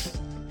just,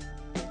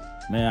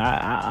 man,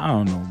 I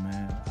don't know,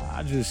 man.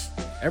 I just,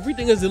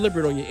 Everything is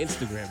deliberate on your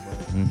Instagram,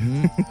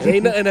 bro. It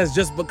ain't nothing that's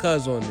just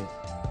because on it.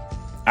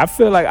 I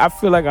feel like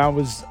I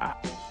was,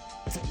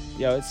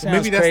 yo, it sounds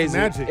Maybe that's crazy. the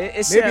magic. It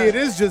Maybe sound- it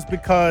is just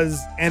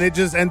because, and it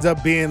just ends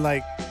up being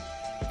like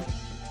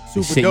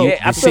super Shit, dope. yeah,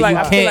 I shit feel like you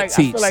I feel can't like, I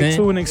teach, feel like son.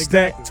 to an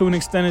extent,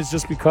 Exactly. it's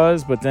just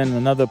because. But then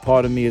another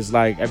part of me is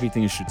like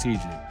everything is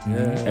strategic.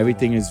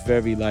 Everything is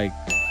very like,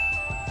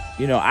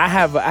 you know, I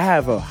have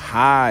a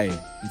high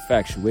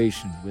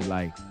infatuation with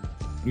like,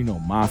 you know,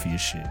 mafia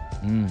shit.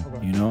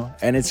 You know,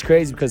 and it's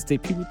crazy because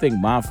people think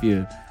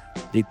mafia,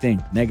 they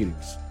think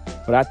negatives,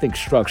 but I think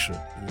structure.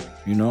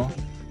 You know,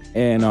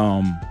 and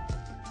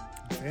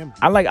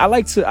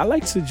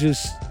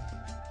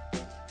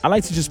I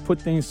like to just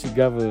put things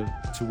together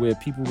to where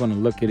people are gonna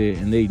look at it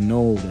and they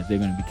know that they're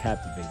gonna be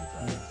captivated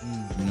by it.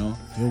 You know,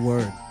 Your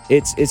word.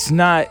 it's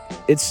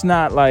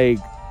not like,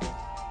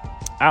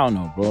 I don't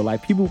know, bro.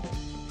 Like people,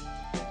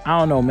 I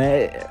don't know,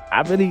 man.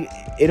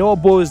 It all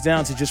boils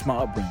down to just my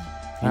upbringing.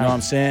 You know what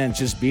I'm saying?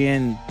 Just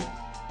being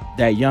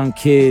that young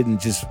kid and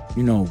just,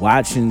 you know,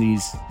 watching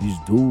these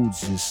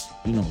dudes just,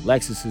 you know,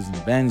 Lexuses and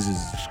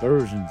Benzes,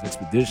 excursions,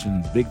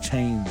 expeditions, big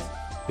chains,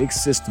 big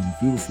systems,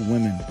 beautiful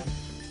women,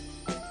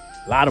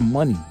 a lot of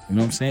money. You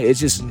know what I'm saying? It's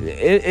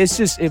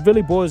just, it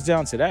really boils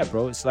down to that,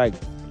 bro. It's like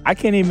I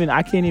can't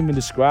even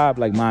describe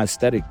like my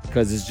aesthetic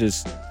because it's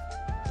just,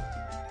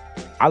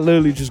 I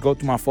literally just go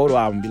through my photo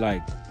album and be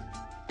like,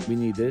 we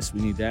need this,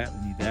 we need that,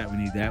 we need that, we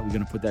need that. We're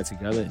gonna put that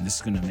together and this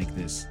is gonna make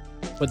this.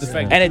 But the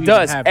fact And that it you even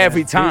does have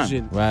every that time.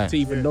 vision Right. to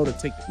even know to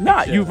take the Nah,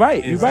 picture you're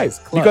right. You're is- right. is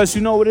clutch. Because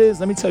you know what it is?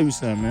 Let me tell you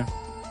something, man.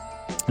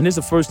 And this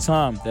is the first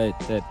time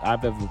that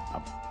I've ever,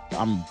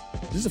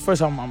 this is the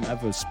first time I'm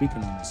ever speaking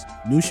on this.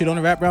 New shit on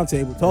the Rap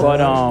Roundtable. Talk But,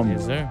 about it.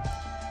 Yes, sir.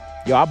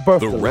 Yo, I birthed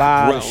The a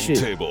Rap lot of shit.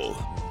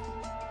 Roundtable.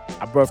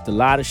 I birthed a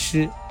lot of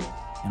shit,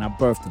 and I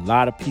birthed a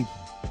lot of people.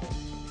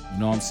 You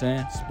know what I'm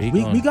saying? Speak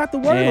We, on we it. got the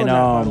word And,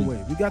 on that, by the um,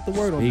 way. We got the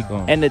word on Speak that.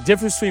 on it. And the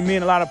difference between me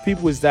and a lot of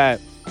people is that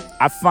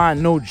I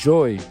find no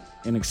joy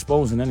in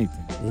exposing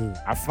anything.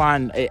 I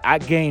find I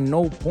gain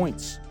no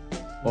points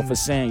off of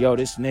saying, yo,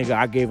 this nigga,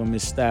 I gave him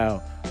his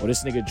style, or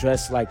this nigga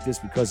dressed like this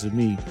because of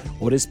me,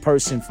 or this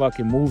person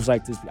fucking moves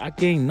like this. I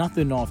gain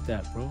nothing off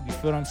that, bro. You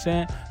feel what I'm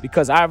saying?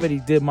 Because I already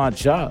did my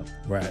job.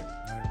 Right.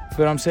 You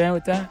feel what I'm saying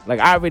with that? Like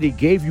I already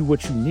gave you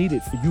what you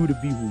needed for you to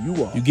be who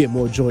you are. You get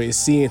more joy in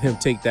seeing him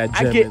take that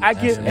gem.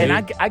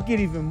 I get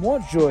even more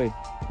joy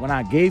when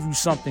I gave you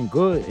something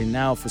good, and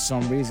now for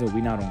some reason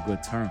we not on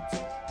good terms.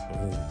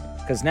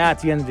 Because now at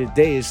the end of the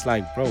day, it's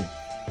like, bro,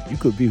 you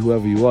could be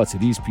whoever you are to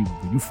these people,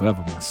 but you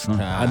forever my son.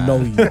 I know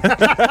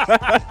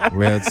you.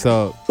 Real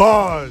talk.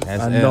 Bars.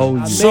 That's I know I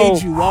you. So-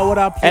 made you. Why would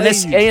I play And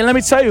it's you? and let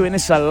me tell you, and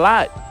it's a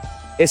lot.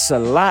 It's a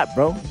lot,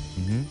 bro.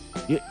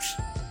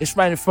 It's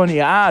right in front of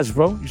your eyes,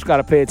 bro. You just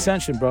gotta pay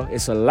attention, bro.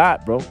 It's a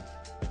lot, bro.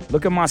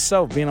 Look at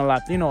myself being a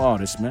Latino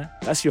artist, man.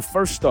 That's your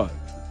first start.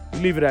 You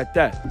leave it at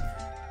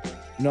that.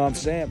 You know what I'm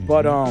saying?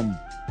 But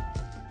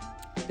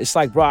it's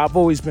like, bro, I've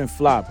always been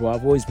fly, bro.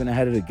 I've always been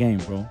ahead of the game,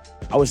 bro.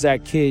 I was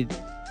that kid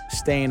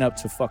staying up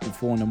to fucking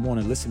 4 a.m.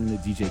 listening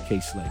to DJ K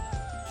Slay.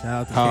 Shout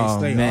out to Oh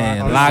K-Slay.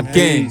 man, R.I.P. locked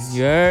in.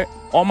 You heard?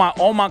 On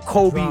my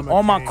Kobe, Drama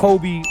on my King.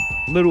 Kobe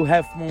little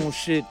headphone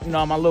shit, you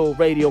know, my little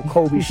radio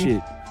Kobe shit.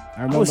 I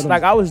I remember was them.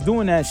 like, I was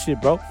doing that shit,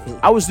 bro.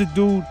 I was the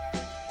dude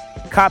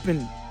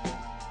copping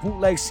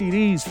bootleg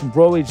CDs from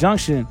Broadway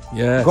Junction,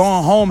 Yes.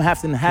 going home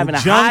having to hide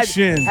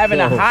Junction.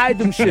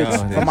 them shits Yo, the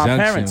from my Junction,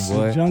 parents.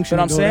 boy. You Junction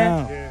know what I'm go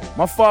saying? down.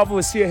 My father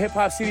would see a hip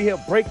hop CD,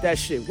 he'll break that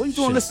shit. What you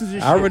doing listening to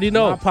this I shit? already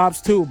know. My pops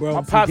too, bro.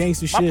 My Some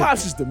gangster my shit.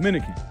 pops is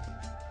Dominican.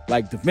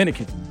 Like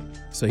Dominican.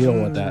 So he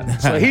don't want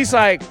that. So he's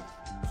like,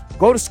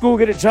 go to school,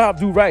 get a job,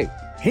 do right.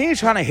 He ain't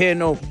trying to hear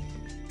no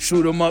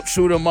shoot him up,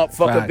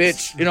 fuck Facts. a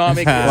bitch. You know what I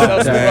mean?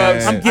 Sell some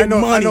drugs. I'm I getting know,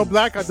 money. I know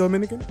Black Eye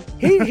Dominican.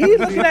 He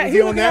looking at Was he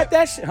he on looking that? at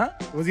that shit, huh?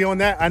 Was he on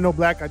that? I know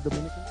Black Eye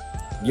Dominican.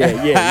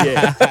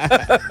 Yeah.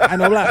 I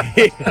know black.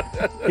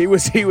 he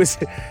was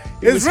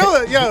It's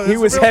real, yo. he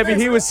it's was real heavy. thing,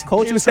 He bro.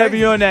 was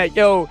heavy on that.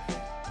 Yo,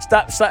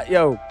 stop,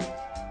 yo.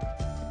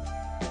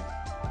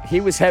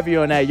 he was heavy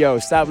on that. Yo,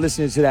 stop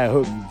listening to that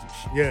hook music.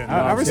 Yeah,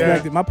 I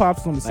respect it. My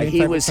pops on the same Like he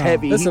type was of time.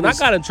 heavy. Listen, He was,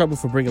 I got in trouble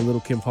for bringing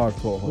Little Kim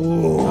hardcore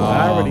home. Oh,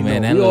 I already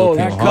man, know. that We little all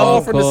Kim come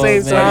off from the hardcore,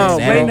 same man, time.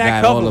 that Bring done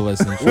that got cover. all of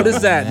us in What trouble,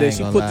 is that? man, I Then ain't she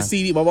gonna put lie. the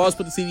CD. My mom's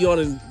put the CD on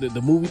in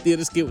the movie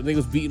theater skit when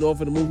niggas beating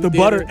off in the movie The theater.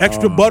 butter,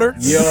 extra butter.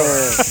 yo.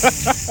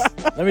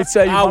 Let me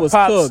tell you, I my was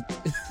pops,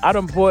 cooked. I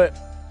done bought.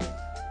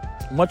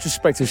 Much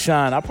respect to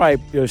Sean. I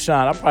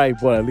probably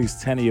bought at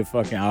least 10 of your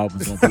fucking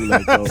albums on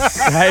bootleg, bro.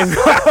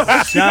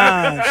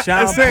 Sean The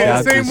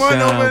Paul. same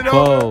one over and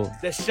over.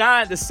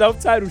 The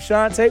self-titled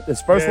Sean tape,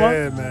 this first one.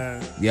 Yeah,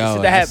 man. Yo,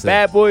 Shit that had that's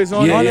Bad Boys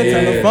on Yeah, On the it.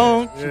 yeah,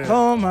 telephone. Yeah. She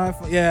called my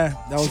phone. Yeah,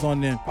 that was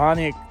on there.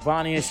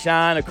 Bonnie and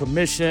Shine, A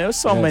Commission. There's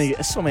so many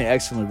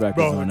excellent records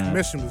Bro, on the that.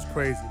 commission was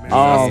crazy, man.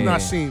 Um,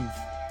 That's not Nasheem.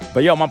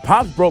 But yo, my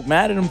pops broke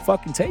mad at them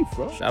fucking tapes,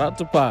 bro. Shout out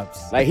to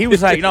Pops. Like he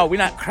was like, no, we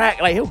not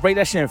crack. Like he'll break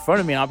that shit in front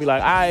of me, and I'll be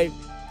like, I'm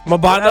gonna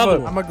buy another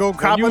another I'm one. gonna go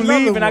cop When you another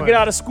leave and I one. get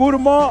out of school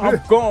tomorrow, I'm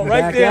going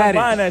right Back there at and it.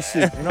 buying that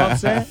shit. You know what I'm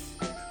saying?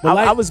 But I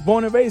like- was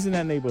born and raised in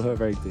that neighborhood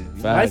right there.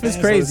 You know? Life is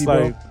So crazy, it's bro.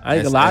 like, I ain't gonna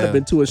That's lie, I'd ill. have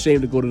been too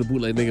ashamed to go to the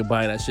bootleg nigga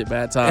buying that shit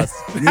bad times.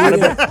 I'd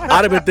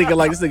have been thinking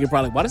like, this nigga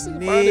probably, why this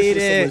nigga buying this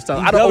shit so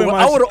much time?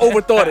 I would have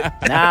overthought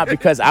it. Nah,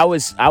 because I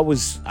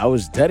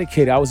was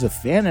dedicated. I was a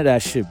fan of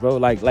that shit, bro.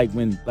 Like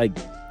when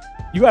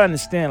you gotta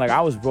understand, like I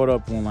was brought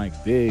up on like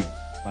Big,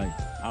 like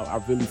I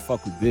really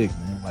fuck with Big,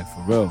 man. Like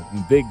for real.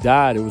 When Big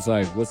died, it was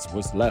like,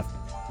 what's left?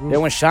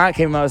 Then when Sean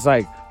came out, it's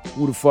like,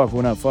 who the fuck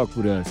will not fuck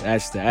with us?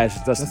 Ash to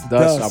ashes, dust to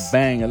dust. dust. I'll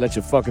bang and let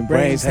your fucking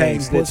brains hang,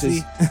 pussy.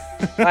 stitches.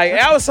 Like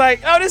I was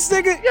like, oh, this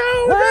nigga,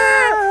 yo,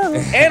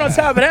 man. And on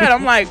top of that,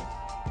 I'm like,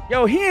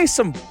 yo, he ain't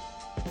some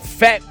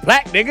fat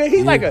black nigga.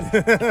 He's like this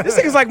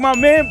nigga's like my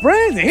man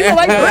Brandon. He don't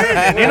like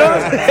Brandon, you know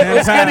what I'm saying?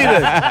 What's good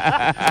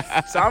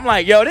either. So I'm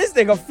like, yo, this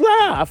nigga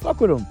fly. I fuck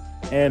with him.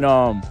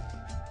 And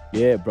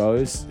yeah, bro,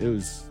 it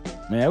was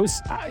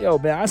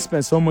I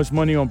spent so much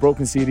money on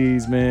broken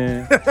CDs,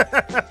 man.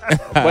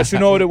 But you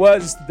know what it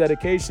was? It's the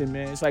dedication,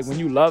 man. It's like when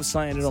you love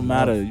something, it don't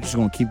matter. You're just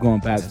gonna keep going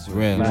back. That's to it.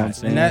 real. You know what I'm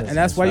saying? And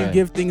that's why you right.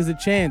 give things a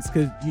chance,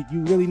 because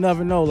you really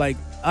never know. Like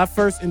our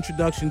first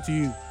introduction to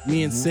you,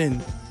 me and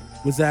Sin,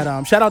 was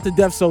that shout out to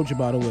Def Soldier,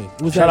 by the way.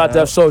 It was Shout that, out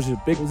Def Soldier,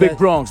 Big that-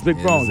 Bronx. Yeah,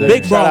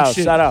 Big Bronx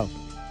shit. Shout out.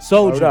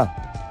 Soldier.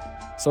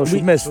 Social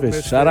We-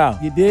 Misfits. Shout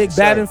out. You dig? Yes,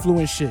 Bad sir.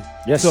 influence shit.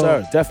 Yes, So,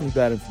 sir. Definitely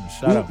bad influence.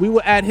 Shout out. We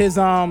were at his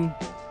album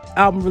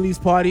release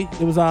party.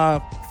 It was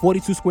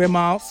 42 Square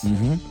Miles,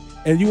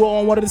 and you were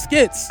on one of the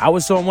skits. I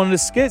was on one of the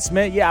skits,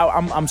 man. Yeah,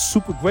 I'm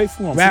super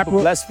grateful. I'm Rapper,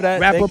 super blessed for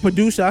that. rapper, Thank you.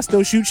 producer. I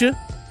still shoot you.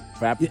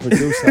 Rapper,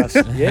 producer.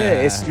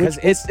 Yeah, it's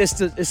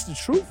the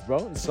truth,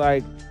 bro. It's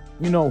like,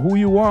 you know, who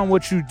you are and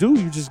what you do,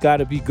 you just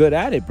gotta be good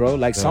at it, bro.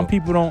 Like some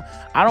people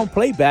I don't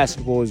play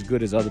basketball as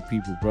good as other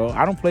people, bro.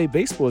 I don't play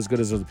baseball as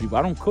good as other people.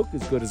 I don't cook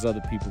as good as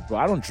other people, bro.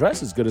 I don't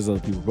dress as good as other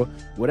people, bro.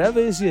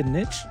 Whatever is your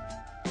niche,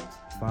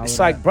 it's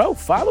like, bro,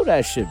 follow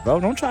that shit, bro.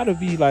 Don't try to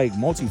be like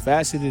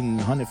multifaceted and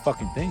 100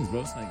 fucking things,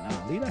 bro. It's like,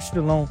 nah, leave that shit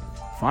alone.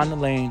 Find the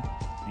lane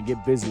and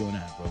get busy on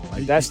that, bro.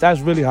 Like that's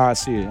really how I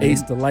see it.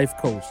 Ace, the life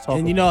coach. Talk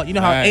And you know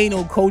how Right. ain't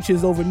no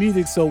coaches over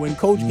music. So when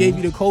Coach gave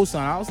you the cosign,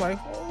 I was like,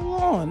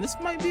 hold on, this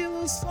might be a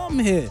little something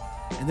here.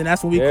 And then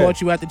that's when we Yeah. caught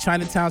you at the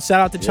Chinatown.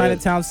 Shout out to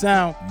Chinatown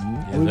Sound.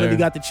 Yes, We really sir.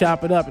 got to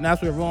chop it up, and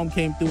that's where Rome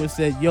came through and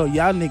said, "Yo,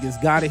 y'all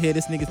niggas gotta hear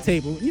this nigga's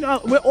tape." You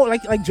know, we're all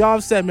like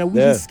Job said, man. We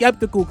Yeah. be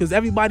skeptical because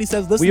everybody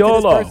says, "Listen We to all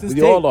this are. person's We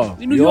tape." all are.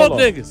 New We York all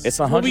are. niggas. It's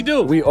What we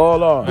do. We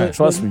all are. But-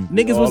 Trust but me.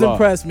 we Niggas all was are.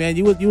 impressed, man.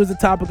 You was the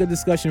topic of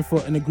discussion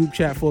in the group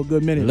chat for a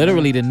good minute.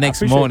 Literally the next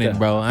appreciate morning, that.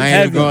 bro. I ain't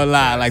Heavy. even gonna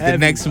lie. Like the Heavy.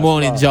 next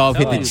morning, Job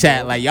hit the you,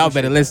 chat. bro. Like y'all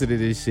better listen to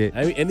this shit.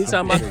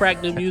 Anytime I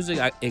crack new music,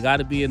 it got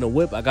to be in the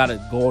whip. I got to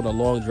go on a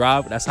long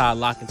drive. That's how I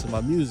lock into my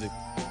music.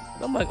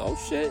 And I'm like, oh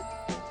shit.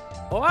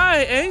 All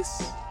right,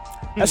 Ace.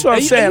 That's what I'm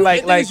And saying.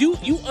 and Like you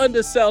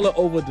undersell or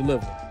over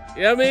deliver.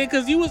 You know what I mean?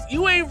 Because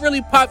you ain't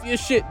really pop your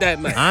shit that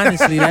night.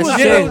 Honestly, You that's was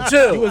true.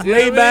 chill. You was You know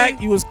what I laid back.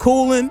 mean? You was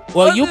cooling.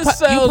 Well, you Undersells-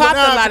 popped a lot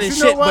Nah, of but you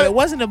shit, know what? but it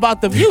wasn't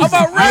about the music.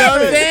 About You know what I'm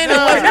rapping. saying? It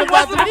Nah. wasn't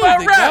about the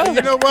music, bro.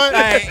 You know what?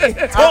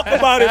 Like, talk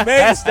about it, man.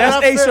 That's I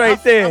Ace feel-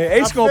 right there. I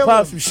Ace gonna feel pop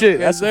him. some shit.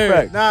 That's a sir.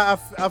 fact. Nah,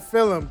 I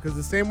feel him because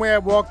the same way I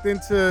walked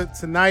into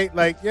tonight,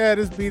 like, yeah,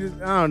 this beat is,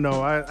 I don't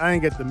know, I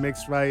didn't get the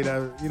mix right. You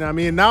know what I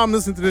mean? Now I'm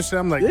listening to this shit,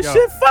 I'm like, This yo,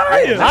 shit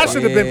fire. I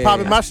should have been Yeah.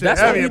 popping my shit.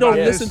 That's why heavy we about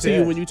don't this listen to shit.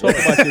 you when you talk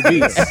about your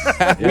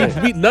beats.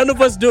 We none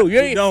of us do. You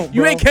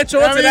ain't catch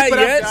on I to mean, that but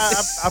yet.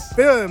 I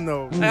feel him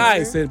though. All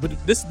right, Sid, but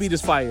this beat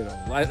is fire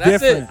though. Like,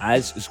 that's Different. it.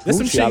 It's There's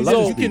some Gucci. shit I love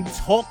you this can beat.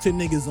 talk to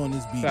niggas on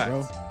this beat,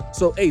 bro. Facts.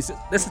 So Ace,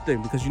 that's the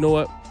thing because you know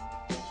what?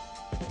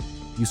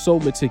 You're so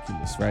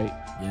meticulous, right?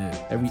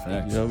 Yeah, Everything,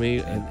 facts. you know what I mean?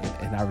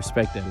 And I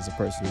respect that as a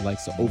person who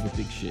likes to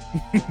overthink shit.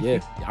 Yeah,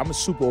 I'm a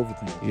super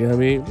overthinker. You know what I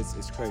mean?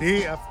 It's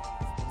crazy. See, I'm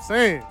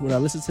saying. When I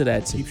listen to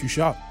that tape, Keeps you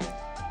sharp.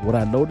 what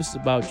I noticed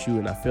about you,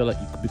 and I feel like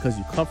because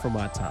you come from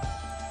our time,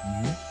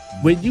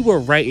 when you were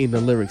writing the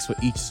lyrics for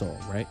each song,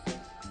 right?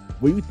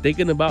 Were you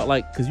thinking about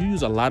because you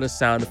use a lot of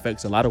sound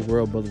effects, a lot of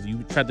world builders,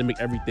 you tried to make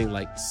everything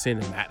like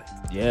cinematic.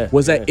 Yeah.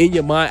 Was yeah. that in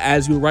your mind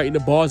as you were writing the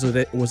bars,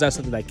 or was that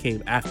something that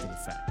came after the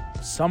fact?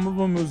 Some of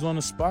them was on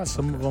the spot.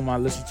 Some of them I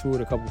listened to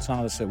it a couple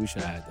times. I said we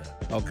should add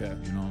that. Okay.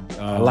 You know,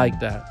 I like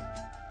that.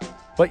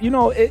 But you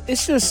know,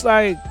 it's just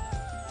like,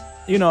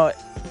 you know,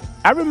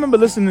 I remember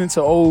listening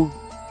to old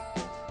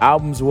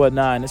albums and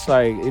whatnot, and it's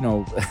like, you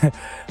know,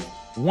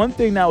 one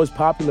thing that was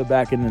popular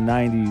back in the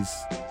 90s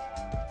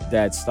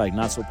that's like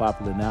not so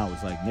popular now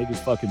is like niggas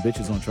fucking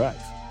bitches on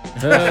tracks.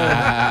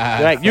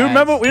 Like you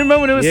remember when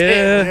it was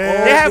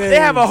they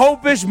have a whole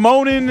bitch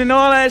moaning and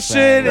all that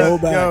shit.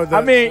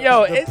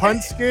 The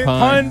pun skit.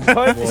 Pun.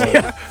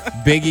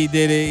 Biggie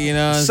did it, you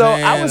know what I'm So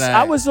saying?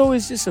 I was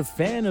always just a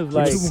fan of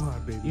like, What you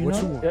want, baby? you What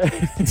know? you want?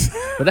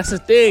 But that's the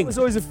thing. I was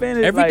always a fan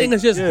of Everything like,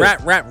 is just yeah.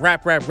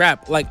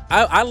 rap. Like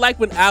I like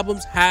when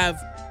albums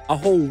have a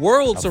whole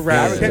world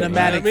surrounding it. You know what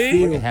I Cinematic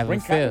mean? feel. Have a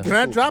feel. Can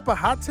I drop a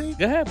hot take?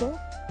 Go ahead, bro.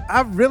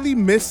 I really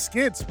miss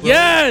skits, bro.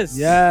 Yes.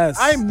 Yes.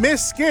 I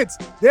miss skits.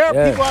 There are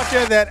Yeah. people out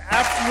there that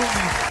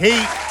absolutely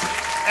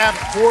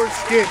abhor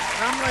skits.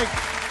 And I'm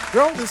like,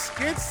 bro, the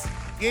skits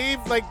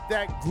gave like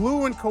that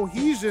glue and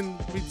cohesion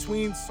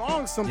between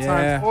songs sometimes.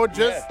 Yeah. Or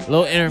just, A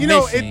little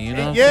intermission, you know,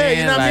 what I'm you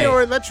saying? know what I mean? Like,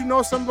 Or it let you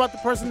know something about the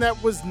person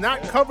that was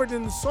not covered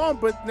in the song,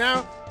 but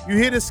now you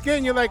hear the skit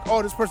and you're like,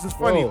 oh, this person's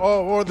funny.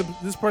 Bro.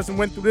 This person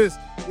went through this.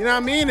 You know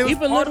what I mean? It was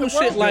Even part of little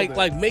the shit world building.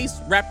 like Mace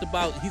rapped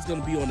about he's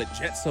gonna be on a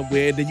jet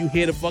somewhere, and then you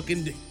hear the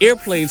fucking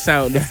airplane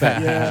sound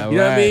effect. Yeah, You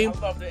know what I right.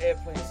 mean? love the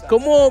airplane sound.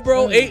 Come on,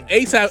 bro.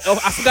 Ace, I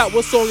forgot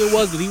what song it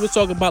was, but he was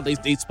talking about they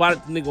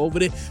spotted the nigga over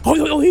there. Oh,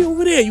 yo, he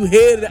over there. You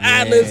hear the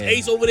islands,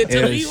 Ace over there,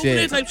 telling me he over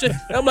there type shit.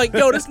 And I'm like,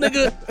 yo, this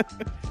nigga.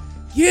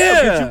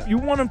 Yeah. But you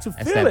want them to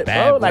That's feel that it,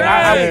 bad bro. Like boy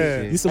I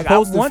shit. You're like, I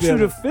supposed to want feel you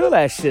to it. feel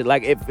that shit.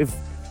 Like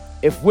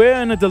if we're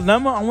in a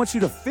dilemma, I want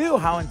you to feel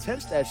how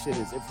intense that shit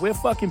is. If we're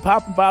fucking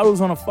popping bottles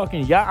on a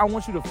fucking yacht, I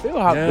want you to feel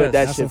how good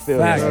that That's shit a feels.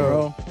 fact,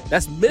 bro. bro.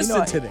 That's missing You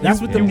know, today. That's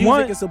what the You music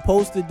want- is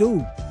supposed to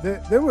do.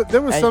 There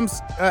was Hey. some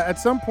at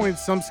some point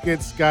some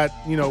skits got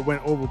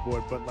went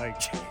overboard, but like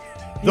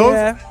those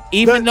Yeah.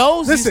 Even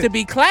those used listen, to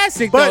be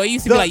classic, but though. It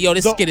used to be the- like, yo,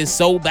 this the- skit is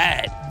so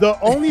bad. the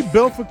only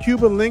Built for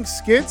Cuba Link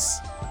skits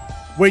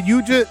where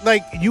you just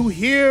like you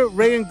hear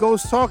Ray and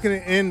Ghost talking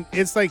and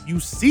it's like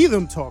you see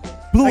them talking.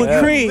 Blue Like, and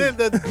you cream. live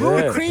the blue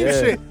and Yeah, cream yeah.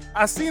 shit.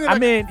 I seen it. I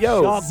mean,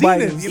 yo, Shark seen it,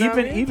 biters. you know what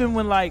I mean? even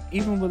with like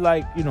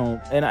you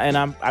know, and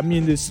I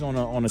mean this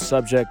on a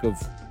subject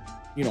of,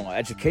 you know,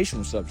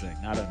 educational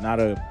subject, not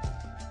a.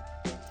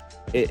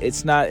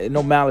 It's not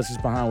no malice is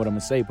behind what I'm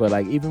gonna say, but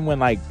like even when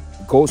like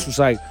Ghost was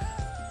like,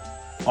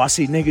 oh, I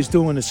see niggas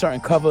doing a certain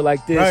cover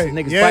like this, Right, and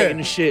niggas yeah. biting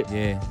the shit.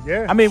 Yeah.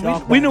 yeah. I mean,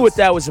 Shark we knew biters. what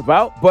that was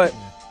about, but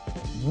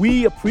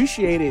we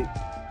appreciated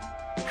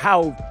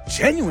how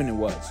genuine it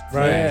was.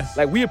 Right. Yeah.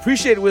 Like we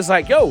appreciated it was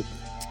like, yo,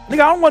 nigga,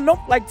 I don't want no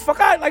like fuck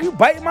out, like you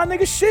biting my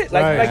nigga shit.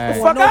 Like Right. like Right. the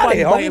Want fuck out of nobody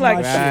here, homie. biting Like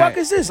my the shit. fuck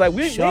is this? Like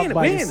we Shark ain't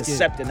biting skit.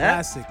 accepting that.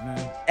 Classic,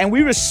 man. And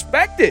we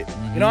respect it.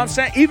 You know what I'm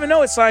saying? Even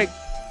though it's like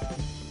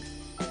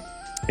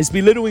it's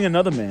belittling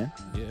another man.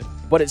 Yeah.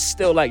 But it's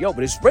still like, yo,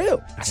 but it's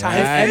real. That's how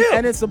Right. he feel.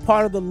 And it's a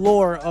part of the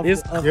lore of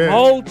It's of Yeah.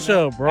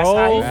 culture, That's how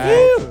bro. you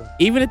Right. feel.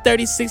 Even the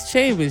 36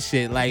 Chambers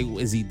shit, like,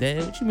 is he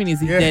dead? What you mean, is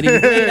he Yeah. dead? He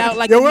played out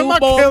like Yo, a where my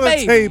newborn killer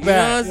baby. tape You know at?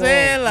 what I'm Yo.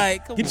 saying?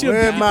 Like, come Get on. your,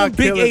 Where get my your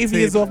big killer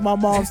avians tape? off my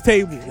mom's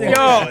table. Yo,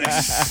 Like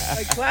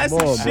classic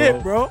Come on,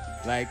 shit, bro.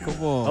 Like,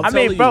 come on. I I'm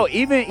mean, telling bro,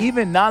 you.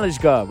 even Knowledge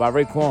God by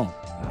Raekwon.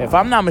 If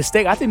I'm not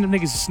mistaken, I think them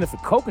niggas is sniffing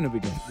coke in the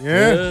beginning.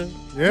 Yeah.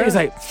 Yeah. Niggas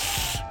like,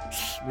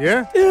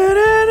 Yeah.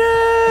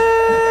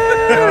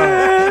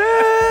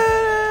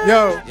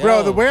 Yo,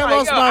 bro, the way I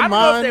lost yo, my I don't know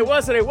if mind. they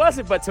was or they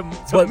wasn't, but to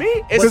But- me,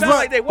 it Because sounded what-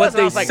 like they But was.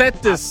 they I was like,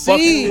 set the I fucking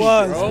scene,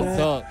 was, bro. man.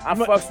 Talk. I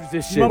fucks with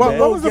this shit, You What man.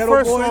 was the Ghetto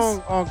first Boys?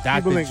 song on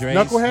Dr. Cuba Links? Dre,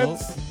 Knuckleheads?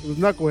 Smoke? It was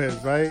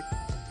Knuckleheads, right?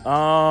 I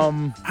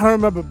I don't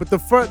remember, but the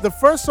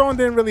first song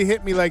didn't really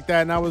hit me like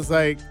that, and I was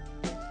like,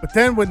 but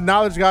then when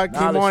Knowledge God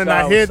came on, and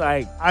I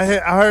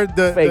heard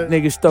the fake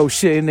niggas throw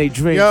shit in they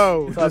drink.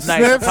 Yo, Club the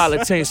nights, sniffs.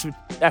 politics with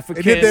and did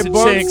Africans their and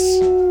bumps, chicks.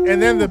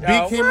 and then the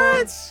beat came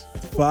on.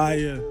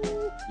 Fire.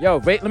 Yo,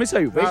 Ray, let me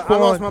tell you, I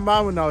lost Raekwon, my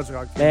mind when Knowledge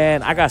God came.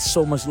 man, I got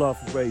so much love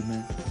for Ray,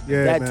 man.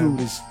 Yeah, that man.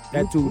 dude is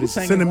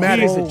Cinematic.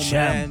 He is a Oh, gem.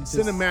 man. Just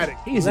Cinematic.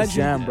 He is a Legend-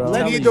 gem, bro. I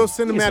legend. need those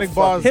cinematic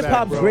bars. Hip back,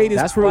 hop's bro. greatest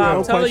That's crew. why I'm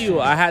no telling question. you,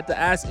 I had to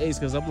ask Ace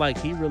because I'm like,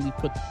 he really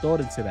put the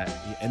thought into that,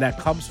 and that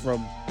comes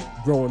from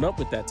growing up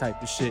with that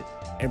type of shit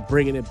and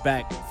bringing it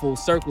back full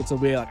circle to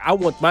where like I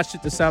want my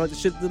shit to sound like the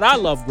shit that I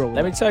love growing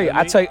Let up. me tell you, know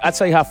what I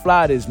tell you how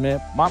fly it is,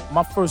 man.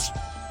 My first,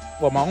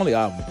 well, my only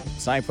album.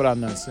 So I ain't put out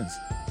none since.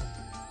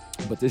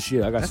 But this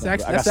year I got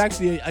That's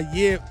actually a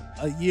year,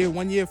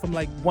 1 year from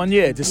like 1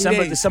 year. days.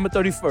 December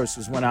 31st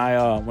was when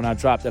I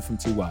dropped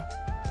FMTY,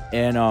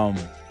 and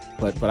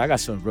but I got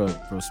something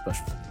real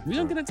special. We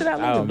gonna get into that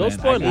later. Oh, No man,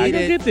 spoilers. I We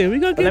gonna get there. We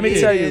gonna get let me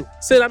there. tell you-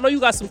 Sid, I know you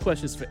got some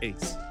questions for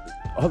Ace.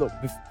 Hold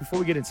up, before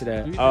we get into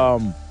that, You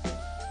do.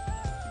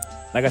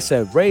 like I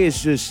said, Ray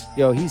is just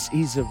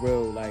he's a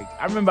real like.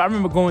 I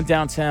remember going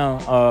downtown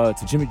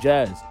to Jimmy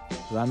Jazz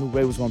because I knew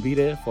Ray was gonna be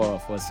there for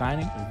a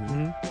signing.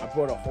 I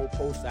brought a whole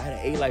poster. I had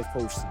an A-Life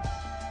poster.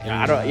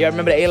 Yeah, I don't. Yeah,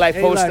 remember the A-Life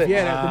A-Life, poster?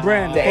 yeah, the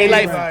brand.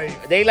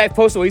 The A-Life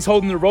poster where he's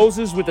holding the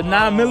roses with the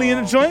 9 million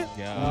in the joint.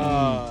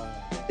 Yeah.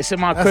 It's in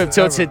my That's crib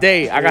till forever.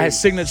 today. I got his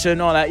signature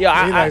and all that. Yo,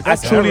 I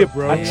that's truly, forever,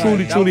 bro. I Yeah,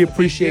 truly, that truly was a big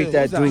appreciate deal.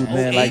 that It was dude, like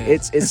man. Like 08.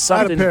 it's I had a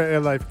something. pair of Air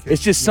Life kicks.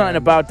 It's just something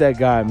about that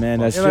guy, man.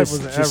 That's Air Life was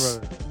just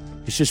an era.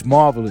 it's just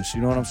marvelous.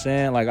 You know what I'm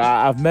saying? Like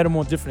I've met him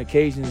on different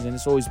occasions, and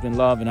it's always been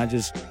love. And I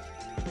just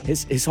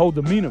his whole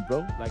demeanor,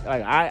 bro. Like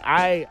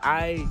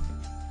I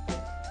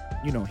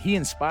you know, he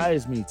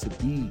inspires me to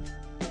be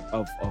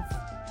of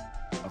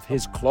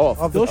his cloth.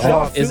 Of Still the sharp.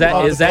 cloth. Is that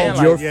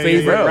Yeah, your yeah,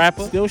 favorite yeah.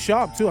 rapper? Still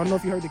sharp too. I don't know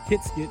if you heard the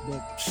Kid skit, but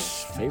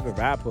favorite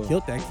rapper?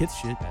 killed that Kid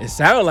shit. It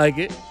sounded like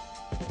it.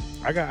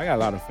 I got a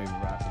lot of favorite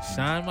rappers.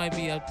 Sean might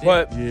be up there.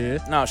 But Yeah.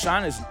 no,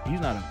 Sean he's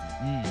not up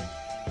there.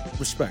 Mm.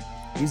 Respect.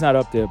 He's not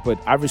up there, but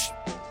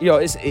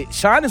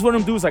Sean is one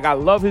of them dudes, like, I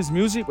love his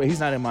music, but he's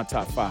not in my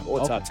top 5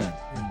 or top 10.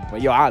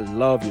 But yo, I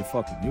love your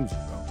fucking music,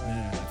 bro.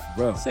 Yeah.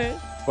 For real. Say it.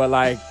 But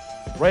like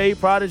Ray,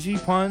 Prodigy,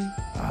 Pun,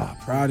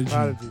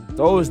 Prodigy.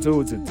 those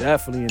dudes are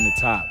definitely in the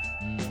top.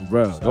 For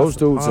real. Those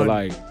dudes are Pun.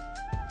 like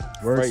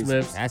crazy.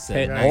 Wordsmiths. That's a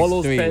Pen- nice all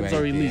those three pens right are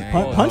there. elite. I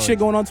Pun, ain't Pun gonna shit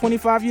going on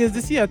 25 years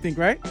this year, I think,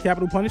 right?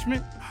 Capital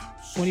Punishment.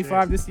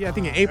 25 this year, I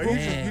think in April.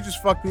 You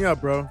just fucked me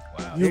up, bro.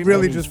 Wow. You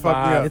really just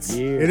fucked me up. 25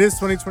 years. It is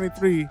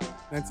 2023,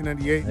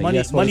 1998. Hey, Money,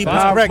 yes, money,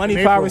 25. power, Correct, money,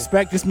 in power, April.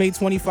 respect. Just made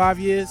 25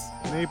 years.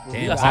 In April.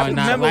 Damn, Yeah, Hard I Knock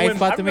remember Life when-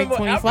 about I to make remember-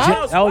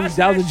 25.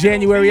 That was a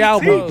January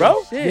album, bro.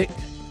 Yeah.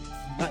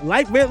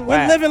 Like we're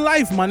Wow. living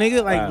life, my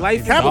nigga. Like Wow.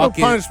 life. Capital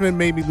Talking. Punishment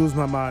made me lose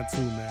my mind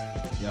too, man.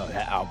 Yo,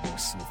 that album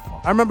was so fucking.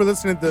 I remember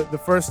listening to the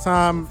first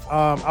time.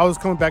 I was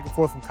coming back and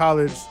forth from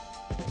college.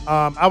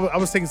 I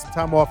was taking some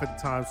time off at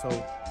the time, so you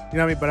know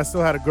what I mean. But I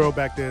still had a girl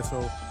back there,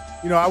 so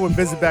you know I would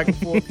visit back and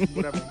forth,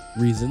 whatever.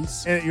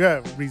 Reasons. And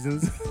yeah,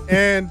 reasons.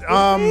 And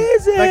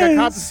like I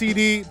copped the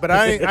CD, but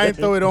I ain't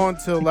throw it on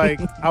till like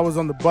I was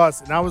on the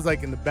bus, and I was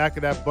like in the back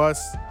of that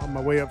bus on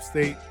my way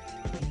upstate,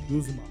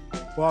 losing my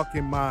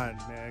fucking mind,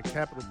 man.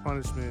 Capital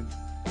Punishment.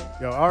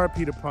 Yo,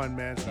 R.I.P. to Pun,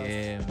 man. So-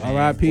 Yeah, man.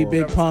 R.I.P.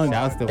 Big Pun.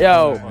 Shouts to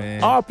Yo, Pun,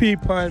 man.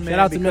 RP Pun, man. Shout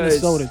out to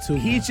because Minnesota, too,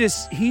 He man.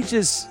 just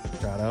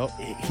Shout out.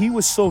 he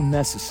was so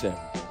necessary.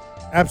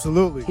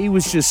 Absolutely. He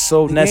was just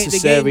so The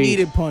necessary. game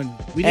needed Pun.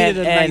 We needed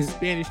And- a nice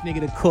Spanish nigga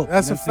to cook.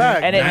 That's you a know what I'm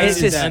fact. And man. it's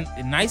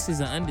just nice is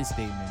an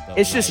understatement, though.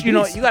 it's just, Like, you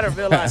know, you got to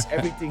realize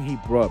everything he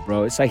brought,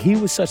 bro. It's like he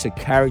was such a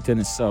character in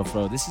himself,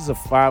 bro. This is a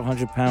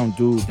 500-pound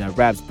dude that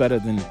raps better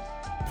than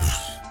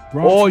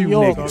Bronx, all New you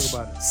York. niggas.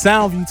 Talk about it.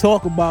 Soundview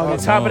talk about On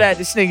it. top of that,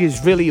 this nigga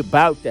is really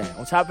about that.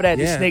 On top of that,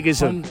 this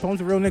nigga's Pun's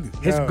a real nigga.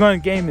 his Yeah. gun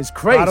game is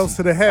crazy. Bottles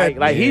to the head.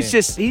 Like Yeah. he's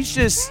just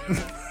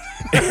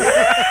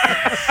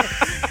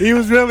He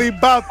was really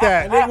about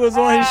that. Nigga was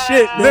on his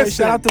shit, man.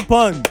 Listen. Shout out to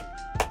Pun.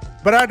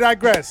 But I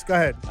digress. Go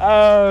ahead.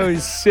 oh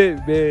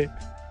shit, man.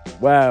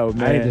 Wow,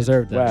 man. didn't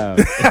deserve that.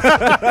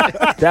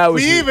 Wow. That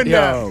was We even yo,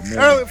 now. man.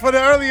 Early, for the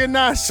earlier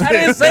nah shit. I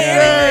didn't say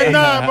anything.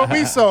 Nah, but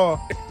we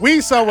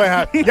saw what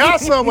happened. Y'all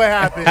saw what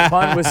happened.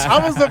 Pun was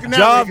I was looking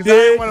Job at it because I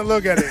did. didn't want to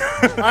look at it.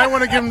 I didn't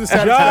want to give him the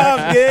Job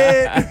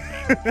satisfaction.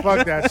 did.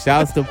 Fuck that shit.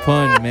 Shouts to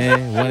Pun,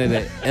 man. One of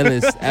the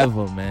illest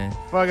ever, man.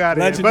 Fuck out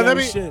of here. But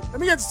Legendary shit. let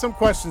me get to some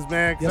questions,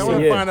 man, because Yes, I want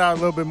to sir. find out a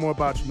little bit more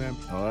about you, man.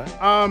 All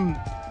right.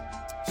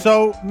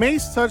 So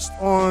Mace touched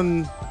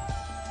on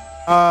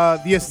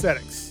the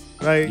aesthetics,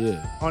 right?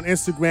 Yeah. On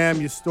Instagram,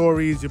 your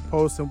stories, your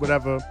posts, and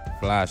whatever.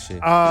 Fly shit.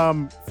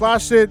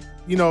 Flash it,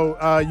 you know,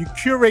 you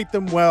curate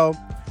them well,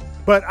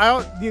 but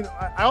I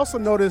also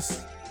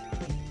notice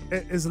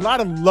there's a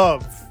lot of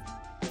love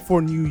for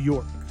New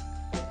York,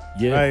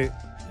 Yeah. right?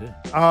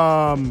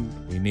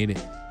 We need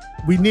it.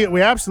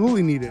 We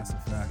absolutely need it.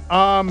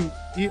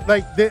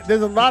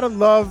 There's a lot of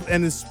love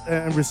and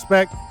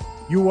respect.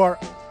 You are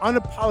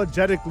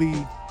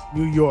unapologetically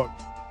New York.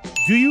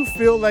 Do you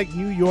feel like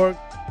New York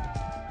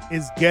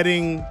is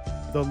getting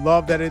the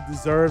love that it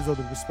deserves or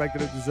the respect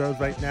that it deserves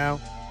right now?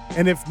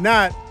 And if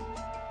not,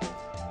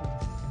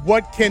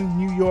 what can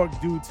New York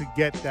do to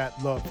get that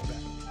love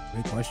back?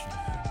 Great question.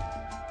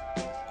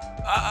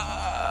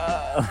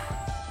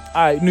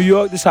 All right, New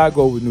York. This is how I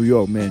go with New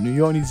York, man. New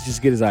York needs to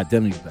just get his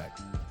identity back.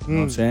 You know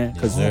what I'm saying?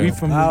 Because Yes, sir. we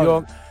from New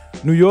York.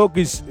 New York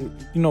is,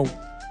 you know,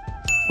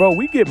 bro.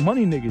 We get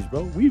money niggas,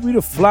 bro. We the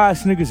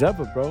flyest niggas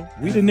ever, bro.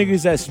 We the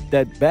niggas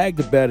that bag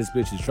the baddest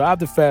bitches, drive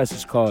the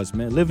fastest cars,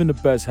 man. Live in the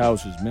best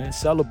houses, man.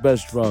 Sell the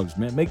best drugs,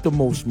 man. Make the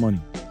most money.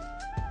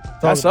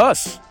 That's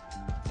us.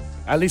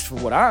 At least for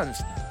what I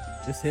understand.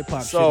 This hip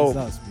hop So- shit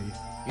is us, man.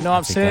 You know what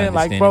I'm think I saying?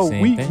 Like, understand bro, the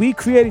same we thing.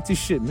 created this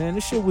shit, man.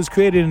 This shit was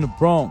created in the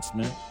Bronx,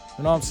 man.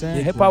 You know what I'm saying?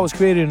 Big Hip hop Bronx. was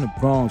created in the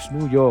Bronx,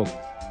 New York.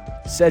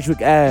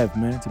 Cedric Ave,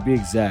 man, to be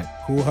exact.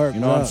 Cool Herc.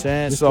 You know what what I'm up?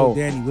 saying? Disco So-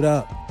 Danny, what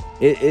up?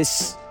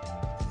 It's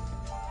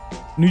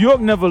New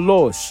York never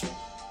lost,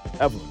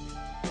 ever. You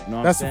know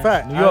what That's I'm a saying?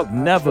 fact. New York I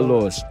never feel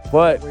it. lost,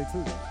 but Way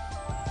too.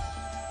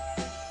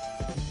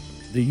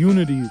 the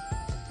unity.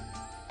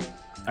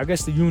 I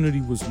guess the unity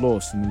was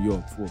lost in New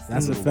York for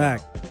That's a little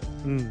fact.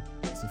 Mm.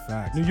 That's a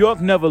fact. New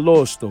York never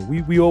lost though.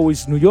 We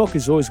always New York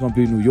is always gonna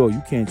be New York.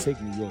 You can't take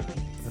New York.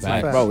 It's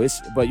like, Fact. bro,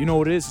 but you know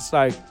what it is? It's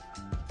like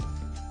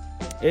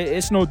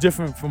it's no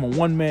different from a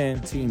 1-man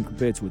team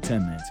compared to a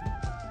 10-man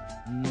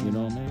team. You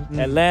know what I mean?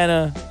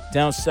 Atlanta,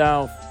 down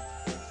south.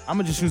 I'm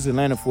gonna just use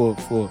Atlanta for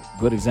a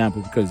good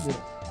example because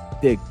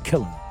they're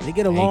killing it. They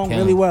get along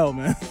killing. really well,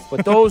 man.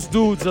 But those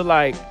dudes are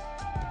like,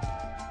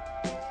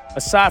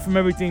 aside from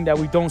everything that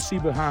we don't see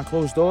behind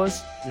closed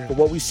doors, but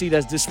what we see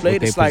that's displayed,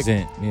 What they it's like,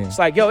 present, yeah. it's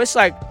like, yo, it's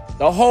like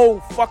the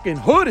whole fucking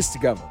hood is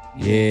together.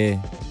 Yeah.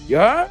 You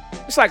heard?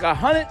 It's like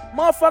 100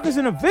 motherfuckers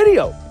in a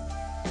video.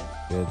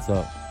 Good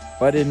talk.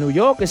 But in New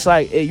York, it's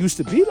like it used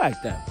to be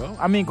like that, bro.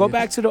 I mean, go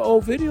back to the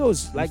old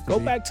videos. Like, go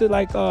back to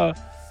like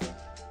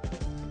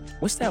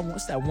what's that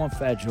one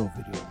Fat Joe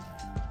video?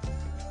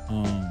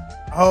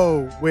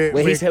 Where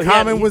he's- he had-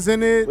 Common was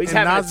in it Where he's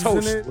and having Nas a was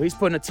toast. in it. Where he's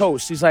putting a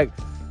toast. He's like,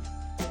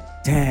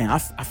 damn,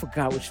 I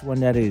forgot which one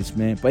that is,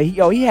 man. But he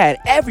had There's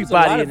a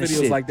everybody lot in of the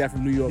videos shit. like that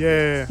from New York.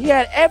 Yeah. He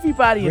had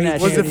everybody in that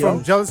Was shit. it from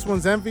yo. Jealous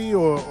One's Envy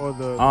or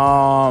the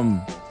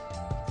Don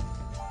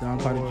or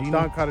Cartagena.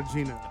 Don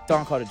Cartagena?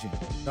 Don Cartagena.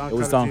 Don It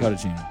was Don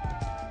Cartagena.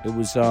 It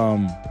was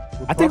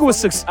I think it was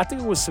success. I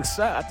think it was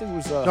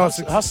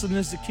hustling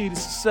is the key to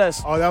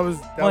success. Oh, that was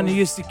Money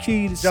is the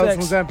key to Jealous sex.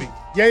 One's Envy.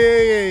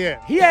 Yeah.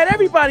 He had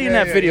everybody in Yeah,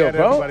 that yeah, video, he had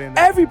bro. everybody in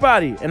that.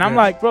 Everybody. And I'm Yeah.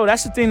 like, bro,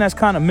 that's the thing that's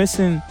kind of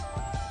missing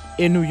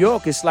in New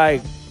York. It's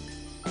like,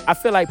 I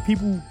feel like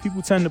people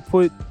tend to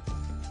put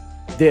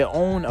their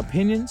own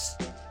opinions,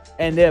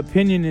 and their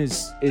opinion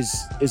is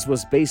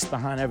what's based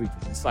behind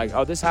everything. It's like,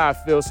 oh, this is how I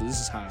feel, so this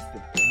is how I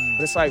feel.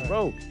 But it's like,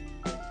 bro,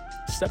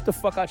 step the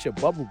fuck out your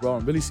bubble, bro,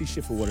 and really see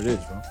shit for what it is,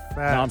 bro. You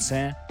know what I'm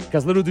saying?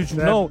 Because little did you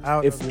Step know,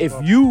 out if of your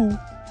bubble. you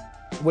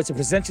were to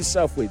present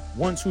yourself with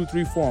 1, 2,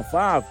 3, 4, and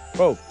 5,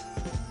 bro,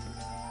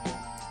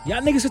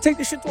 y'all niggas could take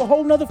this shit to a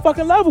whole nother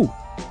fucking level.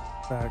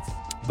 Facts.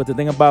 But the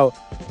thing about,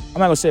 I'm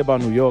not gonna say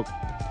about New York,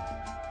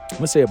 I'm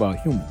gonna say about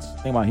humans.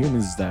 The thing about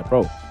humans is that,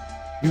 bro,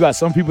 you got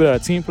some people that are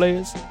team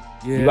players,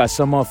 Yeah. you got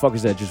some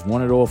motherfuckers that just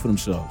want it all for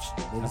themselves.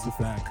 That's a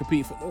fact.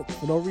 Compete for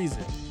no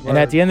reason. And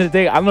at the end of the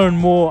day, I learned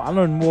more,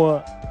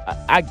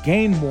 I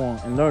gained more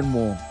and learned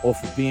more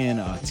off of being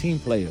a team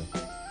player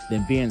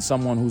than being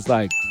someone who's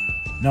like,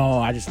 no,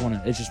 I just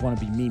wanna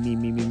be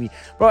me.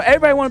 Bro,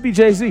 everybody wanna be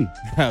Jay-Z.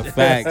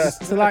 Facts.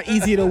 It's a lot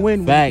easier to win when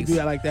you Facts. do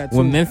that like that too.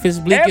 When Memphis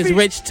Bleak is Every-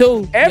 rich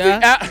too.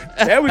 yeah.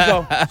 There we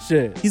go.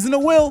 Shit. He's in the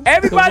will.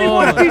 Everybody Come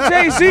wanna on. be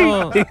Jay-Z. Come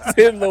on. He's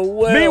in the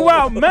well.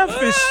 Meanwhile,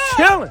 Memphis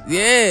chilling.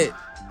 Yeah.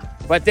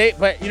 But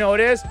you know what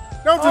it is?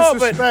 No Oh,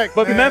 disrespect,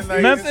 but man.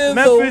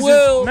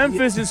 Like,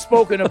 Memphis is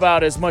spoken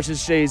about as much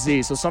as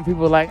Jay-Z. So some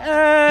people are like, You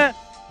I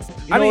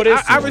know mean, what it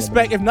is? I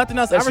respect, if nothing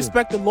else, I Listen.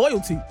 respect the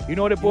loyalty. You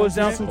know what it boils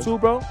You know down what I'm to too,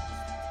 bro?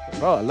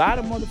 Bro, a lot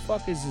of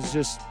motherfuckers is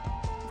just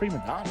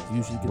prima donnas.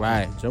 Usually get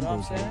Right. the You know what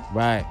I'm jumbos. saying?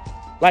 Right.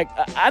 Like,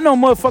 I know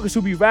motherfuckers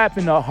who be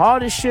rapping the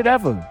hardest shit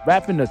ever,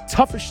 rapping the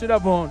toughest shit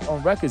ever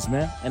on records,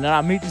 man. And then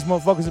I meet these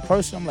motherfuckers in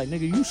person, I'm like,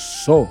 nigga, you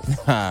soft.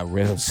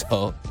 Real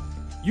soul.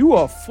 You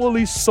are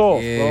fully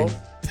soft, Yeah. bro.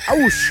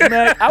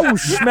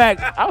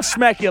 I'll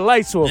smack your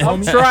lights off,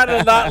 I'm homie. trying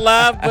to not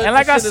laugh, but And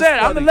like I the shit is said,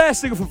 I'm the funny.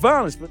 last nigga for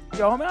violence, but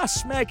yo, homie, I'll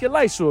smack your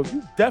lights off.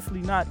 You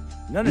definitely not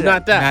none of You're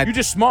not that. You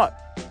just smart.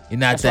 You're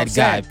not That's what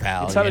that I'm guy, saying. pal.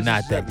 You're Intelligence not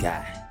is that everything.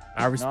 guy.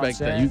 I respect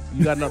Know what that. I'm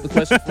You got another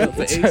question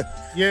for Ace?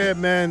 Yeah,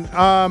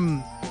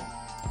 man.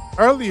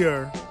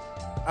 Earlier,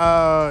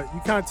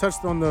 you kind of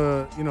touched on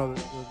the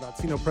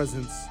Latino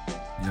presence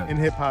in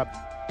hip hop.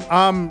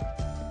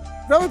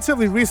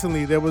 Relatively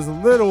recently, there was a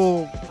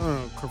little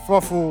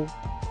kerfuffle,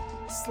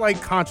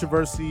 slight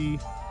controversy,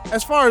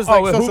 as far as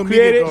like Oh, who social media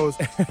created? goes,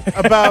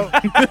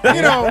 about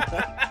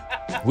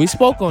We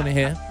spoke on it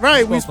here.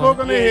 right. We spoke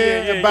on it Yeah,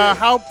 here yeah, about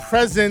how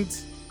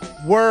present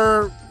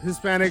were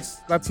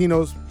Hispanics,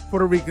 Latinos,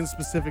 Puerto Ricans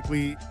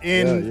specifically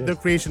in the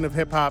creation of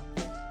hip hop.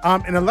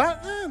 And a lot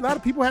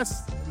of people had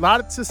a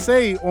lot to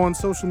say on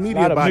social A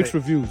media lot of about mixed it.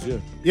 reviews, yeah.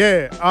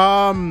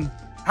 Yeah.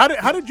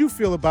 How did you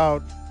feel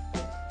about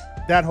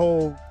that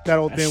whole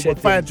thing? shit What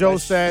Fat didn't- Joe that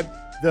said,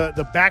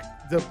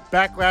 the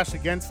backlash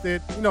against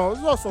it. You know, it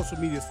was all social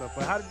media stuff.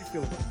 But how did you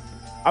feel about it?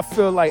 I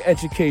feel like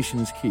education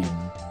is key,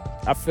 man.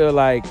 I feel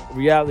like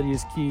reality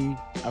is key.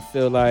 I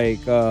feel like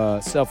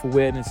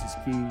self-awareness is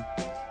key.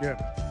 Yeah.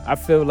 I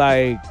feel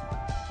like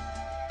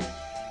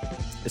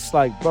it's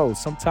like, bro,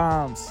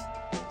 sometimes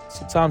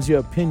your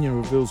opinion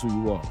reveals who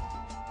you are.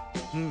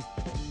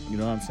 You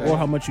know what I'm saying? Or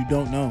how much you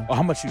don't know. Or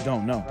how much you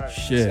don't know. Right.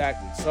 Shit.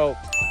 Exactly. So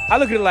I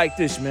look at it like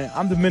this, man.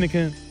 I'm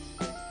Dominican,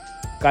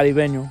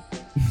 Caribeño.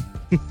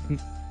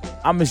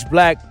 I'm as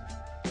black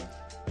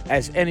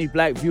as any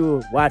black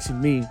viewer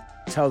watching me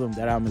tell them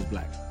that I'm as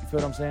black. You feel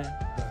what I'm saying?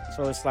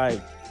 So it's like,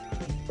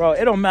 bro,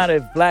 it don't matter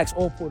if blacks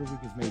or Puerto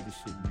Ricans made this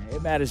shit, man.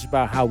 It matters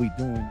about how we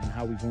doing and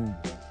how we going.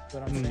 You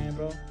know what I'm saying,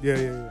 bro?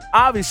 Yeah.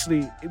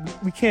 Obviously,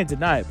 we can't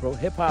deny it, bro.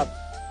 Hip hop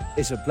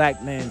is a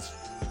black man's.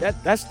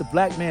 That's the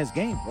black man's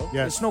game, bro. Yes.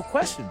 There's no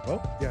question,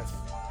 bro. Yes.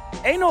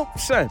 Ain't no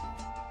son.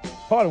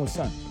 Pardon with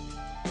son.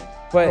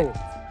 But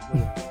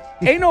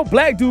ain't no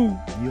black dude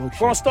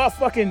gonna start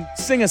fucking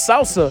singing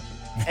salsa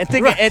and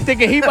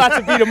thinking he about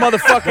to be the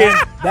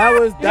motherfucking. That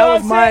was know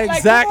what I'm my saying? Like,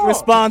 exact come on.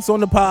 response on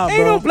the pod,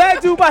 Ain't bro. no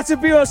black dude about to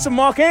be on some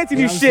Mark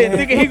Anthony You know what I'm shit, saying?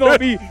 thinking he gonna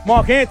be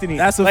Mark Anthony.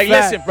 That's a like,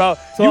 fact. listen, bro,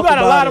 Talk you got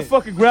a about lot it. of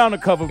fucking ground to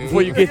cover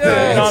before you get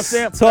there. You know what I'm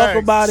saying? Talk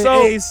about it,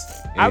 So, Ace.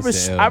 I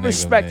Ace a L I nigga,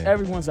 respect man.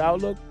 everyone's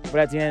outlook, but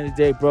at the end of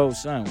the day, bro,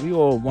 son, we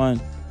all one.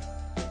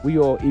 We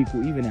all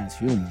equal, even as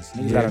humans.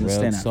 Niggas Yeah, gotta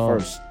understand that real talk.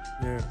 first.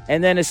 Yeah.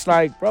 And then it's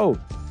like, bro,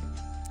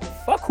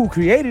 fuck who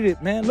created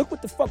it, man. Look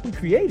what the fuck we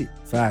created.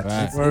 Facts.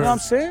 Facts. You know what I'm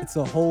saying? It's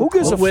a whole. Who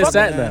gives a Where's fuck?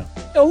 that now?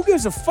 Yo, who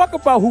gives a fuck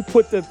about who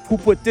put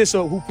this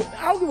or who put?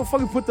 I don't give a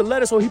fuck who put the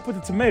lettuce or he put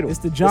the tomato. It's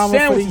the genre for the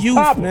sandwich is youth,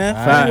 popping. man.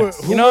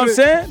 Facts. You know what I'm would-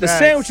 saying? The Facts.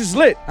 sandwich is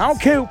lit. I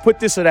don't care who put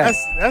this or that.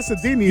 That's a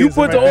Dini. You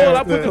put the right there. oil,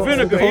 I put the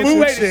vinegar. food Either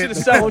way, this shit. shit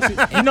is selling.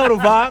 You know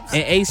the vibes.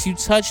 And Ace, you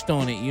touched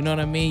on it. You know what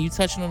I mean? You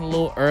touched on it a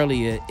little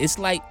earlier. It's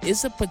like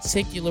it's a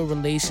particular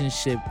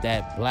relationship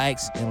that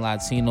blacks and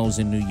Latinos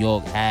in New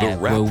York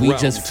have, rap where we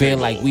just feel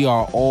roundtable. like we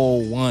are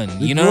all one.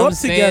 We You know grew what up I'm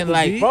saying? together,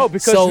 Like, B. Bro,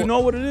 because so, you know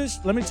what it is?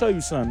 Let me tell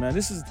you something, man.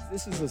 This is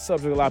a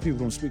subject a lot of people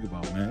don't speak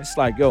about, man. It's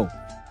like, yo,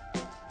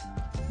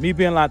 me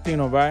being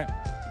Latino, right?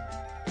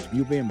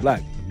 You being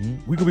black.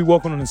 We could be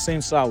walking on the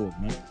same sidewalk,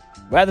 man.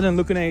 Rather than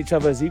looking at each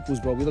other as equals,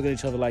 bro, we look at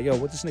each other like, yo,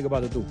 what this nigga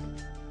about to do?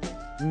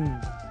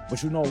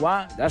 But you know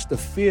why? That's the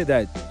fear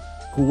that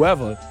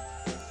whoever,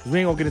 'cause we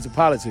ain't gonna get into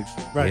politics,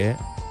 Right. yeah,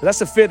 but that's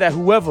the fear that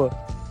whoever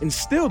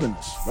instilled in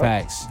us, bro.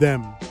 facts.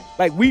 Them.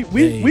 Like we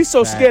They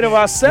so scared of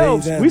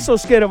ourselves. They them. We so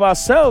scared of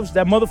ourselves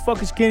that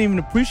motherfuckers can't even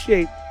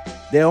appreciate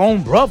their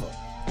own brother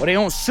or their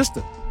own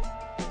sister.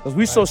 Cause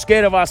we so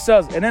scared of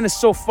ourselves. And then it's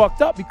so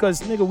fucked up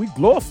because nigga, we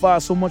glorify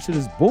so much of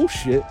this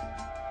bullshit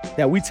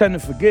that we tend to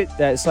forget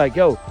that it's like,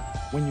 yo,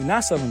 when you're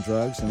not selling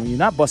drugs and when you're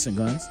not busting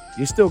guns,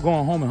 you're still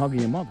going home and hugging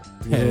your mother.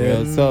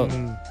 Real talk.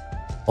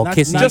 Or Not-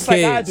 kissing not- your Just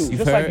like I kids. do, You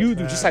just like heard? you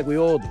do, just like we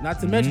all do. Not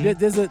to mention that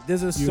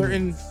there's a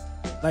certain,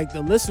 like,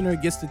 the listener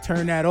gets to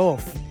turn that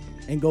off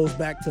and goes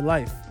back to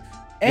life.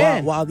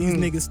 And while these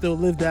niggas still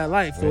live that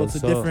life, so Real it's a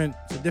talk.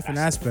 different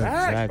aspect.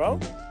 fact, bro.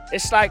 Exactly.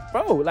 It's like,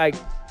 bro, like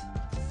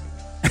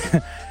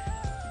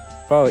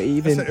bro, That's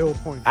even an ill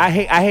point. I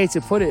hate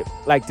to put it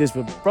like this,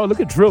 but bro, look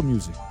at drill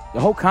music. The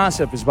whole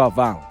concept is about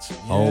violence.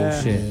 Oh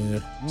Yeah.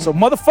 shit. So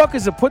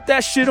motherfuckers to put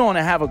that shit on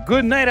and have a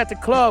good night at the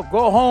club,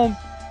 go home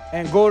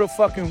and go to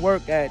fucking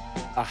work at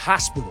a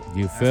hospital.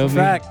 You feel me?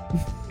 Fact.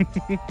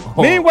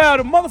 Oh, Meanwhile,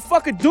 the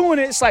motherfucker doing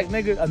it, it's like,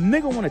 nigga, a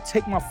nigga want to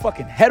take my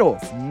fucking head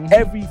off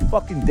every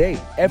fucking day,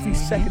 every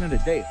second of the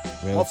day.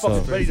 Real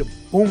Motherfuckers talk. ready to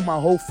boom my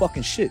whole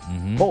fucking shit.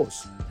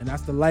 Pause. And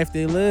that's the life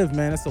they live,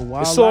 man. That's a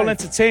wild It's all life.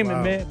 entertainment,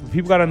 Wow. man. But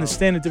people gotta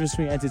understand the difference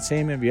between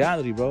entertainment and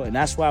reality, bro. And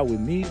that's why with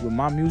me, with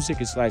my music,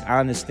 it's like I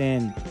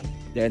understand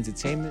the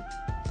entertainment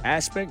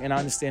aspect and I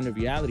understand the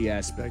reality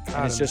aspect.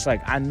 And it's just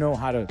like I know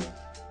how to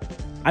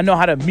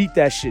meet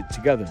that shit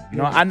together. You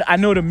know, I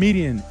know the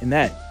median in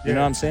that. You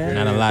know what I'm saying?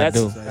 Not a lot that's,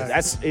 do.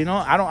 That's you know,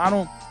 I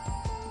don't.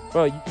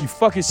 Bro, you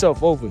fuck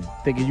yourself over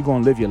thinking you're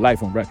gonna live your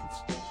life on records.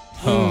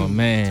 Oh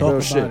man. Talk Real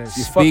about shit. it.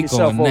 You fuck Speak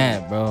yourself on over.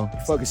 that, bro. You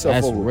fuck yourself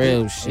That's over.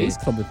 real He's shit.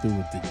 coming through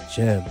with the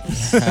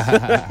gems.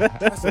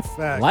 That's a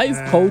fact. Life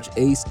man. coach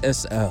Ace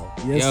SL.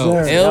 Yes, Yo,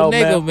 sir. ill Yo,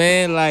 nigga,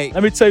 man. Like,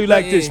 Let me tell you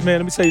like Yeah. this, man.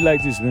 Let me tell you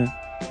like this, man.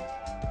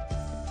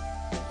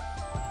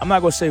 I'm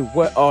not gonna say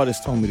what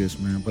artist told me this,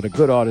 man, but a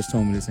good artist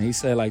told me this, and he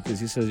said like this.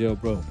 He says, "Yo,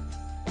 bro,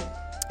 the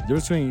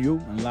difference between you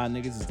and a lot of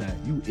niggas is that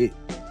you it.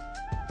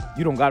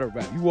 You don't gotta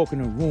rap. You walk in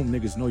a room,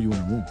 niggas know you in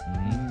the room.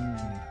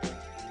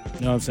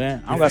 You know what I'm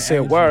saying? I don't gotta say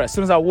a word. As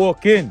soon as I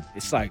walk in,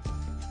 it's like,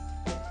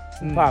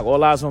 Tupac,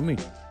 all eyes on me.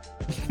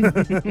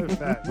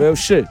 Real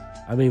shit.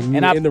 I mean, we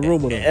And were in the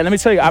room with him. And let me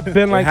tell you, I've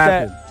been like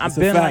that. happened. I've It's a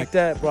been like fact.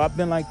 that, bro. I've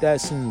been like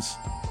that since.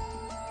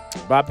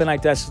 Bro, I've been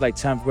like that since like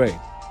 10th grade.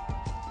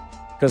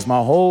 Cause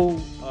my whole,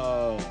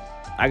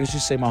 I guess you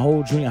say my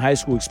whole junior high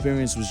school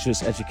experience was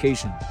just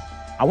education.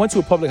 I went to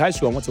a public high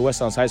school. I went to West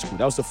Sounds High School.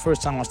 That was the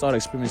first time I started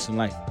experiencing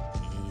life.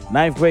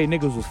 9th grade,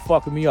 niggas was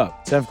fucking me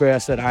up. 10th grade, I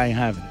said I ain't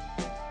having it.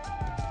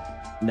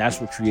 And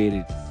that's what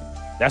created.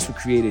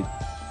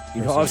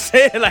 You know what I'm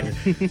saying? Like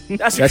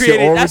that's what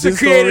created. That's what origin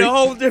created story? a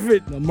whole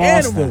different The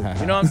monster. animal.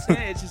 You know what I'm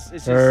saying? It's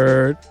just.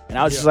 Heard. And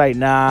I was just like,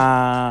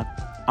 nah,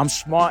 I'm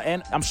smart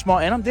and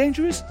I'm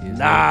dangerous. Yeah.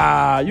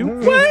 Nah, you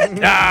what?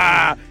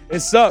 Nah,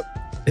 it's up.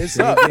 It's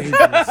up.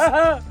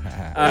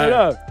 Hold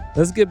up.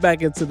 Let's get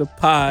back into the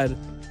pod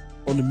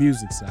on the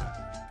music side.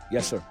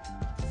 Yes, sir.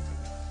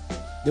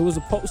 There was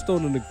a post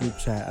on in the group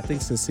chat. I think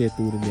Sincere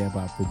threw it in there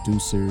about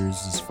producers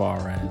as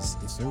far as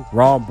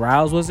Ron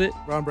Browse, was it?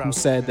 Ron Who Browse.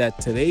 said that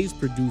today's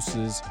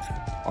producers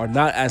are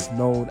not as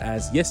known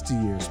as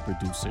yesteryear's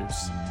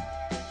producers.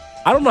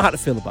 I don't know how to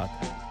feel about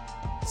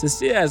that.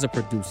 Sincere as a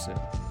producer,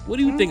 what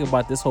do you think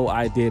about this whole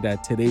idea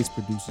that today's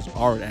producers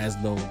aren't as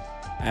known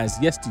as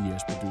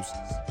yesteryear's producers?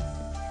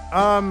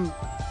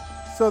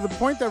 So the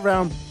point that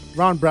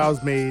Ron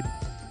Browse made,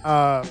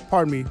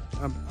 pardon me,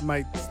 I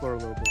might slur a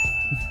little bit.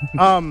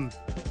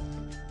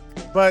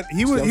 But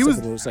he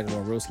second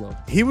one real slow.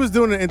 he was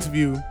doing an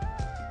interview,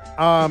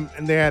 and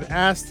they had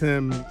asked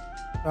him,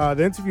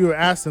 the interviewer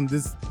asked him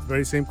this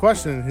very same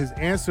question. His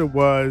answer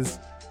was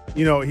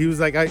he was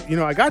like, I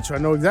got you. I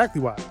know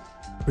exactly why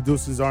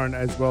producers aren't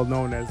as well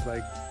known as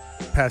like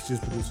past year's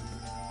producers.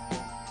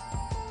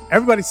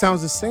 Everybody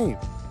sounds the same.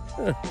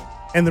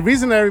 And the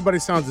reason that everybody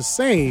sounds the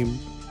same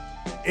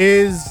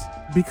is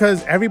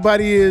because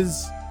everybody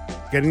is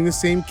getting the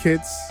same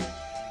kits,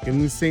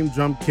 getting the same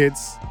drum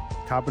kits,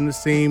 copping the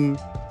same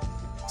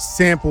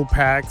sample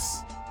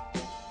packs,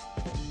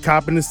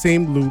 copping the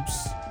same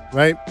loops,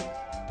 right?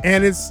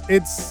 And it's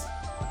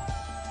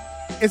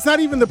not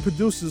even the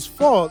producer's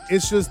fault.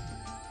 It's just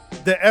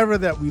the era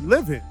that we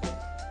live in,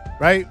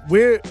 right?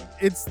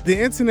 It's the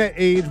internet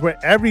age where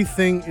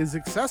everything is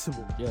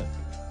accessible. Yeah.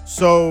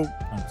 So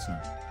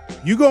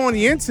 100%. you go on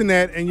the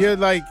internet and you're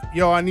like,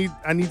 yo, I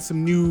need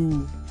some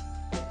new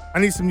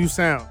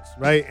sounds,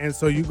 right? And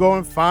so you go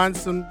and find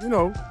some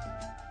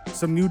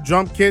new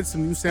drum kits,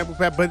 some new sample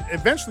pack, but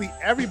eventually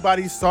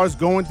everybody starts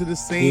going to the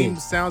same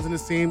sounds and the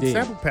same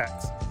sample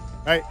packs,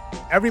 right?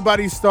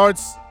 Everybody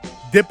starts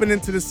dipping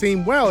into the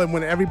same well, and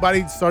when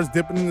everybody starts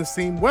dipping in the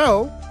same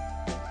well,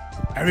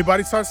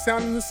 everybody starts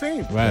sounding the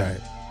same, Right.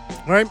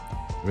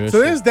 so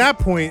there's that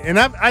point, and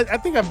I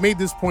think I've made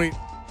this point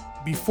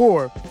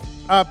before,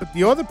 but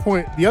the other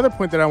point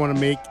that I want to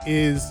make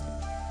is,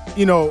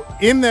 in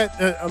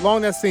that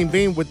along that same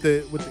vein with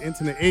the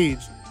internet age,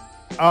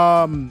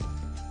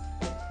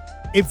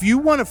 if you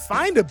want to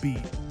find a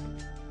beat,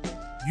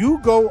 you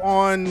go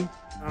on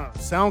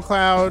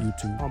SoundCloud,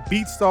 YouTube. on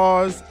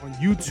BeatStars, on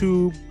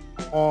YouTube,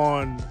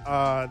 on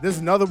there's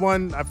another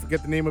one, I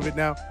forget the name of it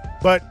now,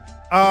 but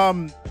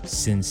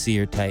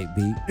Sincere type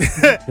beat.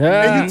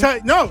 and you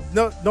type no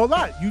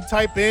lie, you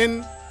type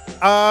in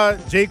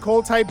J.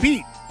 Cole type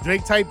beat,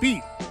 Drake type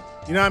beat,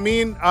 you know what I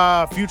mean,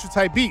 Future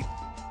type beat.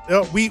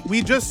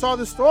 We just saw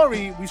the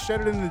story, we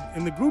shared it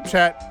in the group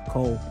chat.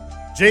 Cole.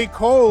 J.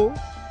 Cole,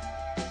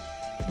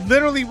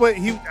 literally,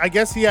 I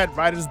guess he had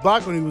writer's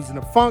block when he was in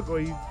a funk, or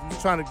he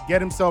was trying to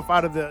get himself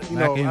out of the,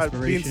 out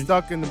of being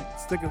stuck in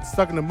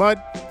the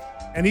mud,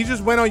 and he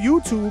just went on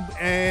YouTube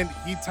and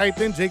he typed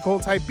in J. Cole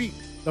type beat.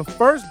 The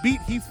first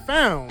beat he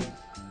found,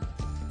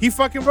 he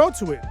fucking wrote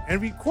to it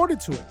and recorded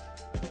to it,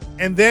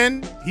 and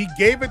then he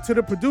gave it to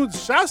the producer.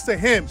 Shouts to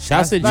him.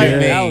 Shouts to Like,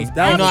 Jermaine.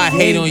 that You know I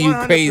hate on you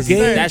 100% crazy.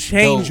 game That's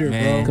changer, dope,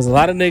 man. Because a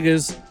lot of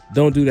niggas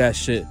don't do that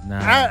shit. Nah.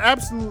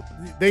 Absolutely,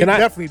 they Can I-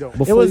 definitely don't.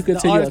 Before was- you the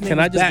continue, artist's can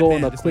name I was just go on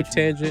Batman, a just quick let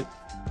you know. tangent?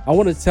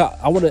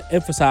 I want to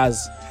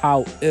emphasize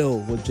how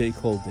ill what J.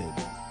 Cole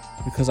did,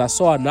 because I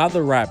saw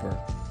another rapper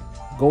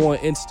go on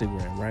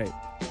Instagram, right,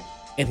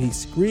 and he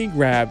screen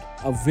grabbed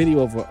a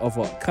video of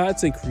a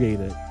content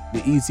creator,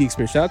 the Easy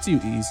Experience. Shout out to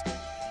you, Ease,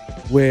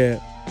 where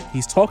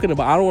he's talking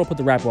about. I don't want to put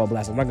the rapper on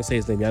blast. I'm not gonna say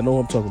his name. I know who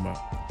I'm talking about.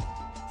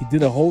 He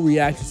did a whole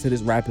reaction to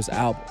this rapper's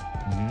album.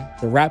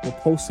 The rapper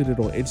posted it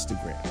on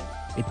Instagram.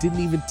 It didn't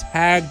even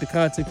tag the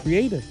content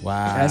creator.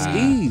 Wow. That's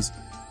Ease.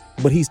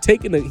 But he's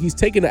taking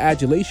the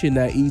adulation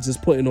that Ease is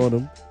putting on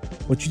him.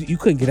 But you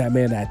couldn't get that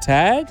man that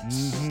tag.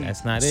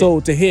 That's not it. So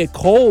to hear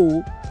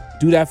Cole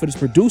do that for this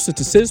producer,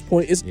 to Sid's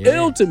point, is Yeah,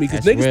 ill to me,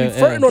 because that's niggas real be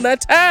flirting ill. on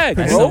that tag,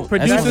 That's bro. some-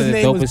 Producer's one of the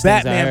name dopest was things I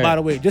Batman, heard. by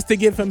the way. Just to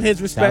give him his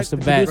Shouts respect, to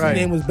the producer's Batman.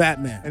 name was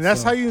Batman. And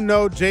that's So- how you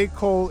know J.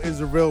 Cole is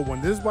a real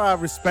one. This is why I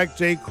respect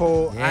J.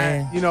 Cole.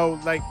 Yeah.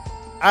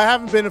 I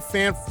haven't been a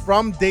fan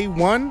from day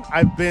one.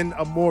 I've been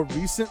a more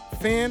recent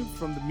fan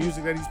from the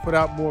music that he's put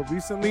out more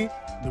recently.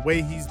 The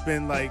way he's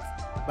been like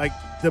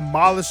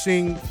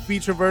demolishing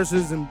feature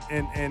verses and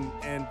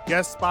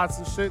guest spots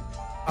and shit.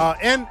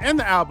 And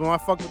the album. I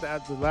fucked with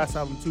the last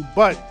album too.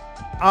 But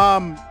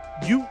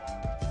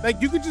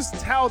you could just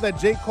tell that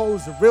J. Cole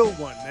is a real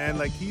one, man.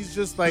 Like, he's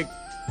just like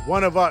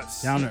one of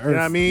us. Down to You know what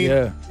I earth.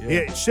 mean?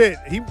 Yeah. Shit.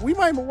 We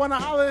might want to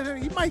holler at him.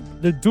 He might.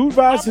 The dude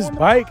rides Pop his on the-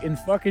 bike in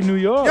fucking New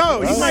York. Yo,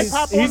 bro. he might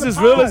pop on He's the as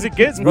real pod. as it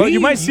gets, bro. You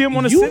might see him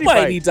on a You city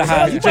might bike. need to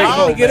hire Shout out J.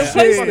 Cole to get him man.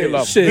 placed Shit. on it.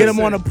 Shit. Shit. Get him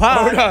on a pod.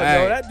 Hold on, yo,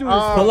 Right. that dude is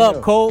Pull Pull fucking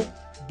up, Cole.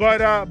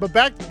 But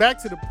back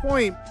to the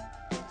point.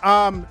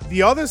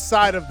 The other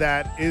side of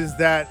that is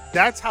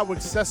that's how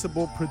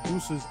accessible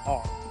producers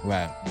are.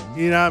 Right.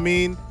 You know what I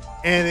mean?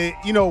 And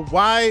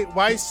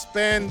why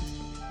spend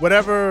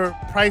whatever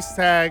price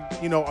tag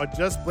a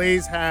Just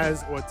Blaze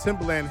has or a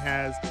Timbaland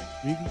has?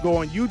 You can go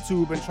on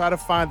YouTube and try to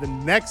find the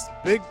next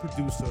big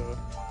producer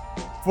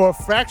for a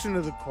fraction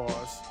of the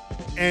cost,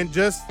 and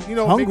just make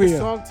a Hungrier.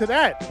 song to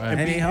that Right. and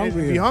And be they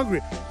hungry.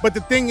 hungrier. But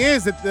the thing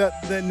is that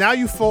the now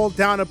you fall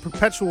down a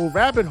perpetual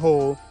rabbit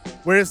hole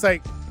where it's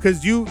like,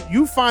 because you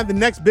find the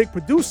next big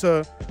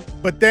producer,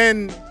 but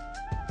then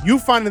you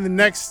find the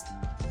next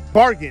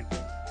bargain,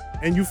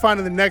 and you find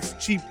the next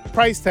cheap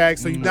price tag.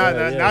 So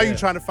now you're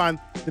trying to find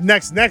the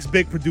next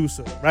big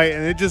producer, right?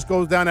 And it just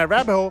goes down that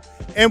rabbit hole.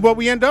 And what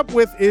we end up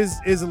with is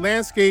a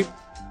landscape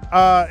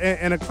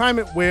and a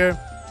climate where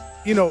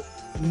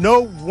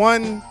no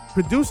one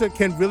producer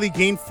can really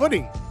gain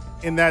footing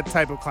in that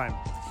type of climate.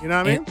 You know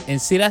what I mean?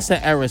 And see, that's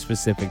an era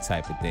specific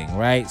type of thing,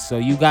 right? So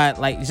you got,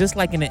 like, just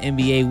like in the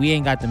NBA, we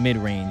ain't got the mid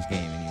range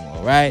game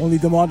anymore, right? Only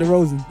DeMar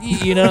DeRozan.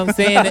 You know what I'm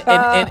saying?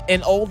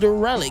 An older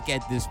relic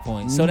at this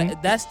point. So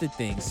Mm-hmm. that's the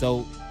thing.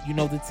 So,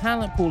 the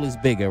talent pool is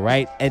bigger,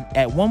 right?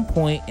 At one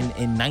point in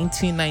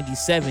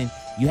 1997,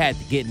 You had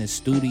to get in the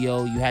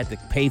studio. You had to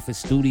pay for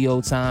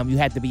studio time. You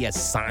had to be a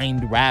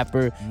signed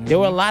rapper. There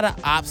were a lot of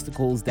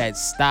obstacles that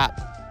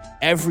stopped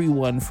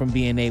everyone from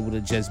being able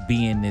to just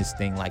be in this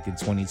thing like in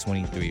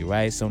 2023,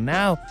 right? So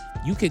now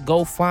you could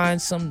go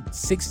find some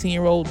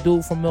 16-year-old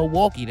dude from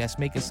Milwaukee that's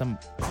making some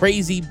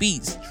crazy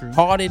beats,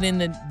 harder than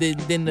the the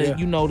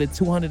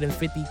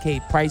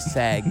 250K price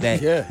tag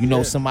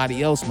that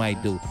somebody else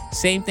might do.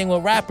 Same thing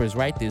with rappers,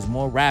 right? There's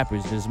more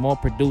rappers, there's more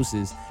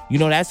producers.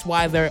 That's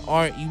why there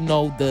aren't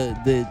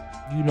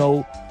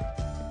the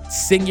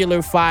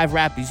singular 5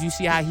 rappers. You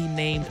see how he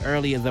named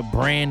earlier the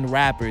brand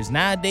rappers.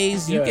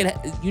 Nowadays, you can,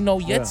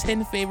 your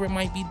 10 favorite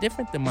might be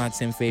different than my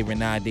 10 favorite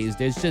nowadays.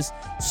 There's just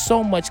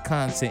so much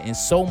content and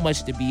so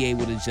much to be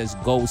able to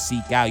just go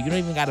seek out. You don't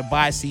even got to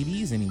buy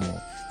CDs anymore.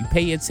 You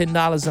pay your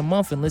 $10 a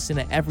month and listen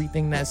to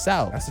everything that's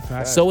out. That's a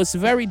fact. So it's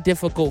very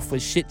difficult for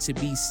shit to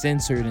be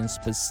censored and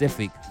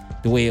specific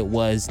the way it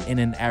was in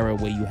an era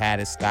where you had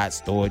a Scott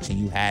Storch and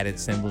you had a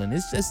Timbaland.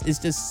 It's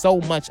just so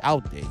much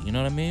out there. You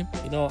know what I mean?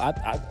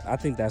 I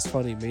think that's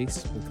funny,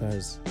 Mace,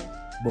 because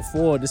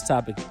before this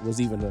topic was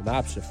even an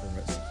option for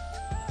us,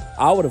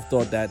 I would have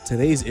thought that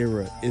today's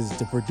era is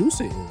the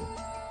producer era,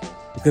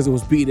 because it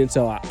was beaten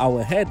into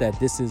our head that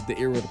this is the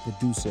era of the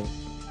producer.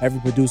 Every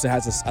producer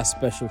has a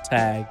special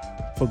tag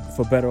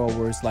for better or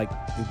worse. Like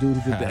the dude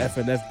who did the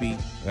FNF beat.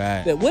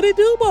 Right. That, what it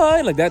do,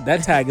 boy? Like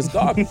that tag is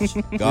garbage.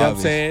 You know what I'm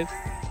saying?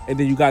 And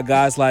then you got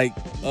guys like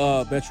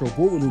Metro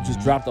Boomin, who just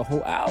dropped a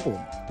whole album.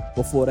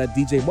 Before that,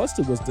 DJ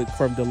Mustard was the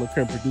creme de la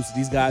creme producer.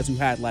 These guys who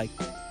had like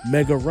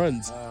mega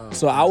runs.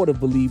 So I would have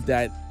believed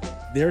that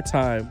their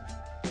time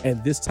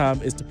and this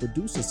time is the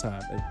producer's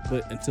time.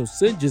 But until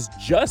Sin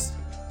just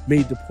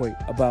made the point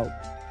about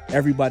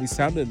everybody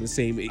sounding the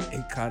same,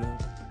 it kind of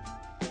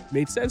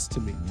made sense to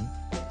me.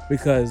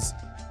 Because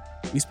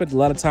we spent a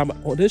lot of time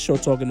on this show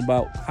talking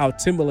about how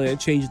Timbaland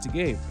changed the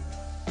game.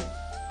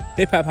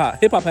 Hip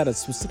hop had a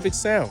specific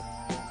sound.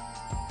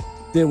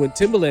 Then when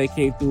Timbaland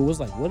came through, it was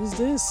like, what is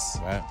this?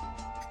 Right.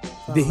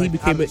 Then he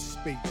became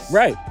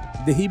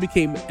Then he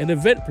became an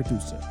event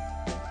producer.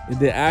 And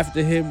then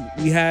after him,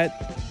 we had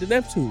the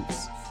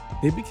Neptunes.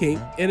 They became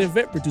an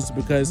event producer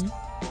because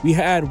we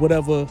had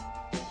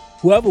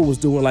whoever was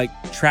doing like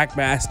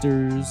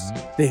Trackmasters,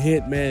 the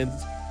Hitmen,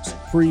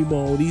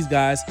 Primo, these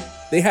guys,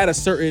 they had a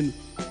certain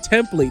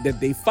template that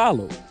they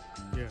followed.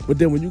 Yeah. But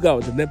then when you got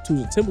with the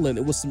Neptunes and Timbaland,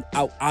 it was some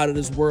out of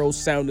this world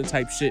sounding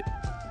type shit.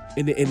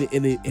 And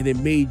it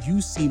made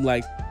you seem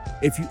like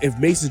if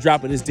Mace is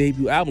dropping his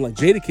debut album, like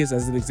Jadakiss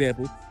as an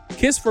example,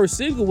 Kiss' first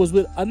single was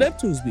with a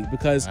Neptunes beat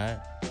because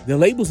the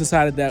labels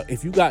decided that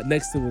if you got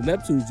next to the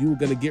Neptunes, you were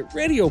gonna get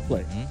radio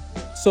play.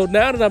 So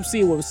now that I'm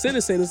seeing what Sin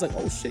is saying, it's like,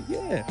 oh shit,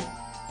 yeah.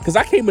 Because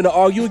I came in to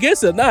argue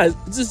against it. Nah,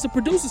 it's just the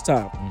producer's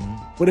time.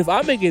 But if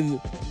I'm making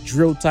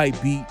drill type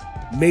beat,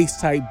 Mace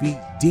type beat,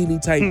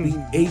 Dini type beat,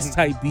 Ace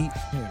type beat,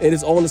 and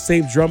it's all the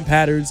same drum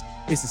patterns,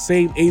 it's the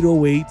same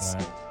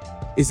 808s,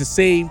 it's the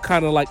same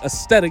kind of like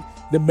aesthetic.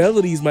 The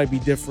melodies might be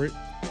different,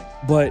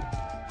 but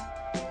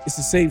it's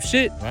the same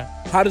shit.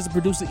 How does the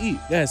producer eat?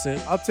 Yeah, Sam.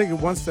 I'll take it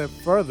one step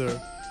further.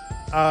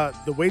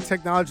 The way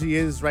technology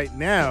is right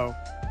now,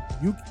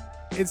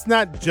 it's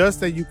not just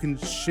that you can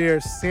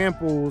share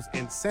samples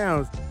and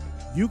sounds.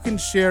 You can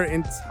share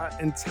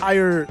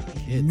entire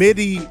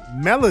MIDI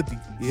melodies.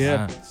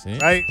 Yeah.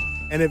 Right?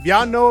 And if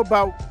y'all know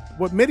about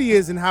what MIDI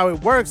is and how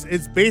it works,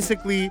 it's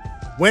basically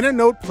when a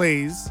note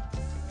plays,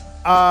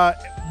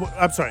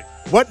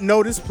 what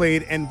note is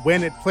played and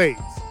when it plays.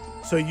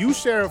 So you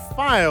share a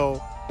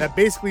file that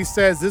basically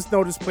says this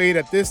note is played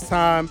at this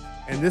time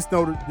and this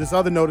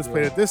other note is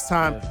played at this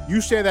time. You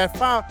share that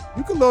file,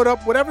 you can load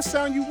up whatever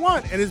sound you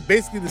want, and it's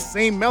basically the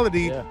same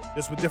melody,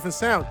 just with different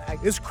sounds.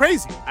 It's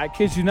crazy. I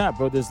kid you not,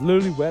 bro. There's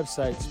literally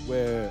websites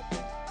where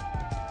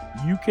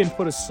you can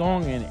put a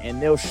song in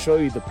and they'll show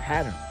you the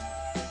pattern.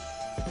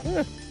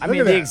 I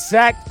mean, the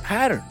exact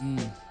pattern.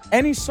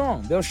 Any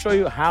song, they'll show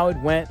you how it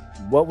went,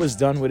 what was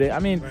done with it. I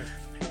mean,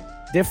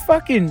 they're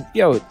fucking,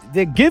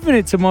 they're giving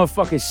it to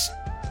motherfuckers.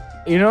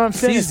 You know what I'm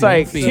saying? It's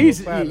like,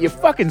 you're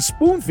fucking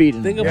spoon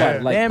feeding. Think about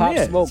it, like Pop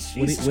Smoke,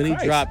 when he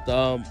dropped,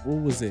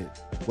 what was it?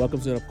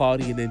 Welcome to the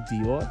Party and then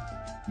Dior.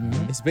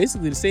 It's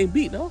basically the same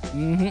beat, no?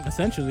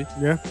 Essentially.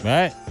 Yeah.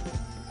 Right.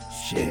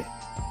 Shit.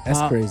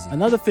 That's crazy.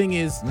 Another thing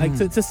is, like,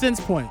 to Sin's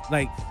point,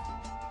 like,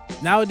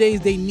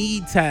 nowadays they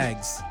need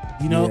tags.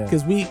 You know,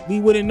 because we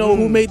wouldn't know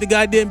who made the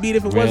goddamn beat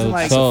if it wasn't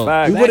like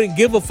we wouldn't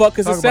give a fuck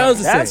because it sounds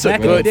the same. That's a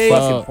good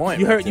fucking point.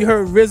 You heard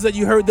RZA,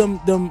 you heard them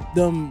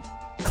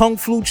kung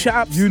flu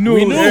chops. You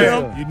knew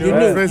them. You knew.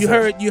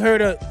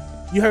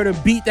 You heard a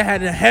beat that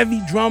had the heavy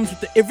drums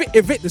with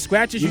the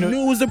scratches. You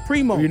knew it was a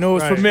Primo. You know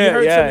it was from You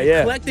heard some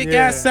yeah. eclectic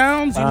ass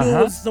sounds. You knew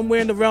it was somewhere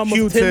in the realm of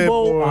Q-Tip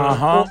Timbo or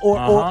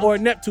or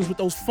Neptunes with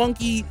those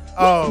funky.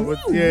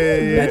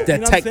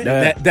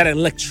 That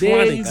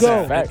electronic. There you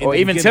go. Or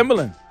even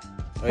Timbaland.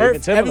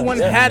 Everyone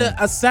had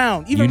a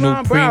sound. Even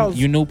Ron Browse.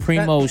 You knew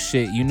Primo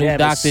shit. You knew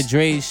Dr.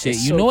 Dre's shit.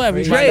 You knew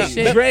everybody's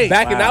shit.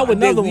 Back in our day,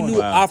 Another we one.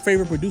 knew our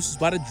favorite producers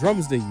by the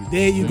drums they used.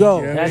 There you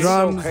go. Yeah, That's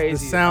drums, so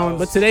crazy. the sound.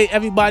 But today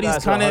everybody's You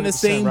guys kind of are in the 100%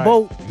 same right.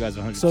 boat. You guys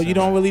are 100%. So you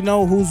don't really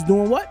know who's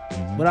doing what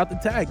without the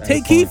tag.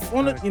 Take Keith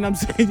on it. You know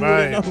what I'm saying? You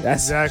really Right. know.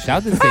 That's Exactly. Shout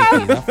out to Take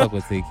Keith. I fuck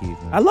with Take Keith.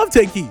 I love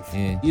Take Keith.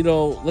 Yeah. You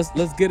know, let's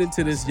get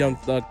into this Young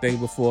Thug thing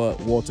before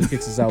Walter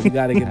kicks us out. We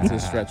got to get into the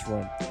stretch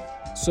run.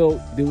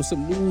 So there was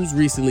some news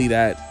recently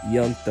that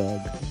Young Thug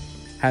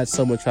had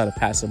someone try to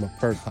pass him a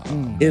perk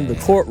in the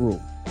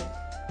courtroom.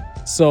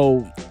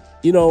 So,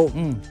 you know,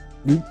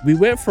 we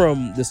went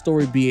from the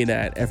story being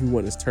that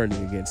everyone is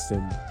turning against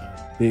him.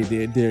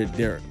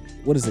 They're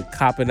what is it,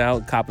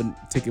 copping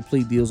ticket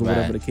plea deals or Right.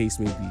 whatever the case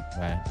may be.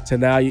 Right. To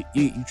now you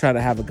try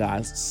to have a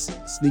guy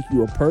sneak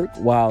you a perk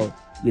while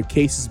your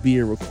case is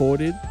being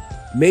recorded.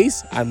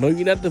 Mace, I know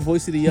you're not the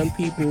voice of the young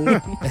people,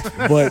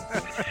 but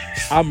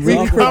I'm We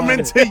really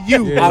coming to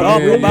you.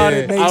 I'm really, about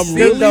it, Mace. I'm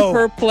really Though.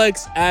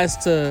 perplexed as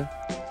to.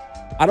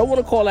 I don't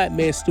want to call that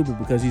man stupid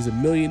because he's a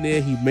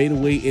millionaire. He made a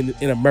way in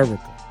America.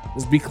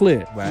 Let's be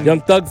clear. Right. Young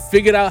Thug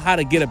figured out how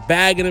to get a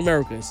bag in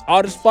America. It's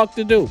hard as fuck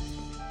to do.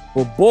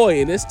 But boy,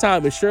 in this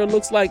time, it sure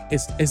looks like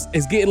it's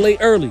getting late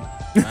early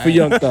for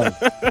Young Thug.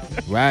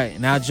 Right.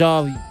 Now,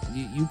 Jaw,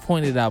 you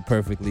pointed out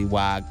perfectly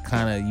why I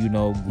kind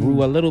of,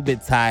 grew a little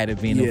bit tired of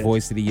being the Yeah.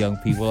 voice of the young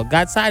people. I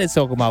got tired of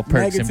talking about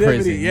perks in Negativity,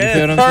 prison. yeah. You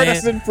feel what I'm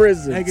Perks saying? in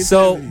prison.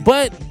 So,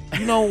 but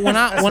when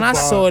I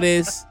saw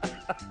this,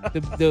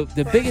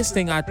 the biggest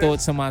thing I thought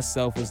to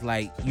myself was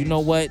like, you know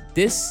what?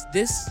 This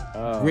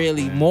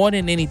really more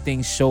than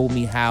anything showed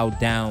me how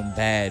down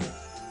bad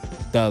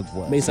Thug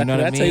was. Mason, you know can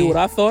what I I mean? tell you what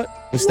I thought?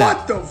 What's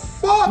that? the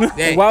fuck?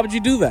 Hey, Why would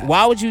you do that?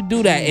 why would you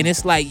do that? And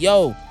it's like,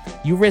 yo,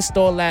 you risked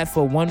all that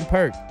for one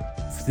perk,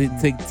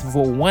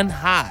 for one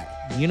high.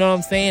 You know what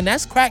I'm saying?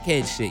 That's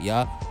crackhead shit,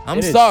 y'all. I'm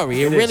It is.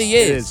 sorry, it really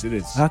is. It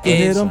is. I can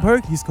And- hear them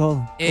perkies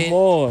calling. And, Come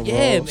on, bro. yeah,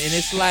 and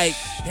it's like,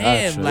 damn,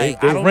 Actually,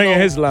 like they I don't ringing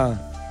know, his line.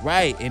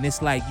 right? And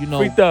it's like,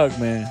 Free Thug,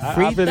 man.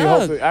 Free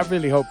Thug. I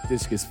really hope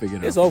this gets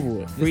figured out. It's over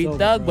with. free It's over,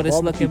 Thug, bro. but it's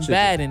Barbecue looking chicken.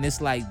 bad, and it's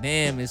like,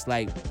 damn, it's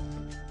like.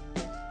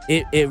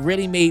 It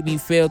really made me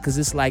feel, because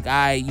it's like,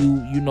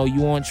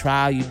 you on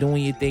trial, you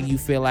doing your thing, you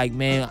feel like,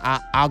 man,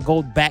 I'll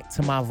go back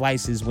to my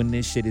vices when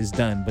this shit is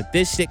done. But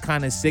this shit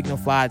kind of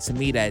signified to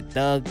me that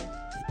Thug,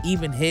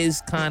 even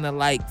his kind of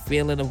like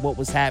feeling of what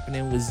was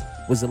happening was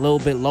a little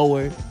bit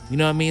lower. You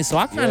know what I mean? So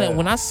I kind of,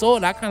 when I saw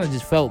it, I kind of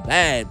just felt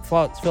bad,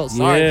 felt sorry. Yeah.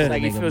 for the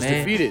Like he nigga, feels man.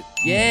 defeated.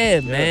 Yeah,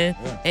 man.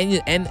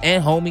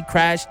 And homie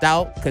crashed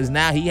out because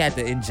now he had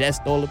to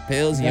ingest all the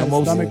pills. He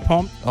Stomach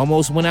pump.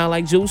 almost went out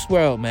like Juice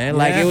WRLD, man.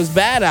 Like Yeah. it was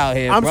bad out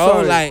here, I'm bro.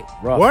 sorry. Like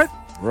Rough. What?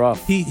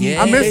 Rough.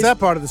 Yeah. I missed that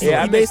part of the story.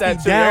 Yeah, I He missed that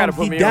basically too. I gotta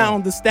put he me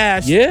downed the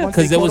stash. Yeah, once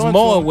because they there was caught on to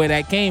more him. where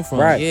that came from.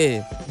 Right.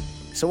 Yeah.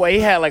 So what, he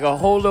had like a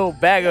whole little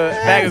bag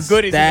of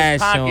goodies in his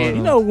Stash on pocket. him.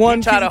 You know, one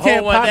He tried to kid can't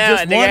hold one pop down,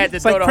 just and they one. had to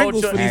It's throw like the whole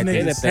Pringles for these joint.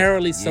 And niggas.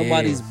 apparently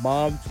somebody's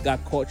mom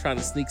got caught trying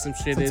to sneak some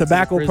shit Some into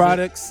tobacco the prison.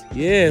 products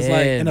Yeah, it's Yeah.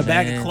 like and a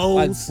bag man. of like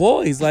clothes.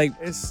 boys, like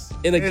It's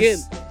And again-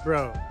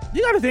 bro.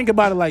 You got to think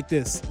about it like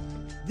this.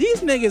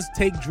 These niggas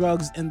take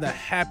drugs in the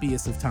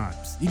happiest of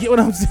times. You get what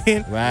I'm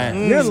saying? Right.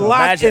 You're So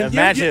locked in.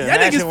 imagine That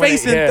nigga's when it-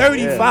 facing yeah,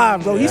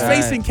 35, bro. He's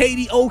Right. facing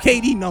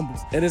OKD numbers.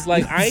 and it's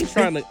like I'm not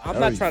trying to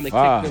kick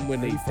 35. them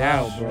when they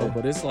down, bro.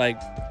 But it's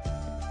like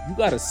you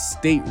got a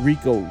state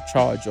RICO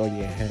charge on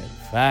your head.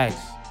 Facts.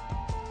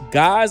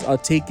 Guys are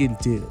taking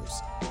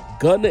deals.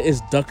 Gunna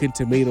is ducking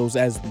tomatoes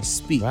as we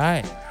speak.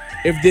 Right.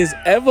 If there's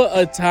ever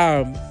a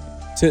time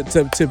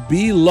to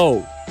be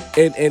low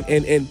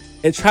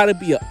and try to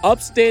be an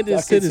upstanding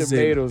citizen,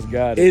 Tomatoes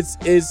got it.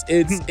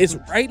 it's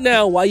right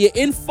now while you're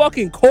in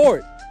fucking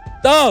court,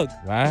 Thug.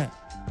 Right.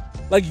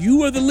 Like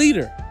you are the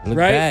leader, Look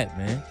right? bad,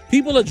 man.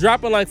 People are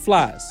dropping like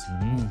flies.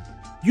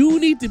 You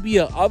need to be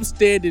an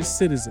upstanding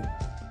citizen.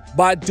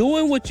 By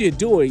doing what you're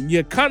doing,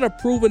 you're kind of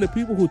proving the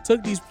people who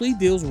took these plea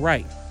deals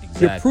right. You're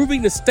Exactly.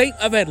 proving the state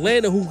of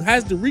Atlanta who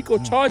has the RICO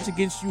charge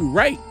against you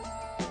right.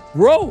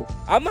 Bro,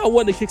 I'm not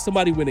one to kick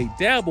somebody when they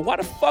down, but why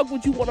the fuck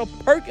would you want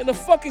to perk in the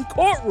fucking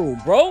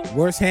courtroom, bro?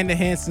 Worst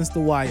hand-to-hand since The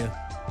Wire.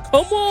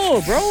 Come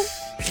on, bro.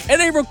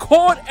 And they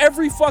record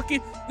every fucking...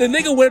 The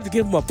nigga went up to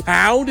give him a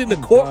pound in the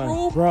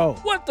courtroom? Bro.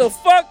 What the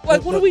fuck?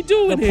 Like, what are we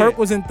doing The here? perk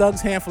was in Thug's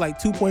hand for like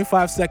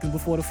 2.5 seconds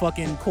before the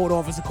fucking court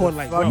officer called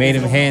like, bro, Made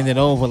him what's hand it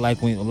over like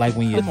when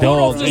your Come on,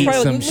 dog just eats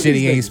probably- some look at shit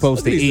these he ain't niggas.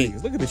 supposed Look to at these eat.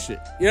 niggas. Look at this shit.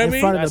 You know what I in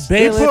mean? front of the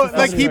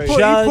He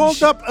bailiff?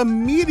 pulled up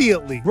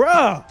immediately.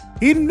 Bruh.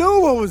 He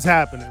knew what was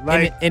happening.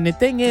 Like, And the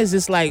thing is,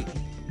 it's like,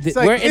 it's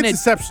like we're in a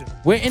interception.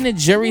 We're in a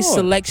jury Sure.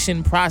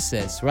 selection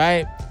process,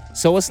 right?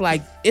 So it's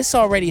like it's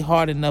already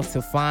hard enough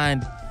to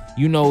find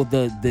you know,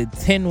 the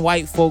 10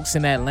 white folks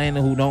in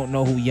Atlanta who don't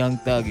know who Young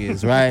Thug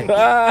is, right?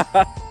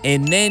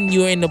 And then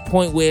you're in the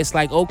point where it's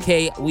like,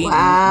 okay, we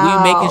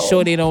making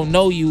sure they don't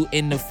know you.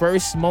 In the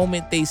first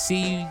moment they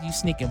see you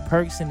sneaking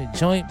perks in the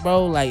joint,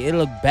 bro. Like, it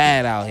look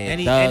bad out here.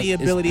 Any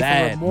ability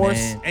bad, for remorse,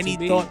 man. any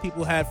thought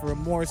people had for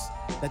remorse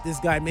that this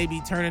guy may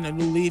be turning a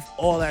new leaf,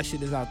 all that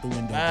shit is out the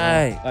window.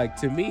 Right. Like,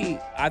 to me,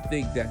 I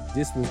think that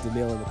this was the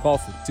nail in the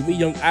coffin. To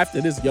me, after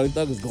this, Young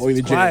Thug is going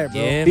to jail. quiet,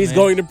 bro. Yeah, He's man.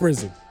 going to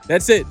prison.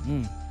 That's it.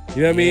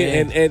 You know what I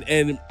mean? Yeah.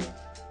 And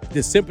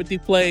the sympathy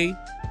play,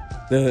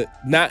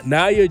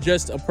 now you're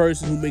just a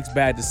person who makes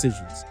bad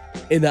decisions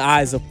in the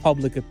eyes of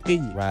public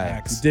opinion.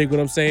 Right. You dig what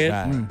I'm saying?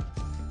 Right.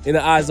 In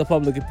the eyes of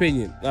public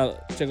opinion. Now,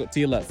 check out to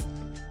your left.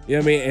 You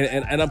know what I mean?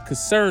 And I'm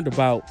concerned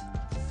about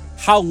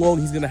how long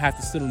he's gonna have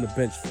to sit on the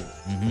bench for.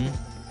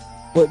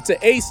 But to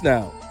Ace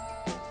now,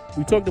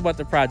 we talked about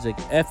the project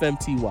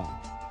FMTY.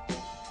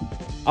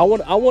 I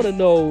want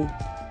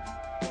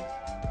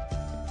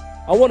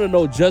to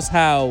know just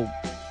how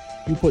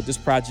you put this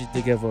project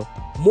together.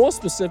 More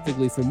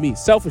specifically for me,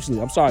 selfishly.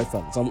 I'm sorry,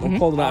 fellas. I'm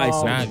calling it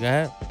ISO. Nah, go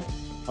ahead.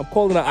 I'm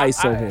calling it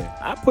ISO here.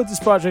 I put this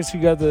project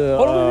together.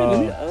 Hold on,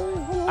 hold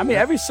on. I mean,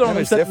 every song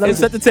is Let me different.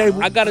 set the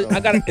table. I got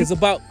it. It's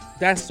about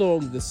that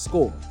song, the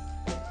score,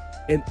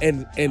 and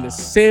the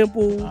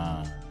sample,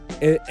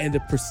 and the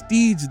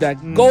prestige that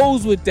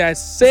goes with that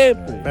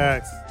sample.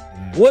 Facts.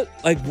 What,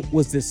 like,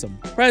 was there some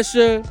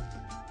pressure?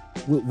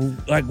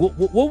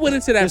 What went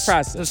into that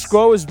process? The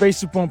score is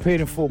based upon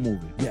Paid in Full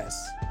movie.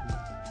 Yes.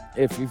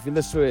 If you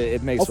listen to it,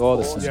 it makes Of all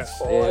the course, sense.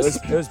 of Yeah, course.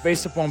 it was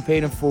based upon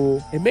Paid in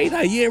Full. It made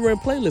our year-end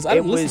playlist. I It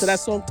done listened to was- that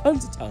song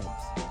tons of times.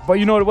 But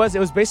you know what it was? It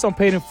was based on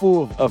Paid in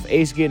Full of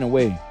Ace getting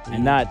away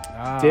and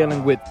not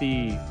dealing with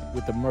the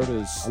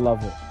murders. I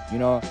love it. You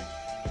know,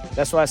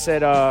 that's why I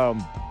said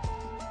on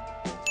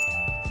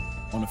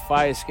the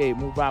fire escape,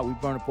 move out, we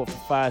burn up off the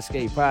fire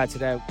escape. Prior to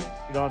that,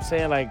 you know what I'm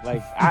saying? Like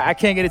I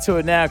can't get into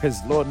it now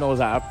because Lord knows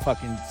I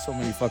fucking so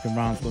many fucking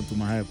rounds going through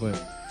my head.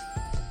 But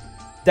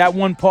that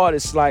one part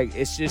is like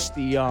it's just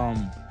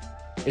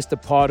it's the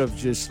part of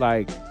just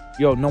like,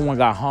 yo, no one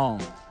got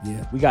harmed.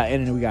 Yeah. We got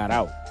in and we got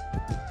out.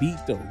 Beat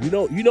though. You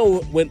know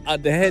when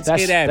the heads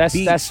hear that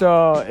beat. That's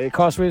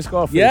Incarcerated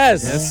Scarface.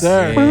 Yes. man. Yes,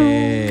 sir.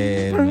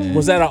 Yeah, man.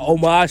 Was that an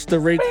homage to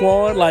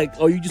Raekwon? Like,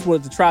 or you just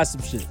wanted to try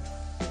some shit?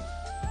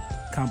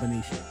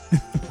 Combination.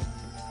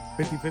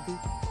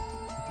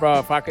 50-50? Bro,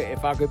 if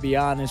I could be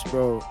honest,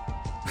 bro.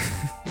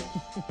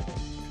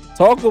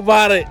 Talk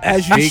about it.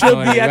 As you Speak should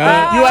on be it,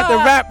 at bro. you at the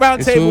rap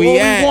round That's table. where All we we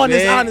at, want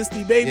is man.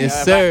 honesty, baby. Yes,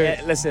 If sir.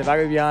 Listen, if I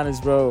could be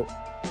honest, bro.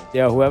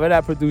 Yeah, whoever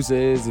that producer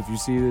is, if you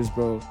see this,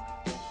 bro,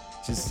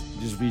 just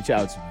reach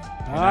out to me.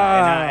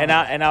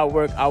 And I'll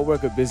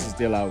work a business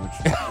deal out with you.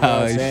 You know what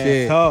Oh I'm saying?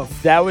 shit.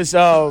 Tough. That was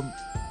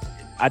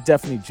I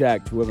definitely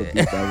jacked whoever beat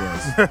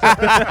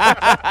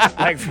that was.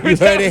 Like, You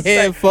heard it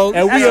here, folks.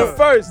 And That's we the are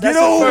first. That's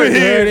Get the over first.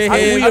 here. You heard it I'm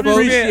here, just folks.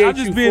 being- I'm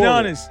just being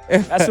honest.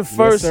 That's the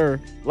first. sir.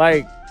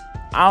 Like,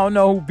 I don't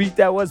know who beat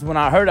that was. When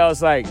I heard, I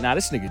was like, nah,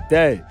 this nigga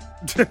dead.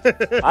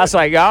 I was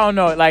like, I don't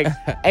know. Like,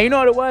 and you know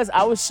what it was?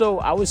 I was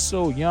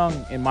so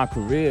young in my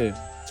career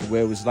to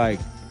where it was like,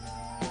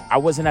 I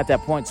wasn't at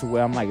that point to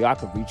where I'm like, yo, I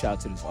could reach out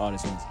to this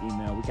artist on his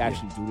email. We can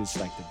actually do this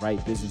like the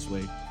right business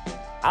way.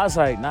 I was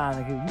like, nah,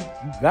 nigga,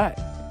 you got it.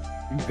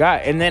 You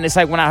got it. And then it's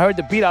like when I heard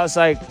the beat, I was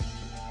like,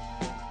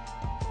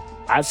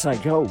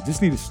 yo,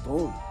 this needs a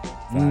story.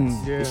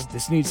 Yeah.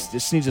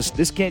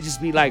 This can't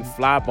just be like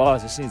fly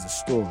bars. This needs a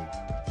story.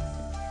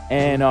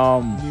 And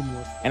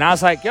I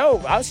was like, yo,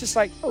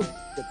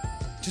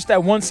 just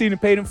that one scene in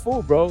Paid in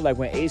Full, bro. Like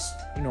when Ace,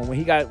 you know, when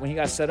he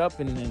got set up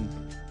and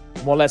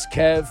more or less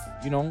Kev,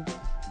 you know,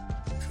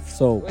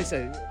 So what he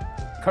said,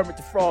 Kermit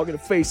the Frog in the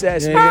face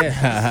ass.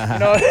 yeah.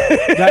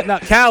 You know,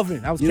 Not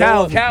Calvin. That was You know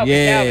Calvin. Calvin,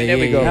 Yeah, there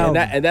we yeah, go.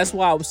 yeah. And that's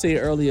why I was saying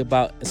earlier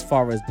about as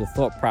far as the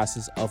thought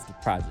process of the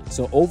project.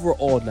 So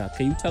overall now,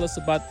 can you tell us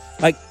about,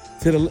 like,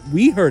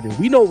 we heard it.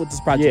 We know what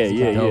this project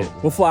is about. Yeah.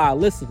 But for our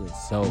listeners,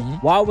 So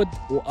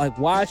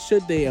why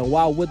should they and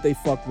why would they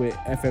fuck with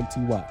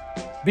FMTY?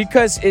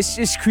 Because it's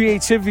just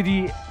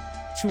creativity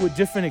to a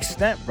different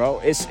extent, bro.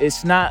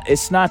 It's not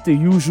the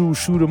usual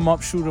shoot 'em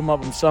up.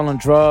 I'm selling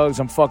drugs.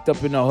 I'm fucked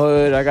up in the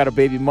hood. I got a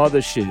baby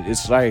mother shit.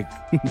 It's like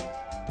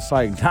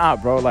nah,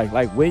 bro. Like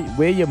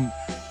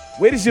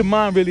where does your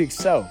mind really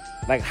excel?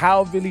 Like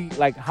how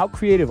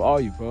creative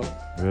are you, bro?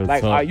 Real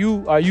Like talk.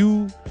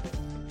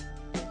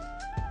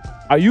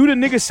 are you the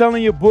nigga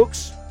selling your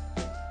books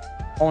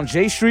on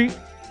J Street?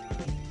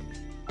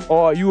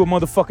 Or are you a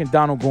motherfucking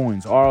Donald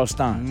Goines, R.L.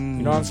 Stein?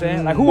 You know what I'm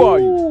saying? Like, who are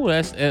you? Ooh,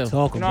 that's L.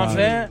 Talk You know what I'm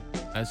about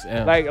saying? That's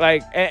L.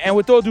 And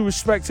with all due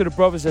respect to the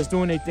brothers that's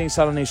doing their thing,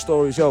 selling their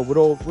stories, yo, with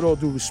all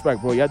due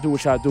respect, bro, y'all do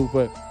what y'all do,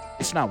 but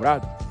it's not what I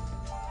do.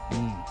 You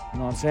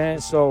know what I'm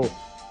saying? So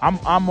I'm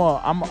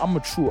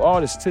a true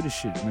artist to this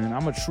shit, man.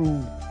 I'm a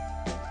true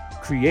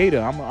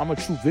creator. I'm a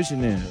true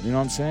visionary. You know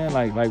what I'm saying?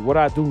 Like what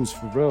I do is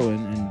for real,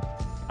 and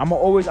I'ma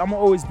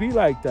always be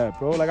like that,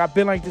 bro. Like I've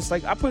been like this.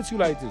 Like I put it to you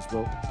like this,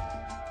 bro.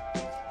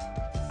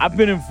 I've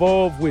been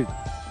involved with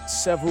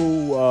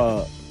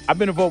several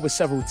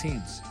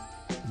teams.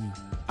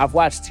 I've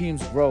watched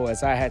teams grow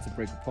as I had to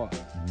break apart.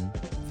 You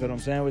feel what I'm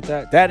saying with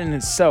that? That in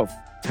itself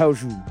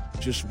tells you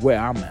just where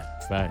I'm at.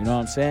 Facts. You know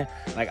what I'm saying?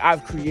 Like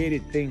I've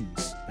created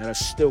things that are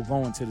still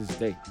going to this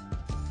day.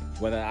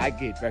 Whether I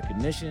get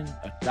recognition,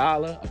 a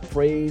dollar, a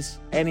praise,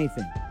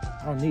 anything,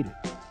 I don't need it.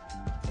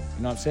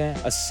 You know what I'm saying?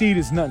 A seed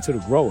is nothing to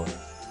the grower.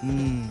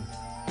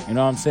 You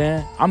know what I'm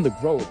saying? I'm the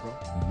grower, bro.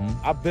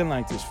 I've been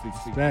like this for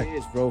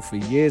years, bro. For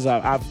years,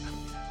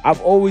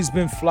 I've always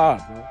been fly,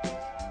 bro.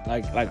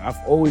 Like I've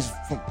always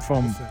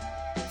from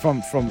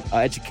an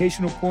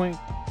educational point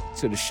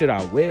to the shit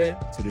I wear,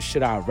 to the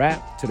shit I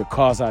rap, to the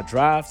cars I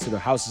drive, to the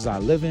houses I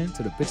live in,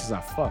 to the bitches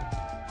I fuck.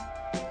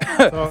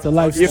 It's a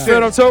lifestyle. You feel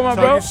what I'm talking about,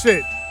 bro?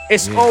 Shit.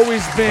 It's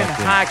always been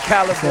high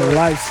caliber, It's a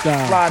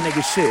lifestyle. fly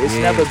nigga shit. It's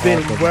never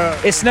been. Well,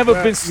 It's never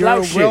been you're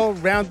slouch a shit.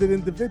 well-rounded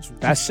individual.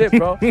 That's it,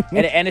 bro.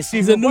 And it's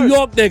He's a even New worse.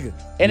 York nigga.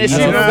 And it's New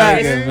even, York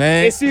Right. nigga,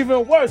 man. it's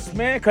even worse,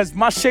 man, because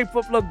my shape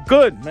up look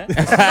good, man. It's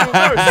even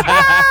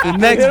worse. The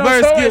next You know what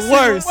I'm verse saying? get It's even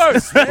worse.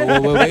 worse,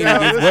 man. Wait, it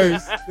gets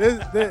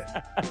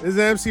worse. There's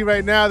an MC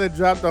right now that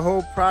dropped a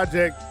whole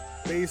project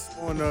based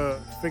on a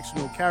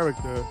fictional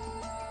character.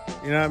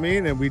 You know what I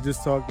mean? And we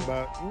just talked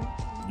about,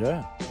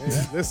 Yeah.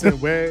 listen,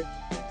 where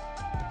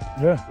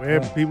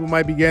people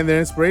might be getting their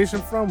inspiration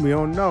from, we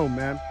don't know,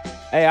 man.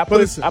 Hey, I But put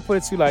listen.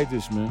 it to you like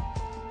this, man.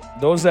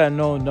 Those that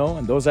know,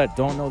 and those that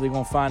don't know, they're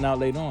gonna find out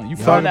later on. You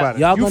Talk find about out. it.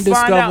 Y'all You gonna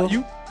find out.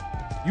 discover.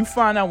 You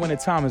find out when the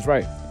time is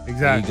right. There you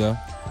Exactly. go.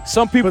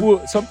 Some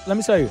people, let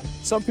me tell you,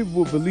 some people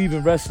will believe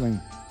in wrestling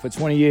for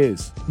 20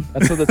 years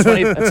until the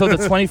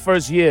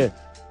 21st year,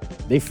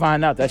 they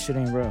find out that shit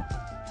ain't real.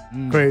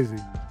 Crazy.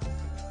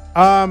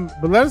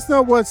 But let us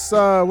know what's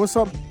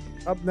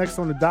up next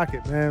on the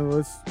docket, man.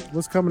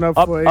 What's coming up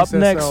for Up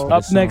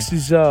ASSL? next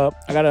is I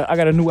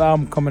got a new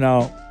album coming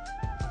out.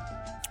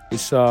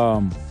 It's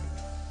from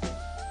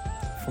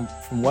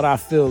what I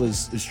feel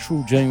is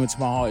true, genuine to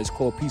my heart. It's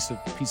called Peace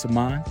of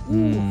Mind.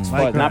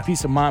 like Not that.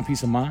 Peace of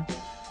Mind.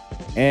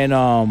 And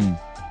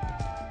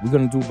we're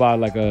gonna do about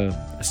like a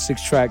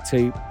 6-track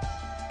tape.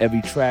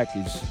 Every track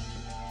is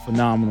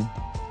phenomenal,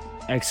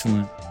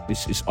 excellent.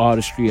 It's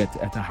artistry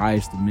at the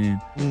highest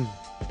demand.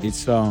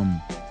 It's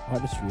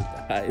Artistry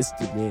at the highest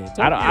demand.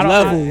 I don't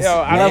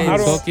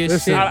Levels. Talk your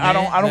shit, I man.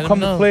 don't Let come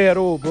 'em to know. play at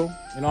all, bro. You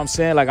know what I'm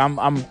saying? Like I'm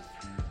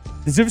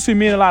the difference between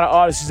me and a lot of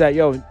artists is that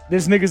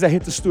there's niggas that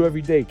hit the studio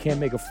every day can't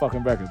make a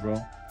fucking record,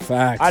 bro.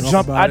 Facts. I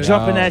jump in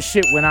Oh. that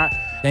shit when I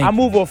Thank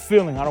move off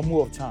feeling. I don't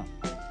move off time.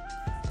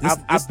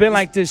 I've been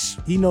like this.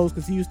 He knows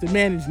because he used to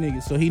manage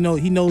niggas, so he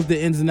knows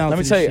the ins and outs. Let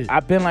me of tell this you, shit.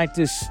 I've been like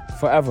this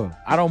forever.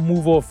 I don't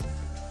move off.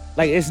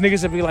 Like it's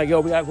niggas that be like, yo,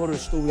 we gotta go to the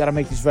studio, we gotta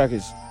make these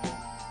records.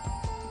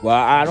 Well,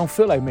 I don't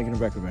feel like making a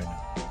record right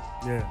now.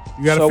 Yeah,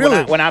 you gotta So feel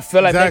it. when I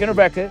feel like making a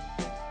Exactly. record,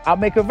 I'll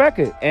make a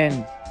record.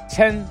 And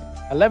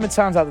 11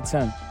 times out of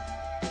 10,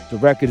 the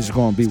record is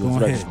gonna be what the gonna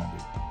record's hit. gonna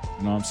be.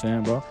 You know what I'm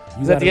saying, bro? You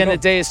Because at gotta the end go. of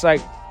the day, it's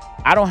like,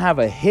 I don't have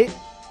a hit,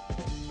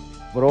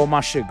 but all my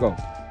shit go.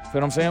 Feel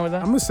what I'm saying with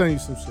that? I'm gonna send you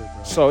some shit,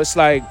 bro. So it's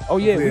like, oh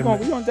yeah, Hopefully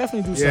we gonna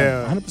definitely do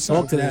Yeah. something. 100%.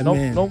 Talk to that no,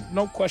 man.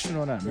 No question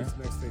on that, man.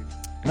 Next thing.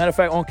 Matter of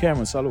fact, on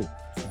camera, salute.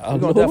 We're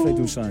gonna definitely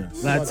do something.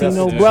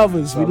 Latino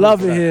brothers, we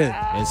love it here.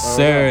 Yes,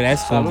 sir.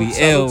 That's gonna be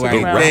Salute ill to the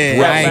right round.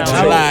 there. Round, I ain't round,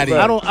 gonna lie to you.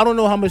 I don't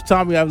know how much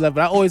time we have left,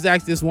 but I always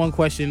ask this one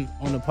question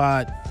on the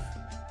pod.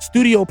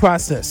 Studio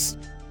process.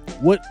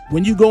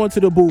 When you go into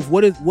the booth,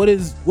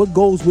 what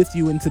goes with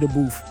you into the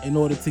booth in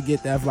order to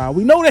get that vibe?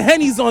 We know the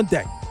Henny's on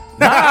deck.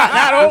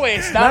 Not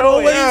always. Not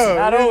always.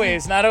 Not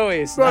always. Not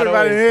always. Brought Not it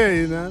right in always. here,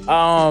 you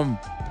know.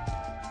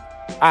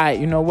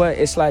 You know what?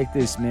 It's like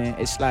this, man.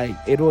 It's like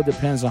it all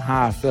depends on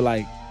how I feel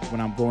like when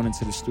I'm going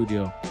into the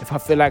studio. If I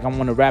feel like I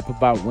want to rap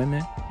about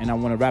women and I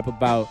want to rap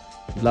about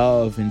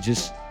love and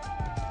just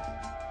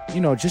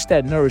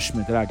that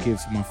nourishment that I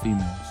give to my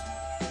females,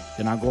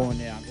 then I go in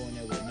there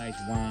with a nice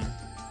wine.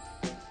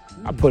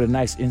 I put a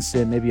nice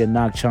incense, maybe a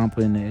knock chomper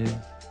in the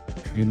air.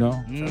 You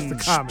know, That's the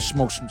comment.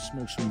 smoke some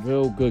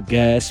real good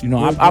gas. You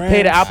know, Good I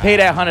pay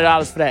grams.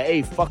 $100 for that.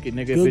 Hey, fuck it,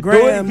 nigga. Good If it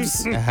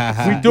grams. do it,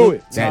 we do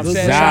it. That's You know what I'm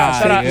saying? Zai,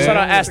 Shout out, yeah. shout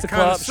out Ask the That's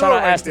Club. Shout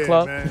out Ask the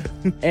Club. man.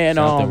 And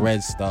Shout out the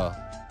Red Star.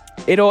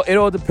 it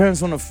all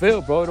depends on the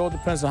feel, bro. It all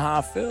depends on how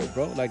I feel,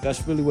 bro. Like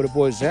that's really what it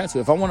boils down to.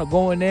 If I want to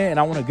go in there and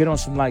I want to get on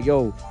some like,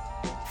 yo,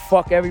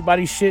 fuck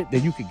everybody's shit,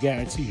 then you can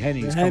guarantee Henny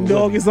is Hen coming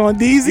dog with is on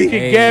me. You DZ. can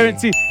Hey.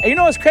 guarantee. And you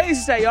know what's crazy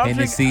is that y'all drinking.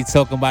 Hennessy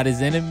talking about his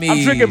enemies.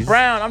 I'm drinking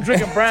brown. I'm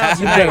drinking brown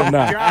tonight.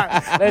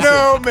 God. Listen.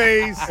 No,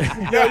 Mace.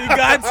 Yo, you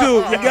got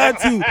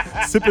to.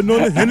 Sipping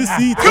on the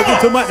Hennessy, talking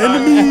to my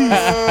enemies.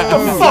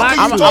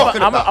 I'm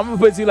gonna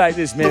put it to you like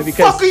this, man.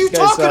 Because fuck are you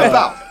talking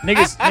about?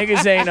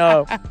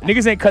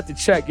 Niggas ain't cut the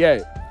check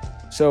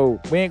yet, so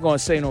we ain't gonna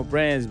say no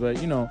brands.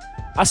 But you know,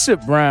 I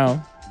sip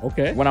brown.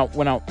 Okay. When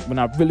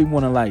I really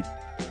wanna like,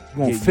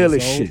 gonna Get feel your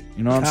this soul. shit.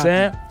 You know what I'm Copy.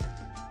 saying?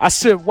 I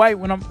sip white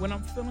when I'm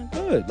feeling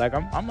good. Like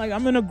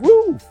I'm in a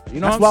groove. You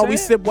know That's what I'm why we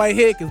saying? sip white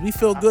here, because we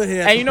feel good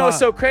here. at And the you know what's pod.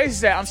 so crazy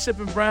is that I'm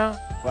sipping brown,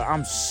 but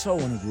I'm so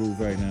in a groove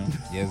right now.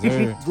 Yes,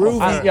 sir.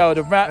 Groovy. Yo,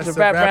 the rap That's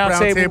round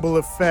table.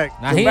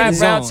 effect. Nah, The he in rap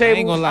his round zone. I table.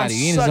 ain't gonna lie I'm to you.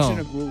 He in his such zone. in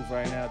a groove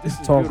right now. This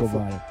is Talk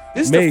beautiful. about it.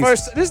 This is Mace. the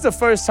first. This is the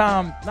first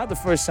time. Not the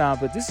first time,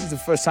 but this is the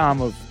first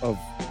time of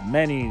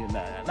many.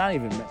 Not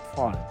even.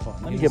 Pardon.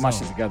 Let me get my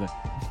shit together.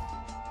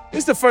 This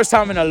is the first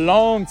time in a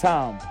long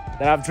time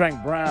that I've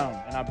drank brown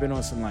and I've been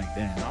on some like,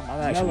 damn, I'm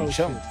actually Mellow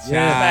chilling. shit.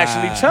 Yeah, I'm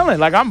actually chilling.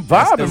 Like I'm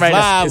That's the vibing right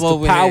now. vibe It's the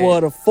over power there.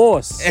 of the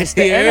force. It's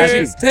the energy.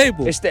 It's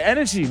table. It's the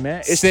energy, man.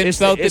 It's Sip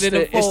something in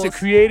the it's the force.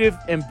 creative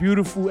and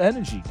beautiful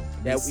energy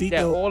that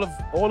Besito.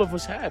 all of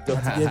us have. though.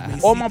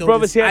 Give All my Besito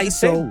brothers this here at the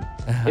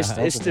ISO.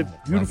 table. It's the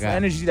beautiful God.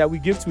 energy that we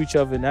give to each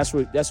other, and that's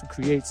what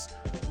creates,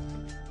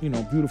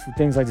 beautiful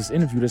things like this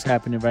interview that's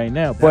happening right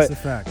now. That's But a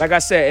fact. like I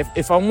said,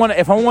 if I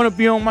wanna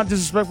be on my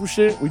disrespectful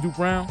shit, we do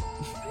brown.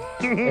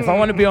 If I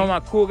wanna be on my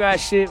cool guy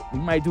shit, we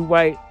might do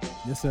white.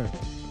 Yes, sir.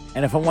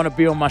 And if I wanna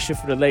be on my shit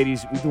for the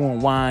ladies, we doing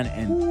wine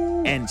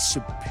and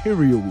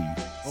superior weed.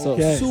 So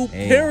Okay.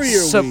 superior weed.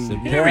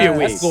 Superior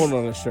weed. That's going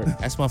on a shirt.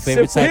 That's my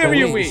favorite type of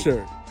Superior weed. weed.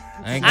 Shirt.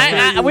 I ain't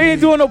gonna lie. We ain't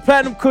doing no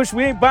platinum kush.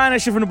 We ain't buying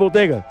that shit from the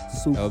bodega.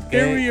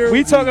 Superior. We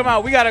weed. talking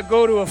about we gotta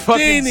go to a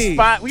fucking Dini.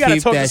 spot. We gotta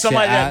Keep talk to that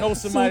somebody shit that out.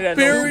 knows somebody that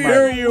knows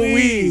Superior somebody.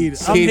 weed.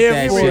 I'm Keep here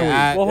that for shit it.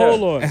 out. Well,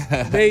 hold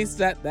on, Mace.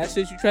 That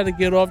shit you trying to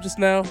get off just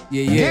now?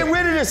 Yeah, Get yeah.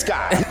 rid of this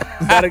guy.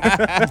 Gotta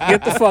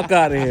get the fuck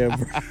out of here,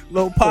 bro.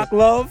 Lil Pac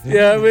love.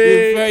 Yeah, I Bro,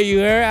 mean, you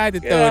heard? I had to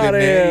Get throw it in outta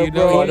there. here, You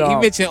know, bro. he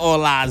mentioned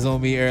all eyes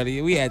on me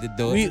earlier. We had to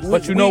do it.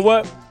 But you know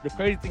what? The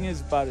crazy thing is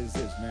about it is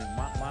this, man.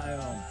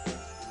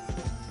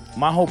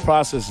 My whole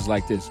process is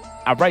like this.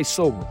 I write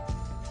sober.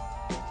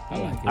 I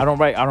like it. I don't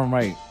write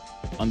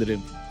under the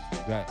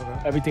Right.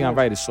 everything I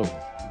write is sober.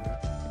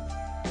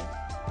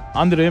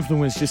 Under the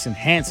influence just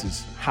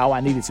enhances how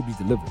I need it to be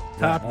delivered.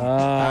 Copy.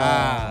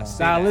 Ah, say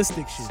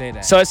Stylistic that. shit. Say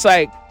that. So it's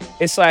like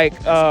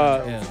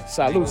Yeah.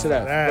 salute to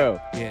that, bro.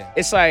 Yeah.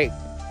 It's like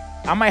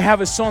I might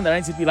have a song that I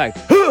need to be like,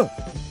 huh!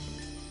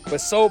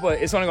 But sober,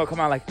 it's only gonna come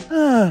out like,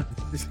 huh.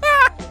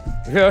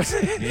 You know what I'm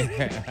saying?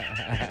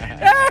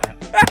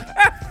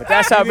 But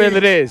that's how real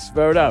it is.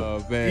 Word up.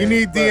 Oh, man. You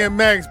need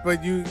DMX,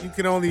 but you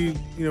can only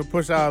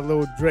push out a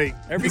little Drake.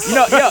 It's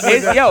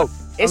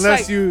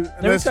unless like, you. let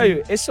me Unless tell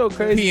you, it's so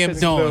crazy. PM 'cause-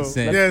 Dawn No,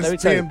 said. yes, Let me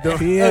tell you. PM Dawn.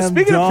 PM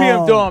Speaking of PM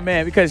Dawn. Dawn,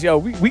 man, because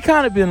we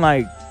kind of been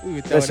like, We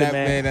would throw Listen, that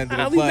man. man under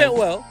Ah, the we meant bus.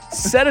 well.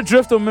 Set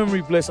Adrift on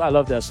Memory Bliss. I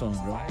love that song,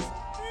 bro.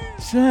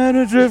 Set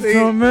Adrift See?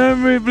 on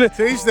Memory Bliss.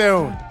 To each their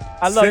own.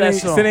 I love that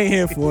Sid song. ain't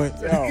here for it.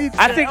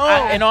 I think,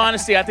 in all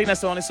honesty, I think that's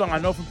the only song I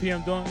know from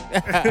PM Dawn.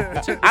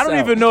 I don't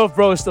even know if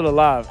bro is still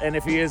alive, and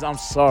if he is, I'm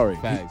sorry.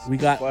 Facts. We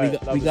got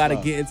But love we is got to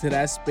love. get into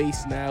that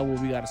space now where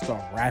we got to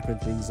start wrapping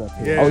things up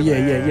here. Yeah, Oh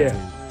yeah.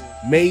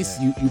 Mace,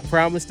 you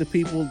promised the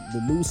people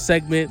the new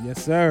segment.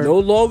 Yes, sir. No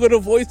longer the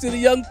voice of the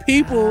young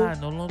people, Ah,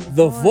 no longer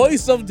the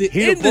voice of the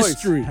He the voice.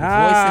 industry. Voice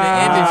of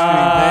the industry,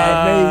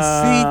 man.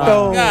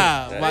 Besito.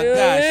 My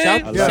God.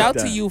 Shout I shout love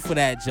to that. you for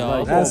that, Joe.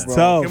 like That's bro.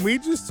 tough. Can we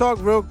just talk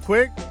real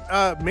quick?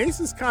 Mace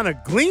is kind of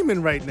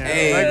gleaming right now.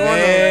 Hey, like on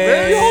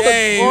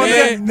hey, on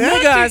hey, the nigga,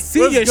 neck. I see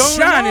What's you going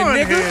shining, on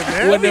nigga. here,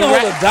 man? When We the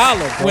hold rap- a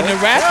dollar, bro. When the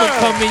rapper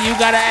come in, you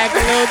gotta act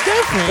a little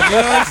different. You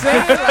know what I'm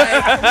saying?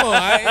 Like, come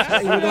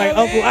on. You look like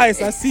Uncle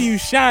Ice. I see you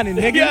shining,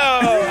 nigga.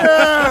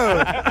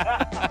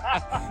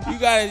 You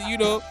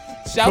gotta,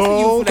 shout to you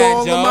for Gold that,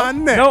 all Joe. on my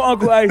neck. No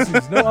Uncle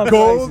Ices. No Uncle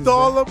Gold Ices.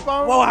 all up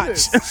on Watch.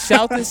 this.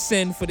 Shout to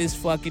Sin for this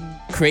fucking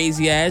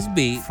crazy ass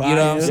beat. Fire. You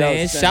know what I'm Yo,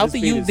 saying? Sin, Shout this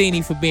to beat you, is-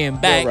 Dini, for being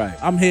back. Right.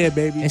 I'm here,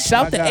 baby. And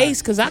shout My to God.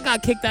 Ace, because I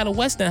got kicked out of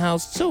Western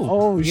House too.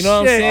 Oh, you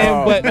know what I'm shit. saying?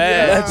 Oh, But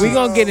man. we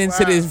gonna get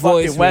into this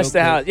voice. Fucking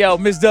Western House. Yo,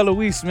 Miss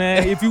DeLuise,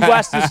 man. If you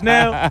watch this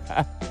now,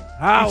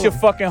 How? get your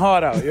fucking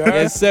heart out. You heard?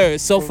 Yes, sir.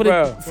 So for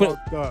Bro.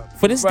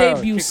 for this Bro, debut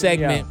kicking me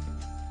segment,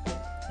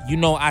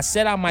 I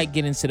said I might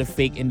get into the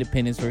fake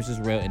independence versus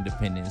real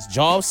independence.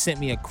 Jaws sent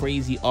me a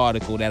crazy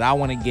article that I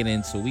want to get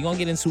into. We're going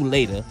to get into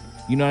later.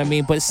 You know what I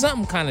mean? But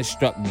something kind of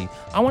struck me.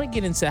 I want to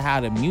get into how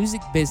the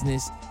music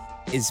business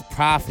is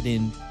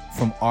profiting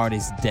from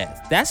artists'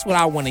 death. That's what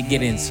I want to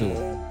get into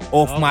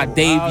off my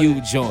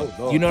debut joint.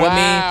 You know what I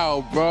mean?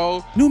 Wow,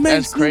 bro. New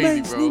That's Mace, crazy, new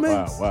Mace, bro. new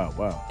Mace.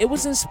 Wow. It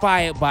was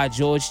inspired by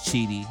George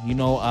Chidi,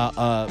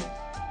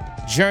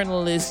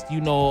 journalist,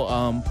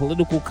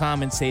 political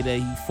commentator.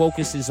 He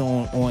focuses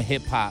on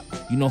hip hop.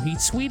 He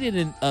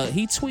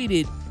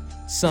tweeted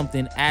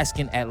something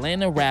asking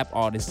Atlanta rap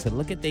artists to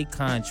look at their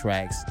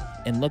contracts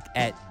and look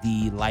at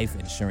the life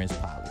insurance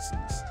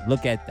policies.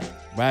 Look at that,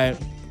 right?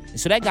 And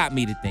so that got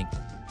me to thinking.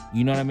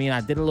 You know what I mean?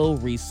 I did a little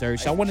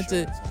research. I wanted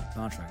to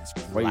Contract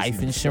is crazy.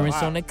 life insurance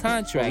on the So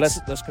contracts.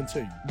 let's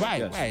continue. Right,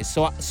 Yes.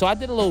 right. So I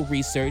did a little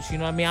research, you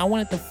know what I mean? I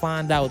wanted to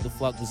find out what the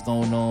fuck was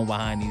going on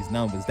behind these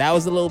numbers. That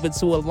was a little bit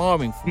too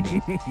alarming for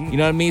me. You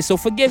know what I mean? So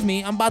forgive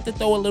me. I'm about to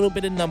throw a little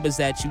bit of numbers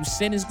at you.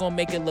 Sin is gonna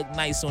make it look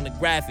nice on the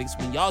graphics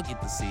when y'all get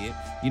to see it.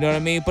 You know what I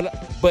mean?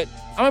 But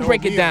I'm gonna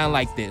break it down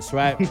like this,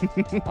 right?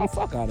 Oh,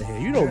 fuck out of here.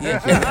 You don't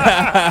get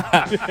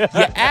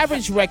Your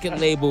average record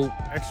label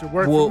Extra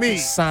work will for me.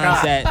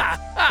 signs that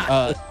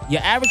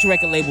your average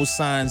record label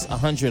signs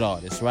 100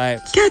 artists, right?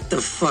 Get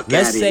the fuck out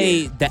Let's of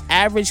say here. the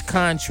average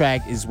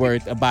contract is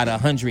worth about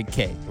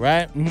 100K,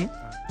 right?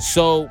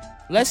 So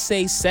let's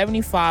say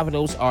 75 of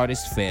those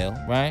artists fail,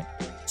 right?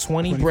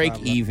 20 break 25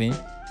 left. even,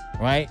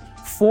 right?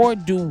 4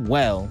 do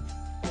well,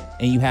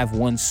 and you have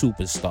 1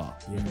 superstar.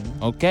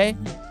 Okay?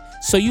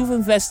 So you've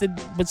invested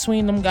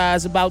between them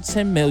guys about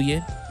 $10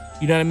 million.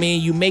 You know what I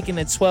mean? You're making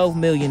a $12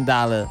 million,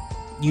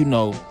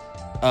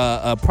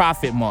 a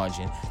profit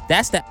margin.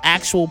 That's the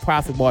actual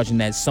profit margin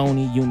that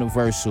Sony,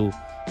 Universal,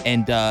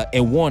 and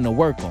Warner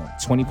work on.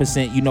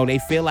 20%. They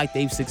feel like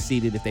they've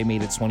succeeded if they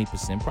made a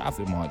 20%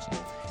 profit margin.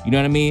 You know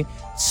what I mean?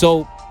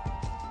 So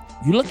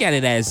you look at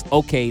it as,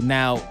 okay,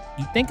 now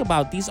you think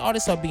about these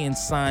artists are being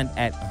signed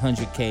at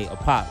 $100K a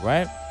pop,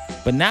 right?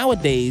 But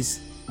nowadays,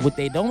 what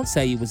they don't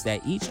tell you is that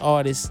each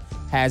artist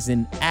has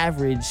an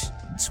average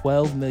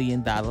 $12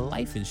 million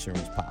life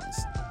insurance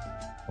policy.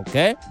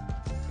 Okay?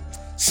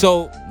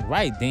 So,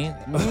 right,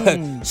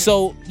 Dan.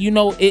 So,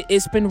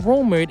 it's been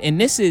rumored,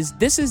 and this is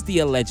the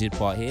alleged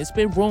part here. It's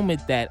been rumored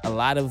that a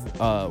lot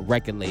of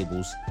record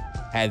labels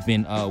have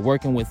been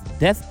working with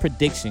death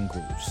prediction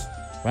groups,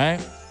 right?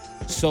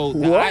 So,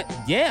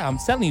 I'm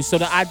telling you. So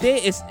the idea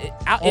is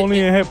Only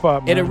in hip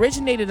hop. It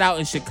originated out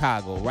in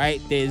Chicago,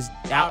 right? There's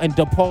out in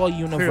DePaul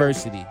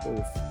University,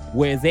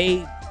 where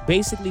they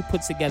basically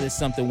put together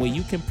something where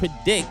you can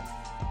predict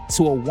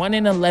to a 1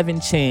 in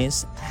 11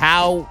 chance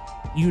how,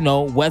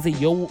 whether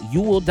you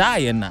will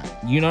die or not.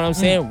 You know what I'm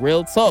saying?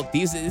 Real talk.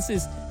 This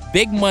is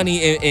big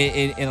money,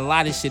 and a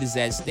lot of shit is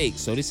at stake.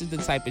 So this is the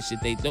type of shit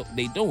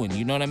they doing.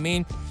 You know what I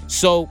mean?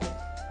 So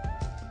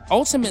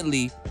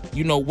ultimately,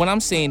 what I'm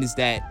saying is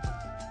that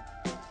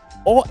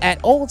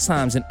at all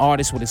times, an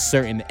artist with a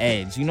certain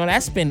edge.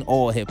 That's been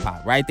all hip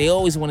hop, right? They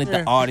always wanted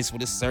the artist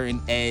with a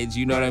certain edge.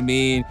 You know what I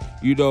mean?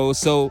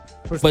 So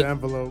Push the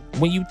envelope.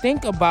 When you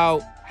think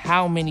about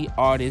how many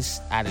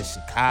artists out of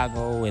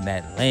Chicago and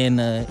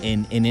Atlanta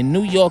and in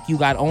New York, you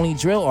got only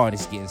drill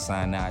artists getting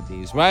signed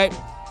nowadays, right?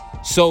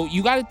 So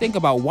you got to think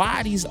about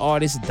why these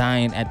artists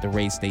dying at the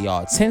rates they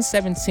are.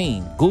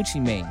 1017,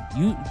 Gucci Mane.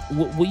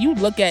 Will you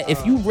look at,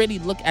 if you really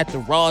look at the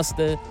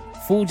roster,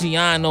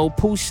 Fujiano,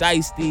 Pooh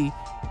Shiesty,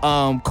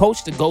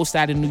 Coach the Ghost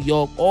out of New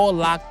York, all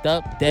locked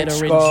up, dead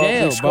or in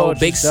jail, bro.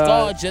 Big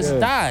Scar just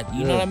died.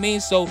 You know what I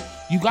mean? So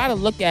you gotta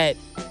look at.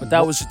 But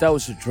that was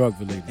a drug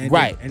related,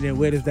 right? And then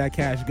where does that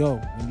cash go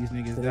when these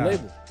niggas die?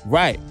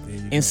 Right.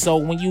 And so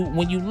when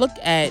you look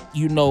at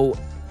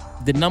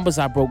the numbers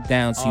I broke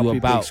down to you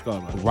about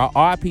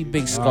R.I.P.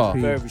 Big Scar,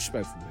 very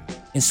respectful.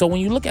 And so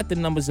when you look at the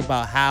numbers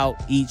about how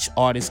each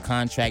artist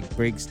contract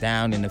breaks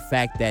down and the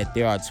fact that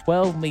there are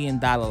 $12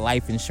 million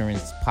life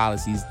insurance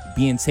policies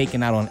being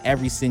taken out on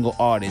every single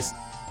artist,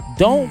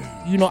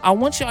 I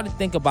want y'all to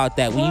think about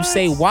that. When you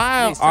say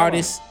why are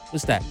artists,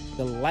 what's that?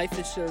 The life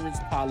insurance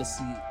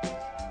policy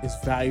is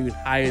valued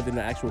higher than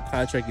the actual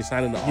contract you're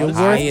signing the artist.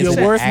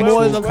 You're worth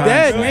more than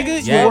dead, nigga.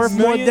 Yes. You're worth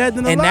more dead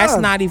than alive. And that's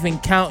not even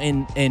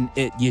counting,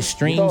 your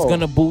streams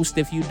gonna boost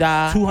if you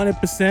die.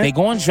 200%. They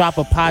gonna drop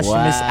a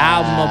posthumous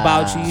album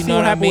about you. You know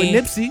what I mean?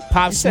 With Nipsey.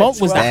 Pop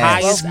Smoke was the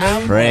highest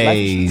album.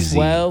 Crazy.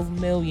 12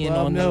 million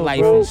on the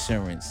life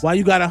insurance. Why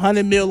you got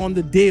 100 mil on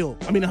the deal?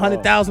 I mean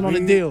 100,000 on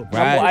the deal.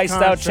 Right. Iced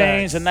out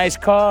chains, a nice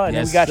car, and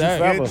then we got you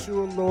forever. Get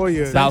you a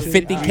lawyer. About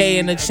 50K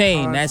in the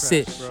chain. That's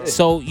it. Bro.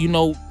 So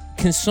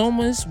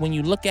consumers, when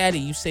you look at it,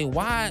 you say,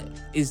 why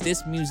is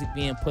this music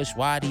being pushed?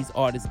 Why are these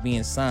artists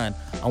being signed?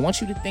 I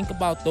want you to think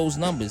about those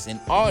numbers.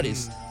 And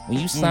artists, when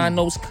you sign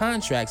those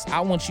contracts, I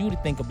want you to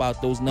think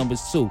about those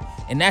numbers too.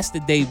 And that's the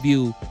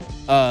debut,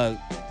 topic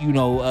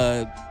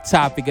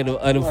of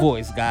the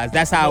voice, guys.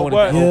 That's how I want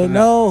to open up.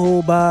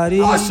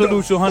 Nobody. I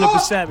salute you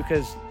 100%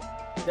 because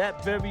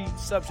that very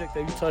subject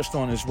that you touched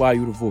on is why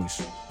you the voice.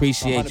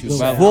 Appreciate you, 100%.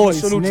 brother.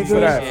 Voice, Salute you nigga. for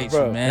that, Appreciate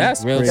bro. you, man.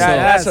 That's real crazy. talk.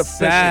 That's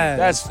sad.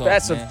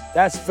 official.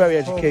 That's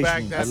very Hold back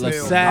educational. that Look,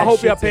 mail. sad. I hope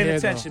shit y'all to paying hear,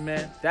 attention,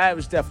 man. That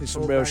was definitely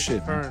some Hold real back the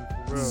shit. turn,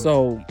 for real.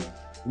 So,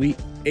 we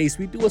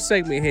do a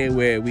segment here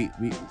where we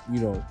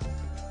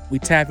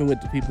tap in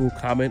with the people who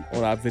comment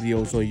on our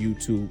videos on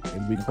YouTube,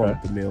 and we call it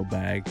the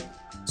mailbag.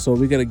 So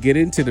we're gonna get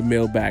into the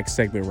mailbag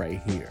segment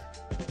right here.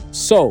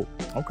 So,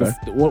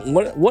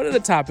 one of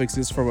the topics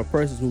is from a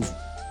person who's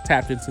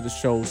tapped into the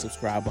show,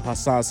 subscriber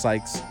Hassan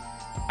Sykes.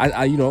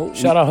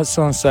 Shout out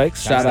Hassan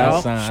Sykes. Shout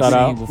out. Shout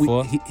out.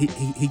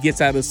 He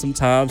gets at us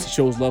sometimes. He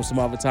shows love some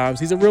other times.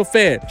 He's a real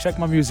fan. Check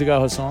my music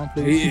out, Hassan,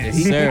 please.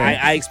 Yes, sir.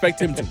 I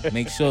expect him to.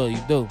 Make sure you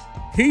do.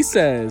 He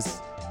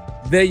says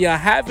that you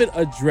haven't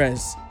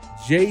addressed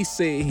Jay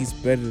saying he's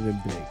better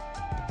than Big.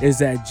 Is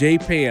that Jay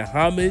paying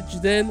homage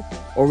then?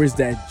 Or is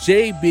that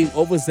Jay being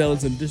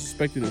overzealous and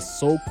disrespecting his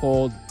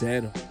so-called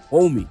dead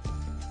homie?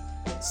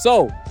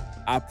 So,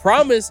 I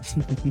promised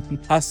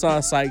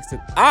Hassan Sykes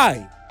that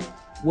I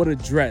would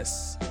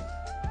address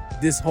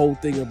this whole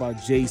thing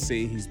about Jay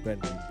saying he's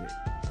better than Big.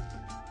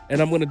 And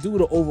I'm going to do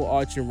the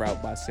overarching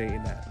route by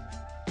saying that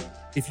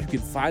if you can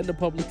find the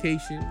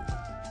publication,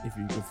 if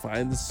you can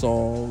find the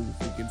song,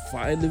 if you can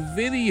find the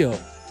video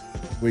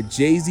where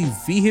Jay-Z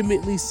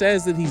vehemently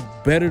says that he's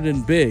better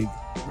than Big,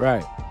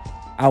 Right.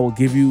 I will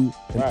give you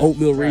an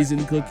oatmeal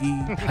raisin cookie,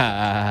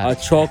 a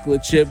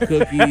chocolate chip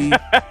cookie,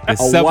 a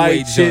Subway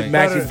white chip joint.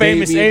 mac and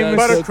Famous baby Amos. nut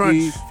Butter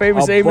cookie, Crunch.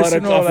 Famous a Amos butter,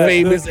 and all a that.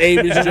 famous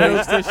Amos joint.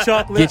 The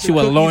chocolate, Get you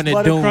a the cookies, Lorna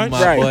butter Doom, crunch.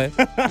 my Right.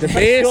 boy. The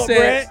man Shortbread.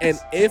 said, and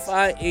if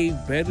I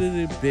ate better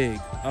than Big,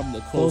 I'm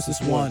the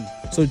closest one.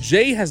 So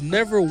Jay has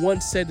never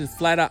once said it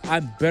flat out,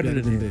 I'm better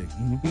than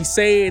him. He's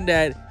saying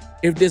that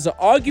if there's an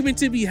argument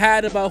to be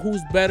had about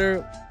who's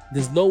better,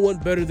 there's no one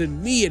better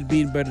than me at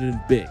being better than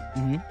Big.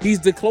 He's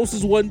the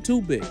closest one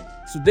to Big.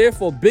 So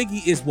therefore,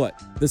 Biggie is what?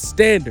 The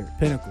standard.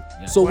 Pinnacle.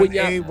 So when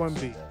 1A, y'all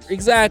 1B.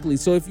 exactly.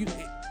 So if you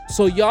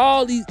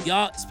y'all,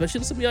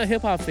 especially some of y'all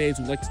hip hop fans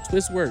who like to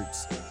twist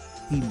words,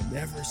 he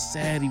never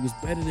said he was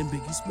better than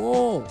Biggie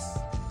Smalls.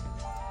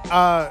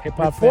 Hip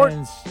hop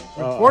fans.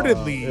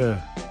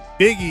 Reportedly,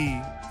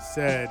 Biggie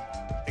said,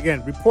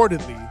 again,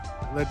 reportedly,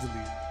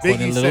 allegedly, According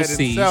Biggie to Lil said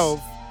C's.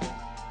 himself,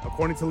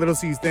 according to Little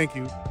C's, thank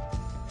you,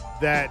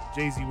 that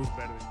Jay-Z was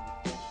better than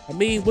him. I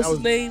mean, what's That his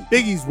was name?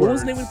 Biggie's What words.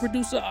 was the name of the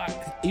producer?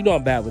 You know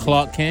I'm bad with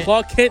Clark names. Kent.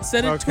 Clark Kent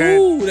said Clark it too.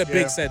 Kent, That yeah.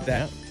 Big said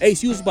that.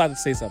 Ace, you was about to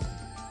say something.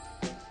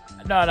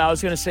 No, I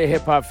was gonna say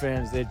hip hop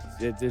fans.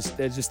 They're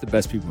just the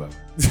best people ever.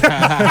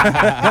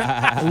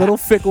 A little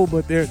fickle,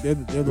 but they're the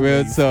Real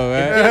ones. talk,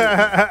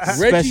 right?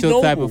 Reggie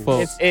Special type Noble. of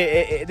folks.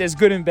 There's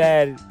good and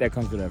bad that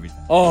comes with everything.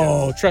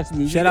 Oh, trust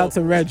me. Shout out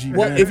to Reggie.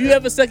 Well, man. if you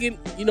have a second,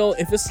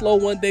 if it's slow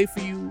one day for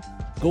you,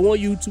 go on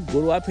YouTube,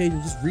 go to our page,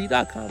 and just read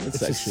our comment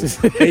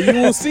section, and you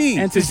will see.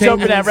 Just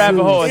jump in that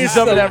rabbit hole. It's Just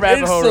jump in that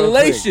rabbit hole. real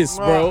quick. salacious,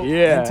 bro.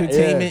 Yeah,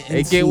 entertainment.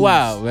 It get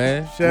wild,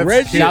 man. Chef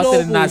Reggie Kidd. Shout out to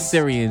the Noble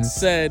Nasirians.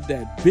 said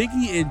that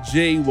Biggie and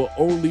Jay were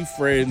only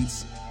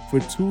friends for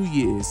 2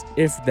 years,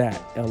 if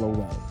that.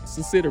 LOL.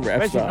 Sincere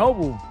rap Reggie star.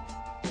 Noble.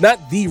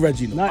 Not the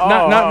Reggie Noble.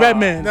 not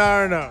Redman. No.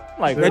 I'm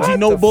like, Reggie what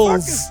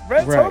Nobles. the fuck is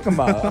Red Right. talking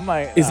about? I'm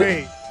like, Is it-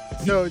 Wait.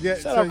 So, yeah,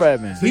 Shut up,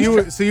 Redman. So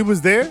you was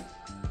there?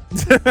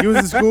 You was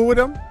in school with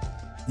him?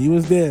 He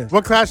was there.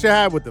 What class you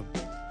had with him?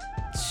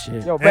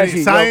 Shit. Yo, Any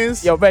Reggie.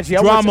 science? Yo, Reggie.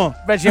 Drama.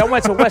 I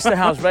went to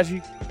Westerhouse,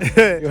 Reggie.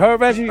 You heard,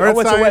 Reggie? I Earth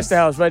went to science?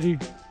 Westerhouse, Reggie.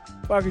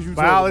 Fuck is you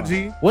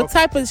Biology. What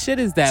type of shit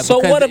is that? So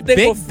Because what if they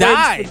Big were friends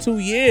died? for 2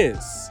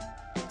 years?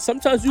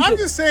 Sometimes you I'm could,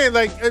 just saying,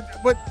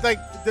 but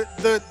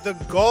the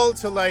goal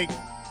to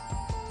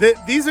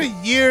these are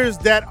years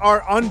that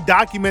are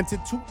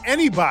undocumented to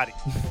anybody.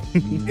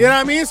 You know what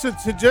I mean? So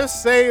to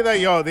just say that,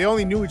 yo, they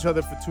only knew each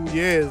other for 2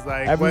 years,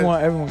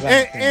 Everyone got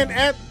and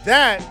at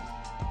that,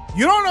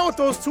 you don't know what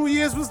those 2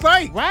 years was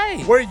like.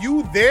 Right. Were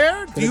you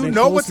there? Do you been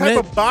know what type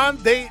close-knit. of bond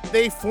they put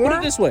it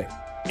formed? this way.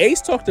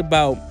 Ace talked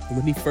about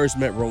when he first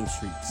met Rome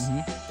Streets,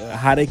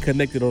 how they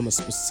connected on a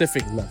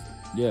specific level.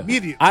 Yeah.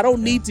 Immediately. I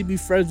don't need to be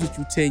friends with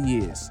you 10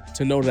 years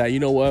to know that, you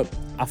know what,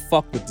 I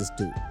fuck with this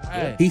dude.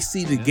 Right. He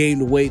see the game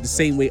the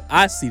same way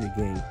I see the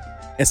game.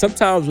 And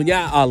sometimes when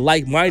y'all are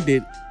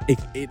like-minded,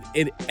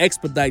 it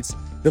expedites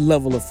the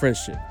level of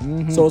friendship.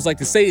 So it's like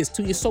to say it's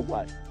 2 years, so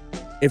what?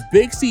 If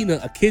Big seen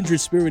a kindred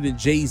spirit in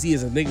Jay-Z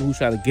as a nigga who's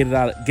trying to get it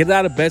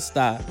out of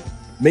Bed-Stuy,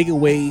 make a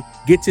way,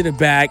 get to the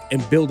back,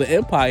 and build an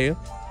empire,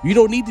 you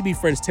don't need to be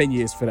friends 10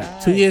 years for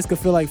that. 2 years could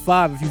feel like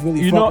 5 if you really.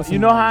 You fuck know, with you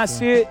know how I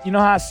somebody, see it. You know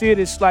how I see it.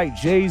 It's like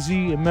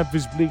Jay-Z and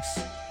Memphis Bleek's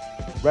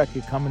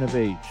record coming of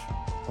age.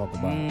 Talk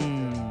about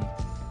it.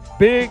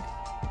 Big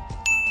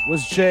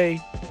was Jay.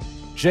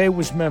 Jay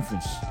was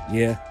Memphis.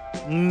 Yeah.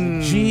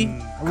 G,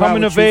 I ride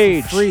Coming with of you for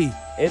age. free.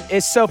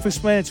 It's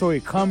self-explanatory.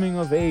 Coming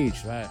of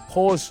age. Right.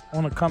 Pause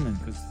on the coming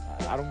because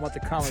I don't want the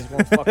comments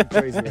going fucking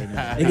crazy right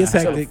now. It gets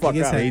Chill the hectic. fuck It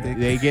gets out. hectic.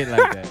 They get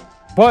like that.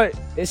 But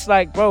it's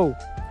like, bro,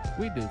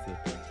 We do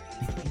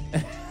too.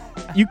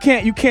 you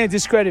can't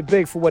discredit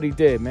Big for what he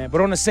did, man.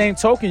 But on the same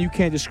token, you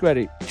can't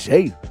discredit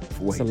Jay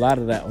for what It's he a did. lot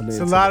of that on there. It's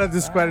a lot of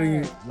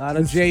discrediting. A lot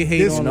of J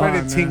hate on R,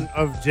 Discrediting man.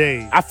 of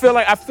Jay. I feel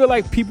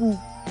like people,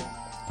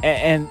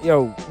 and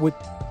yo,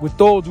 with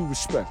all due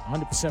respect,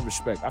 100%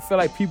 respect, I feel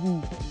like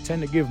people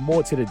tend to give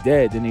more to the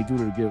dead than they do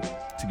to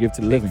give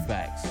to the living.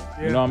 Facts.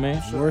 You know what I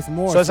mean? Worth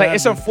more. So it's like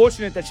it's sadly.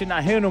 unfortunate that you're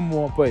not here no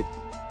more, but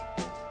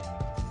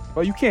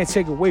you can't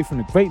take away from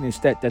the greatness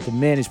that the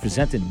man is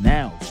presenting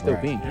now, still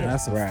being here.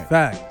 That's a Right.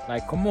 fact.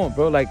 Like, come on,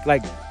 bro. Like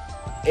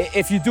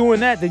if you're doing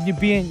that, then you're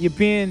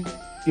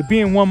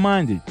being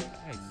one-minded.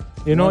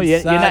 You know,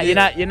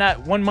 One-sided. you're not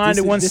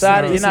one-minded, Dis-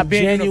 one-sided. You're not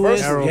being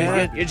disingenuous. universal.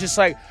 Yeah. You're just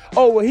like,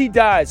 oh, well, he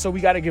died, so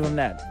we got to give him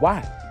that.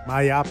 Why?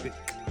 Myopic.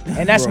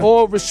 And that's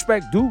all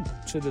respect due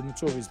to the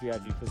Notorious B.I.G.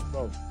 Because,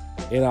 bro,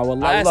 In our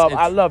last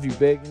I love you,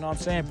 Big. You know what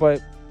I'm saying?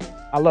 But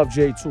I love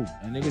Jay too.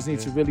 And niggas need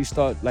to really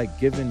start like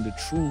giving the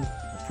true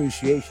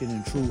appreciation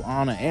and true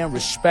honor and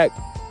respect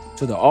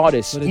to the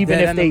artists, For the even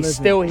dead if and the they living.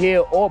 still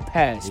here or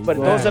past. But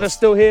those Right. that are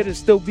still here to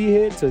still be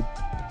here to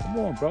come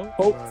on, bro.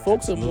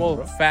 folks are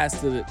more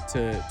faster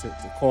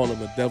to call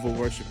him a devil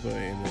worshiper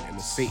and a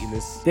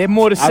Satanist. They're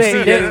more to I've say.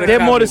 seen that in the They're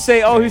more to comments.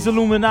 say, oh, he's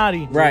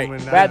Illuminati, Right.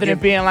 rather than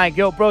being like,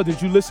 yo, bro, did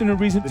you listen to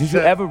Reason? Did you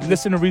check- ever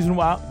listen to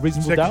Reasonable Doubt?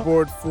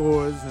 Checkerboard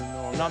floors and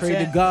all You know that. what I'm Pray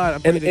saying? to God. I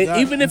pray And, to God.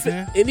 even if You know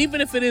what I'm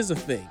even if it is a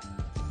thing,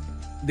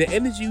 the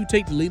energy you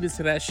take to lead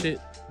into that shit,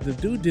 the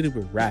dude did it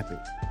with rapping.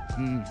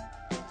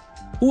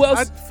 Who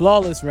else?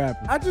 Flawless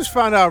rapper. I just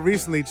found out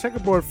recently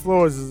checkerboard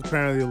floors is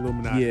apparently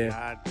Illuminati.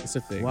 Yeah, it's a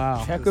thing.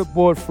 Wow.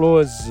 Checkerboard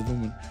floors is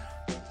Illuminati.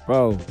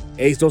 Bro,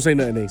 Ace, don't say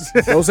nothing, Ace.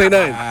 Don't say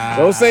nothing.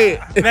 Don't say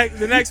it.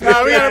 The next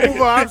Nah, we gotta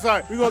move on. I'm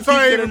sorry. We're gonna I'm sorry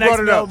I keep to even the brought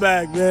next it up.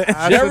 mailbag, man.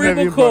 I shouldn't Jerry have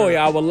even brought McCoy, it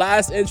up. our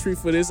last entry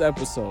for this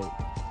episode.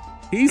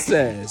 He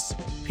says,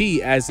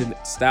 P, as in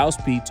Styles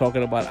P,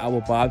 talking about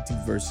our Bob D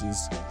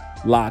versus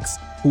Locks,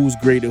 who's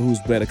greater, who's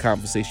better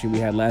conversation we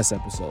had last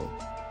episode.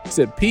 He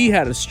said P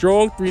had a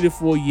strong 3 to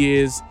 4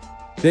 years.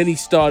 Then he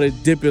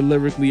started dipping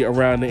lyrically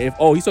around the.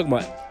 Oh, he's talking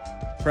about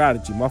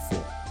Prodigy, my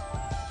fault.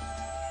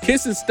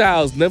 Kiss and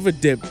Styles never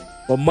dipped,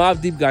 but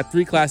Mobb Deep got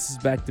 3 classes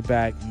back to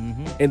back,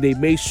 and they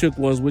made Shook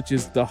Ones, which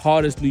is the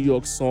hardest New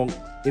York song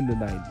in the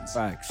 90s.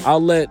 facts.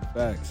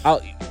 Facts.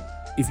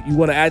 If you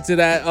want to add to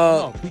that,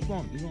 Keep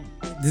going.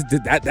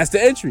 that's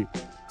the entry.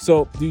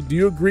 So do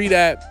you agree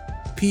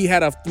that P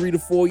had a 3 to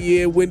 4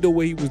 year window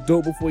where he was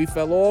dope before he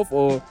fell off,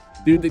 or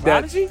do you think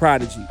Prodigy? that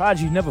Prodigy?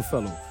 Prodigy never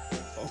fell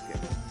off. Okay.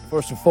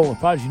 First and foremost,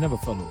 Prodigy never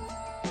fell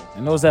off.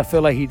 And those that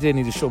feel like he did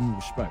need to show me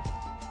respect.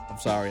 I'm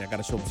sorry, I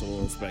gotta show him some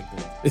more respect.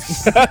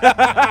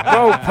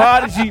 Bro,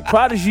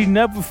 Prodigy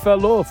never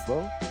fell off,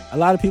 bro. A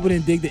lot of people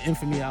didn't dig the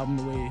Infamy album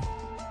the way.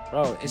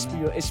 Bro, it's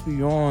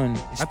beyond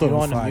I thought it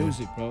was the fire.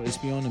 music, bro. It's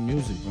beyond the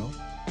music, bro.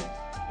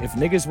 If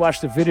niggas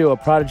watch the video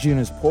of Prodigy in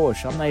his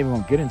Porsche, I'm not even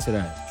gonna get into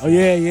that. Oh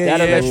yeah.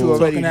 That'll let you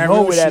already Talking that know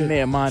real where that shit.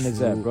 man mind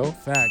is at, bro.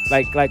 Facts.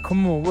 Like,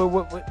 come on,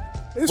 what?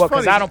 It's Well,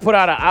 because funny. I don't put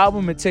out an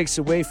album, it takes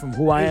away from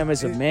who I am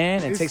as a it- man,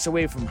 and it's- takes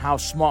away from how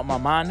smart my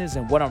mind is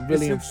and what I'm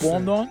really It's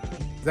informed on.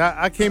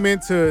 I came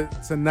into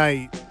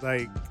tonight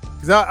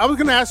because I was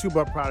gonna ask you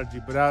about Prodigy,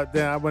 but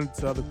then I went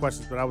to other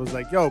questions. But I was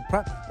like, yo,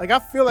 I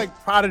feel like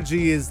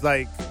Prodigy is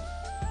like,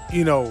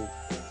 you know,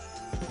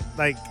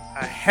 like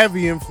a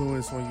heavy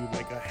influence on you,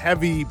 like a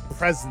heavy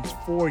presence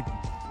for you.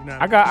 You know,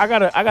 I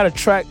got a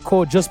track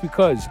called Just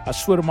Because. I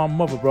swear to my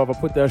mother, bro, if I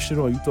put that shit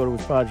on, you thought it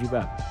was Prodigy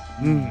rap.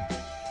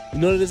 You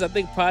know what it is? I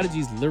think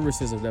Prodigy's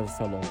lyricism never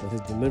fell off, but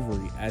his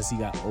delivery as he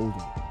got older.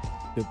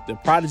 The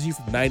Prodigy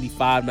from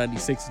 95,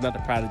 96 is not the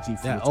Prodigy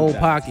from that the old 2000s.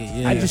 pocket.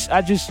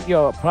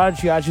 Yeah.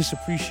 Prodigy, I just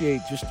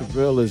appreciate just the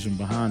realism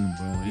behind him,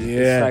 bro.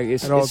 Yeah,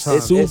 it's at all like,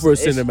 times. Super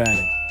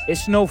cinematic.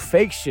 It's no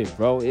fake shit,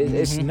 bro.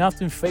 It's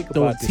nothing fake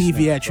Throw about this TV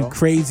nigga, at you bro.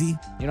 crazy.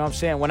 You know what I'm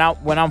saying? When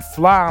I'm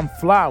fly, I'm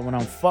fly. When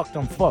I'm fucked,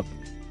 I'm fucked.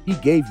 He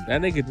gave you.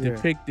 That nigga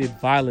depicted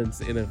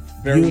violence in a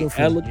very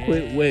Beautiful.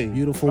 eloquent way.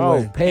 Beautiful Bro,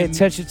 way. pay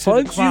attention to the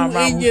Punch crime you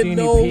rhyme in your Houdini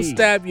nose, P.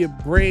 stab your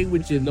brain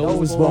with your nose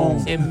Nose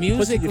bones. bone. And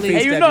musically,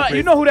 face, Hey, you stab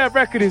your know who that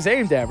record is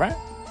aimed at, right?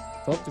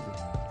 Talk to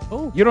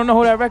me. You don't know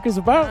who that record's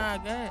about? Nah,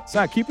 go ahead.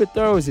 Son, Keep It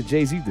Thorough is a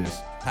Jay-Z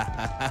diss.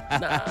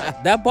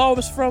 That ball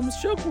was from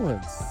Shook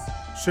Ones.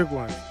 Shook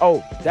One.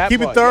 Oh, that Keep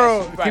it part, throw.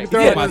 yes, right. Keep it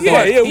throw.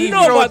 Yeah, yeah, we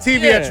know Throw about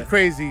TV yeah. at you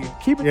crazy.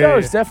 Keep It Yeah, Thorough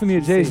yeah. is definitely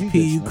a Jay-Z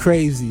P, diss. you man.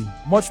 crazy.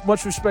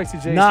 Much respect to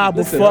Jay-Z. Nah, but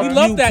Listen, fuck we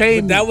love you, that, pay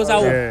but me. that was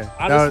our Yeah,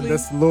 honestly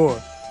that's lore.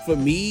 for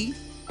me.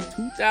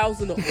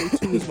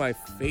 2002 is my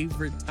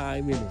favorite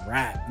time in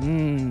rap.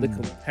 The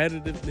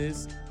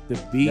competitiveness, the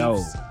beefs, Yo.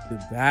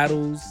 the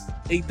battles.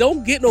 It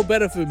don't get no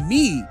better for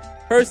me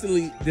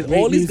personally than Great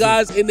all these music.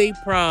 guys in their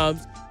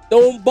primes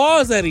throwing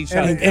bars at each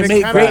other. And And it make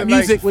kinda great like-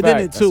 music within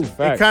Fact, it too. that's a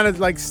fact. It kind of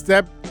like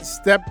stepped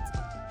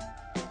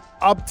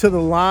up to the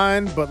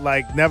line, but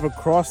like never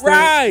crossed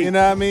Right. it. You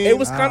know what I mean? It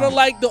was kind of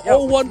like the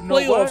Yo, 01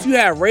 but you know playoffs. what? You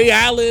had Ray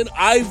Allen,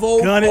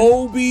 Ivo, Gunnin.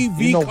 Kobe,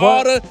 V. You know what?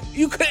 Carter.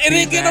 It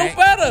didn't get no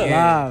better.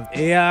 Live.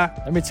 Yeah.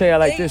 Let me tell you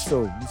like this,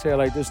 though.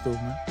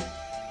 Man.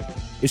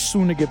 It's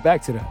soon to get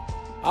back to that.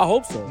 I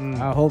hope so.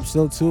 I hope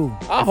so too.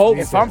 I hope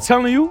If so. I'm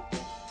telling you,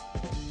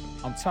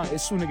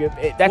 it's soon to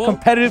get that Well,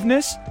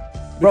 competitiveness,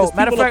 bro. Because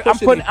Matter of people are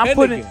fact, pushing I'm their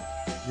putting, pen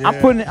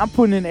again. I'm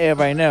putting in the air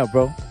right now,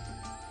 bro.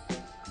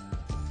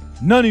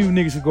 None of you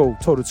niggas can go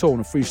toe to toe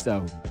in a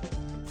freestyle with me.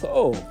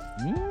 Oh,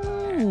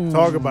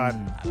 Talk about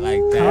it. I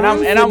like that.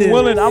 And I'm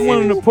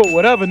willing to put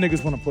whatever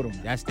niggas want to put on me.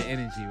 That's the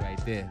energy right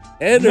there.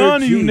 energy.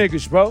 None of you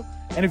niggas, bro.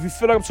 And if you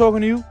feel like I'm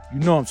talking to you, you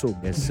know I'm talking.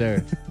 Yes,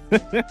 sir.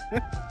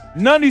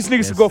 None of these niggas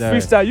Yes, can go sir.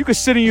 freestyle. You can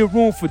sit in your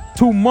room for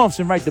 2 months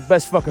and write the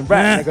best fucking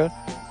rap, nigga.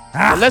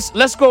 But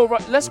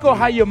let's go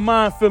how your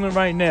mind feeling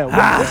right now.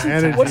 What you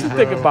Energy,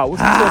 thinking bro. about? What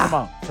you talking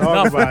about?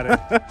 Talk about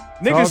it.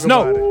 Niggas Talk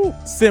know.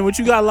 about Sin, what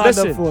you got lined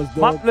up for us,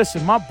 dog?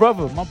 Listen, my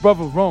brother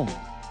Rome,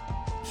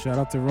 Shout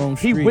out to Rome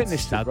he Streets.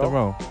 witnessed it, Shout bro, to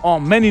Rome.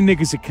 on many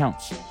niggas'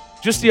 accounts.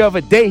 Just the other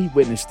day, he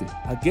witnessed it.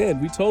 Again,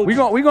 we told We you.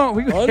 gon'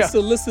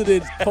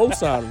 Unsolicited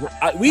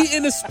cosign. We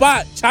in the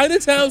spot.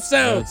 Chinatown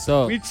Sound.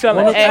 So, we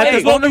telling. On the-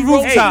 Hey, hey, on the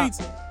rooftop.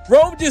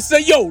 Rome just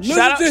said, "Yo, listen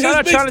shout to his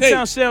out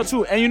Chinatown mixtape." Sound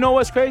too. And you know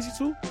what's crazy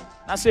too?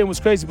 Not saying it was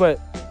crazy, but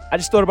I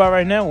just thought about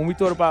right now when we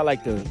thought about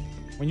like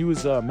when you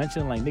was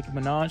mentioning like Nicki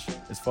Minaj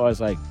as far as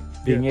like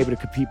being able to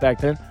compete back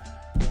then.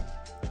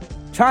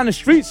 China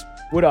Streets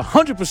would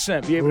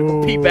 100% be able to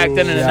compete back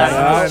then in the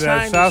 90s.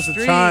 Shout out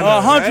to China.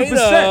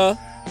 100%.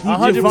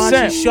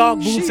 100%. Shark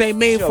boots ain't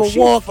made Yo, for she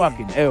walking.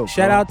 fucking ill,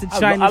 Shout bro. out to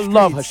China I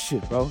love her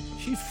Streets. shit, bro.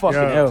 She's fucking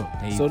Yo.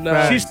 ill. So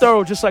now She's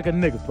thorough just like a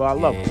nigga, bro. I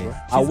love her, bro.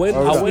 I went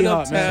Sweetheart, man.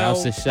 uptown.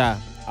 shouts to Shy.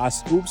 I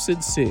scooped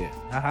Sincere.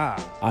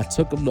 Aha. I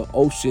took him to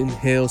Ocean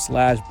Hill /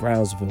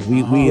 Brownsville. We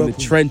in the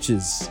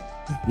trenches.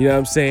 You know what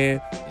I'm saying?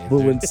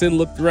 But when Sin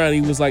looked around,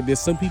 he was like, there's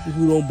some people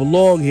who don't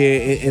belong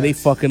here and they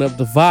fucking up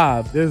the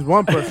vibe. There's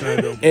one person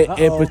I don't.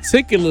 And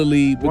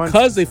particularly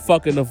because they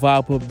fucking the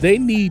vibe up, they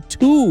need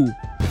to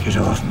Get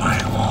off my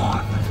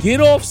lawn. get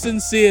off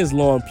Sincere's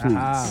lawn,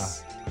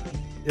 please.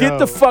 Get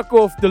the fuck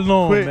off the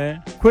lawn, quick,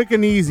 man. Quick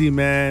and easy,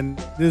 man.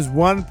 There's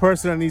one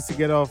person that needs to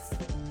get off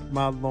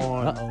my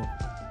lawn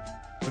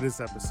for this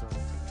episode.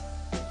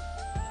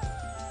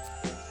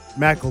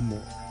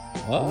 Macklemore.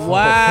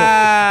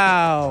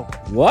 Wow.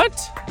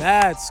 What?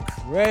 That's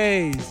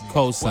crazy.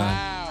 Cosign.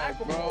 Wow,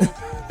 bro.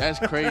 That's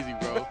crazy,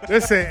 bro.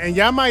 Listen, and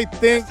y'all might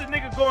think, That's the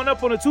nigga going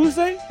up on a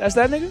Tuesday? That's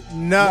that nigga?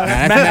 no.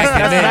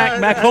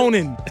 That's Mac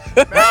Honan.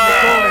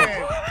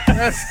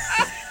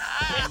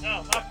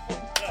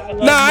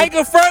 Nah, I ain't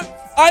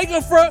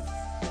gonna front.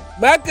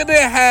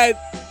 Macklemore had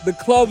the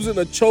clubs in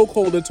a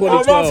chokehold in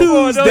 2012.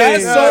 Tuesday.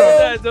 That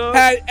Yeah. song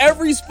had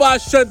every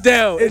spot shut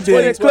down. in It's in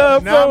the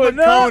 2012. club Not going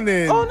up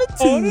Conan, On a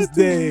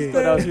Tuesday.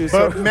 What else you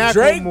but say?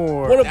 Drake,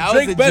 Macklemore. one of That was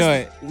Drake's a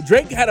best.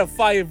 Drake had a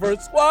fire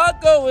verse. Squad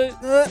going.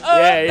 Yeah,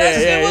 that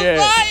shit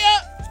was fire.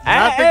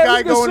 Not the Hey, guy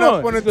it's a good going song.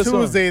 up on a It's a good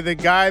song. Tuesday. The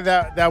guy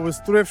that was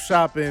thrift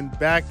shopping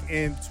back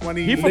in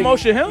 2011. He from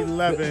Ocean Hill?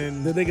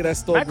 The nigga that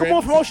stole Macklemore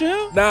Grammys. from Ocean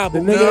Hill? Nah, but The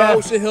we nigga on that-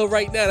 Ocean Hill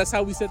right now. That's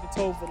how we set the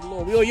tone for the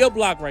Lord. We on your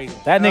block right now.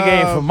 That nigga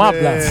ain't from my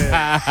block.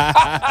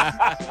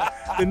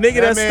 The nigga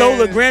That that stole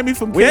a man- Grammy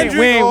from We ain't, Kendrick.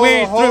 we ain't, we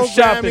ain't Whole thrift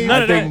shopping, Grammy. none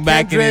I of think that.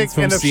 Mackinac Kendrick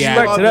from and a few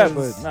Seattle. Back to that,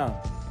 others. but no.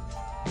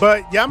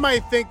 But y'all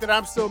might think that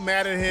I'm still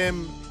mad at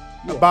him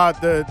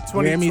about the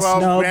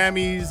 2012 snub.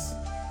 Grammys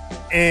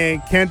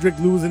and Kendrick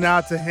losing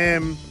out to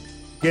him,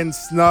 getting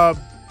snubbed,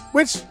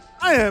 which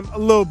I am a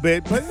little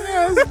bit. But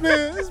yeah,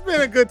 it's been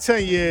a good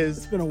 10 years,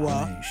 It's been a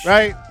while.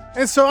 right?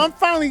 And so I'm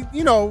finally,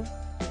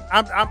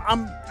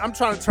 I'm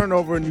trying to turn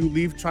over a new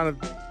leaf, trying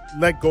to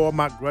let go of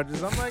my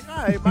grudges. I'm like,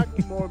 all right,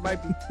 Macklemore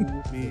might be cool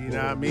with me. You know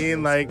what I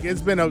mean? Like,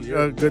 it's been a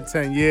good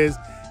 10 years.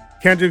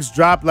 Kendrick's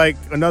dropped like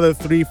another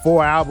 3,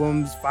 4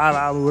 albums, 5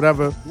 albums,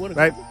 whatever,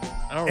 right?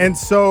 And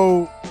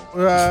so,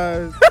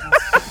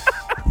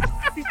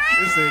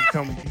 this ain't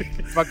come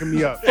fucking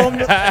me up.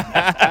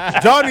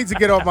 Y'all need to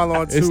get off my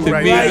lawn too, It's the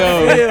right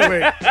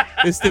Migos. now.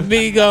 It's the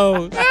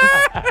Migos.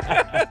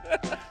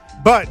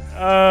 But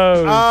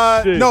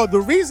Shit. no, the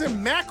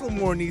reason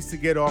Macklemore needs to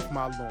get off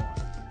my lawn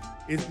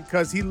is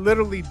because he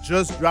literally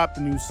just dropped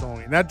a new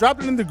song, and I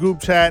dropped it in the group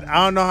chat. I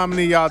don't know how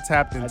many of y'all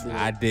tapped into it.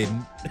 I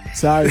didn't.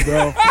 Sorry,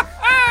 bro.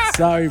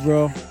 Sorry,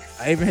 bro.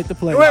 I even hit the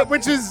play.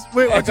 Which is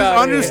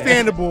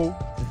understandable.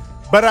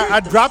 But I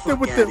dropped it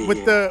with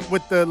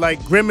the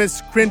like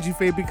grimace cringy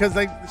face because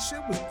like the shit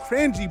was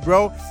cringy,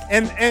 bro.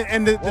 And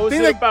the What was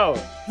thing it that about?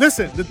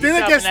 listen, the thing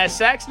that gets that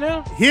sax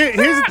now? here's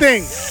the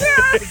thing.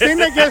 The thing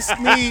that gets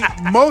me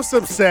most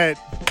upset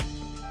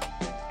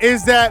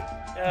is that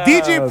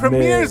DJ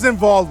Premier is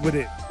involved with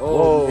it.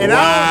 Oh, And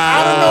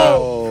I don't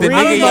know. The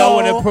I don't nigga know.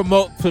 y'all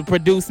want to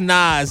produce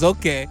Nas.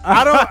 Okay.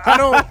 I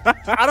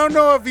don't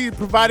know if he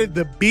provided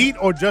the beat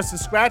or just the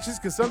scratches,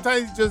 because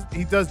sometimes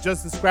he does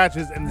just the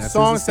scratches, and the That's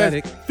song his says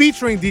aesthetic.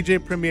 featuring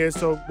DJ Premier.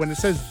 So when it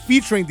says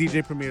featuring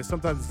DJ Premier,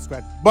 sometimes it's a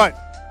scratch. But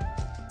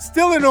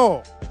still in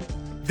all,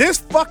 this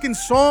fucking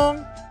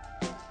song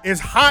is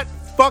hot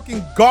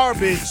fucking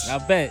garbage, I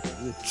bet.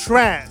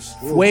 trash,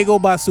 Fuego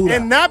Basuda.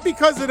 and not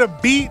because of the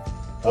beat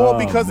or Oh,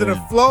 because of the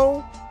man.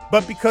 flow,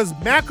 but because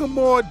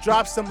Macklemore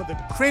dropped some of the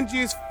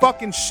cringiest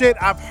fucking shit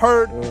I've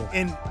heard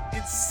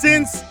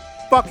since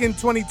fucking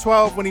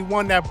 2012 when he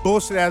won that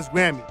bullshit ass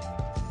Grammy.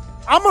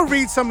 I'm gonna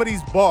read some of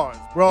these bars,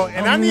 bro,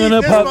 and I I'm need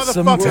gonna this pop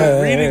some motherfucker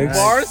tags. reading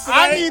bars.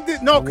 I need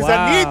this, no, because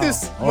I need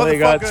this Only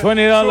got motherfucker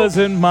 $20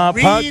 to in my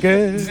read pocket.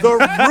 the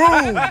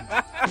room.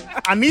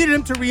 I needed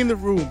him to read in the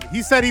room.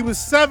 He said he was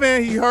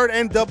 7. He heard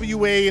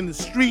NWA in the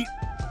street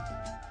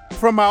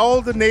from my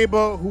older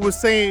neighbor who was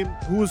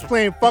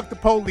playing "Fuck the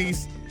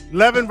Police."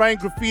 11, writing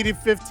graffiti.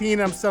 15,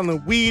 I'm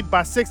selling weed.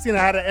 By 16, I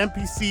had an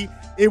MPC.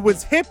 It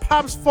was hip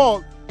hop's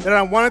fault that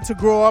I wanted to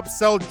grow up,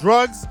 sell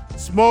drugs,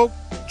 smoke,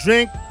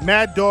 drink,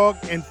 Mad Dog,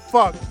 and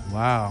fuck.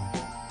 Wow.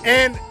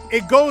 And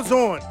it goes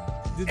on.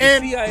 Did the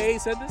And CIA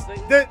said this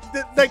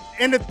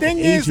thing? The thing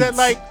is that,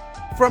 like,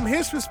 from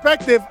his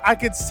perspective, I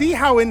could see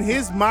how in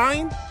his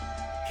mind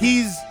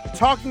he's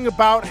talking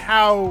about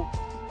how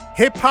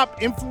hip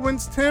hop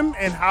influenced him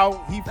and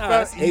how he Nah, felt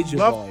that's he Asian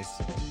loved boys.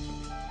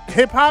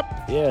 hip hop.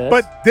 Yeah,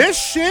 But this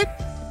shit,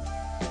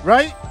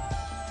 right?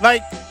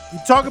 Like, you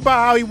talk about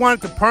how he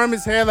wanted to perm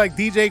his hair like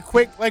DJ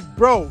Quick. Like,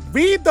 bro,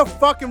 read the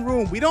fucking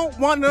room. We don't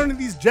want none of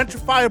these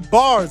gentrifier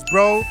bars,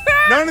 bro.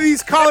 None of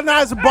these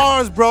colonizer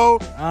bars, bro.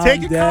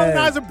 Take your dead.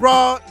 colonizer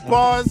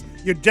bars,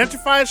 your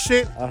gentrifier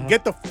shit.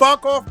 Get the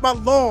fuck off my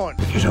lawn.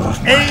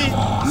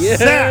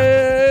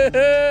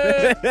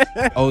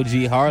 ASAP.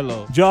 OG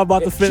Harlow. Joe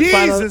about to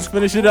Jesus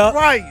finish it up.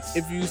 Christ.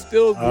 If you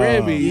still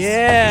Grammys,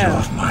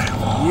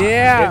 Yeah.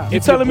 Yeah. You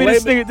telling me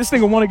this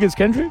nigga won against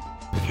Kendrick?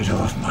 He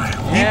want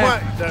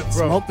that,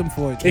 bro. Smoked him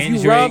for it. if you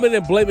Kendrick, rhyming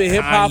and blaming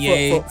hip hop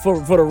Kanye.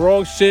 for the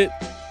wrong shit,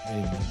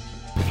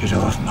 Get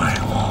off my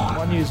lawn.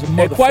 Money is a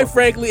And quite motherfucker.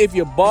 frankly, if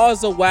your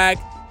bars are whack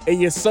and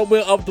you're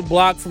somewhere up the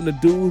block from the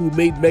dude who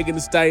made Megan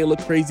Thee Stallion look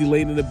crazy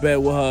laying in the bed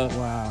with her,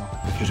 Wow.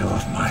 Get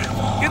off my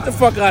lawn. get the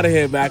fuck out of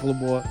here,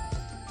 Macklemore.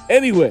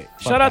 Anyway,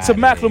 Shout out to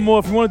Macklemore.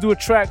 If you want to do a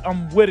track,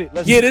 I'm with it.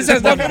 Let's yeah, this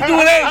has nothing to do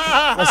with it.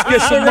 Let's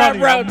get some Rap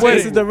money. round I'm with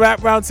This it. is the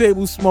Rap Round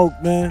Table smoke,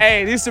 man.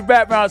 Hey, this is the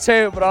Rap Round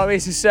Table, but I'm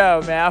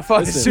ACL, man. I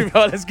fucking Listen, shit,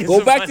 bro. Let's get Go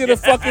some back money. to the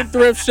fucking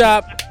thrift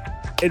shop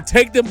and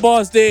take them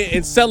bars there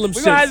and sell them We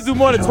shit. gonna have to do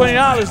more than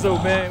 $20 though,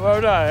 man.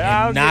 Word up.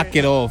 I don't Knock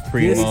care. it off,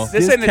 Primo.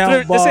 This ain't the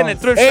Discount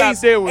thrift shop Ace,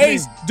 there with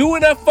Ace, me.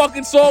 doing that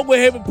fucking song with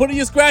him and putting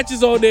your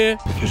scratches on there.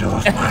 Get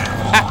off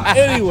my lawn.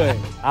 Anyway,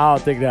 I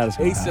don't think that is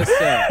Ace good.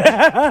 said, you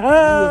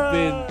have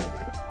been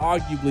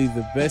arguably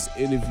the best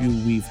interview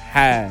we've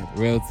had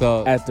Real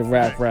talk. at the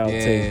Rap Round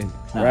Yeah. Table.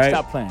 Nah, Right?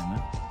 stop playing,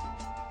 man.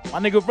 My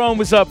nigga Rome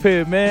was up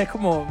here, man.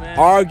 Come on, man.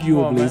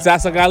 Arguably. So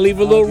that's like I leave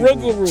a little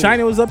wriggle room.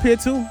 China was up here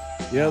too.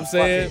 You know what I'm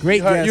saying? Great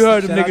You heard, guest. you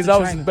heard them Shout out niggas. to I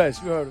was China. the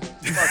best. You heard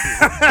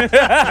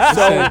them.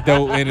 So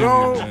dope interview,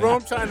 man.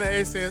 Rome trying to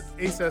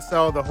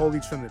ASL the Holy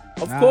Trinity.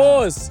 Of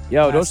course.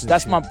 Yo, That's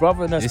that's the my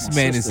brother and that's This my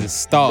man sister. is a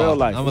star. Real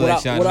life. I'm gonna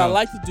let y'all What I know.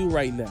 like to do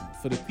right now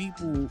for the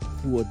people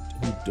who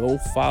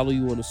don't follow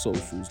you on the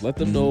socials, let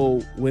them Mm-hmm.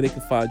 know where they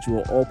can find you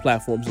on all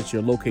platforms that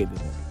you're located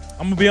on.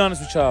 I'm gonna be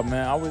honest with y'all,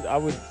 man. I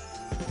would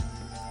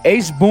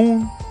Ace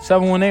Boone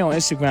 718 on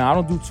Instagram. I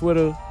don't do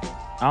Twitter.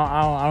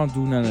 I don't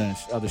do none of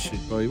that other shit,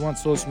 bro. You want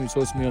to talk to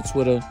me on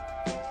Twitter.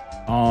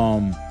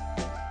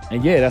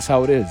 And yeah, that's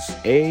how it is.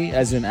 A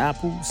as in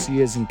apple,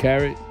 C as in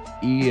carrot,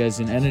 E as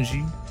in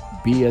energy,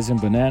 B as in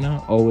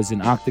banana, O as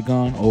in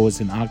octagon, O as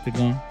in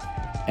octagon,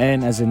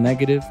 N as in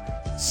negative,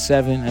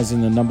 7 as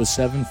in the number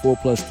 7, 4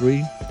 plus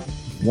 3,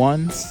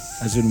 1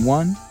 as in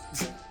 1,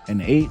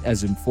 and 8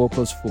 as in 4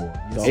 plus 4.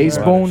 Ace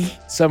sir. Boone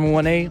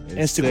 718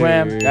 Yes,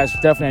 Instagram. sir. That's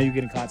definitely how you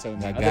get in contact with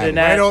me. I Other got than it.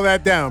 that, Write all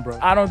that down, bro.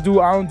 I don't do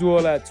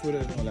all that Twitter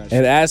and all that shit.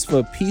 And as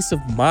for peace of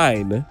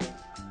mind,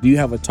 do you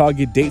have a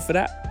target date for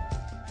that?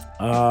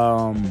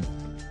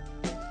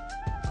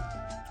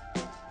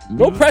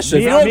 No pressure.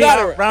 Me- You don't me-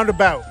 got it.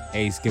 Roundabout.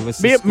 Ace, give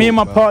us Me, some me and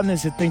my scoop, bro.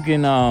 partners are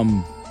thinking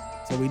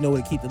So we know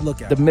where to keep the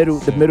lookout. the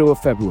middle of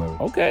February.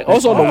 Okay.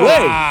 Also on the way.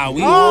 Ah,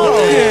 we Oh,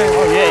 on yeah.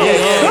 Oh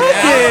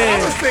yeah.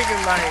 I was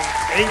thinking like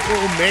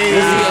April, May.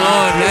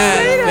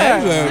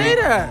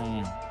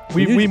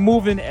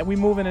 that. We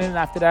moving in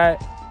after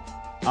that.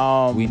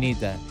 We need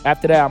that.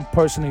 After that, I'm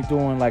personally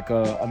doing like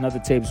another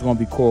tape. It's gonna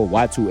be called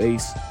Y2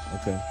 Ace.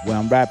 Okay. Where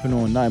I'm rapping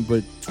on nothing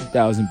but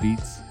 2,000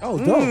 beats. Oh,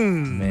 dope.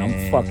 And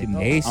I'm fucking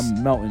Ace.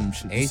 I'm melting them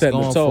shit. Ace setting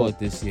the going tone. for it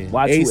this year.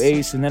 Y2 Ace.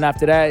 Ace, and then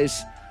after that,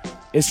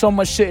 it's so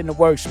much shit in the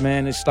works,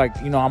 man. It's like,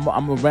 you know,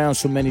 I'm around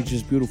so many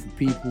just beautiful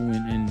people,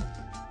 and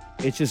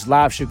it's just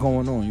live shit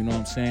going on. You know what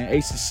I'm saying?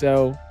 Ace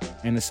Cell,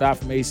 and aside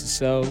from Ace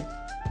Cell,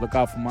 look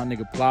out for my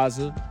nigga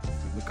Plaza.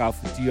 Look out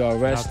for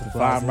DRS, to the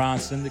Plaza. Fine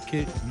Round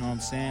Syndicate. You know what I'm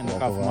saying?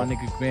 Look out for my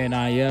nigga Grand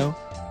IL.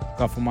 Look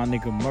out for my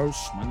nigga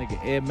Merce, my nigga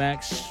Air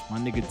Max, my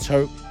nigga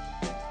Turk,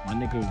 my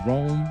nigga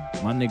Rome,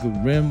 my nigga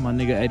Rim, my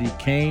nigga Eddie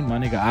Kane, my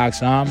nigga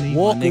Ox Omni,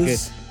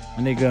 Walkers.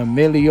 my nigga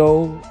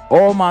Emilio,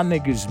 all my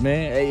niggas,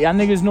 man. Hey, y'all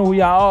niggas know who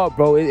y'all are,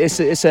 bro. It's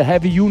a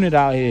heavy unit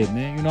out here,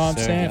 man. You know what I'm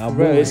Sir, saying? y'all For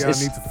real. moving. Y'all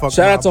need to fuck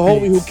Shout out to my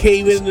homie who beats.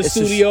 came in the It's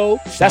a- studio.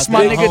 That's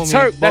my Big nigga homie,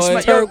 Turk. That's boy.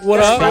 my Turk, what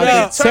up? That's my What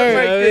nigga up? Turk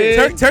right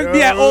there. Turk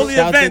be at all the Shout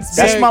out to events.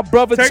 That's man. my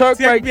brother Turk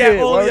right be at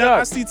there. all Word the- up.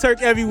 I see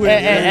Turk everywhere.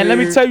 And let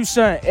me tell you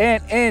something.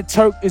 And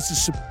Turk is a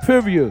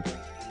superior.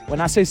 When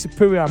I say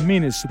superior, I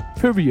mean it.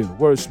 Superior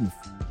wordsmith.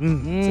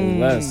 Say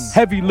less.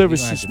 Heavy You gonna have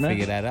lyricist, to man.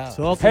 figure that out.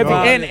 Talk Heavy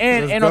about and it.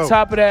 and Let's on go.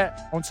 top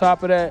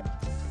of that,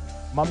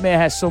 my man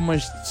has so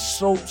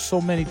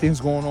many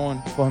things going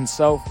on for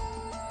himself.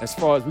 As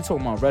far as we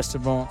talking about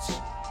restaurants,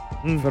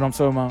 you know what I'm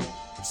talking about.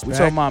 We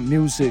talking about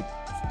music.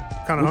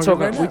 Kind We of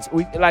talking, hungry right now.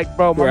 we like,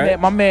 bro. Right.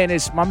 My man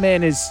is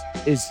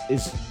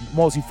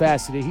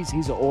multifaceted.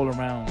 He's an all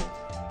around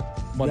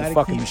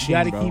motherfucking machine, You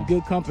gotta bro. keep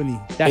good company.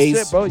 That's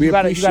Ace, it, bro. we You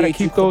gotta appreciate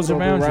keep those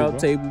coming around on the you, round bro.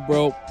 table,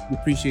 bro. We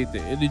appreciate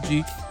the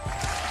energy.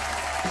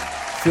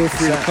 Feel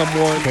free to come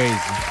on. Crazy.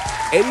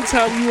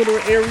 Anytime you in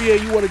an area,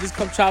 you want to just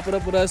come chop it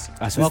up with us.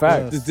 That's a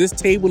Welcome. fact. This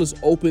table is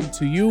open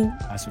to you.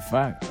 That's a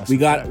fact. That's We a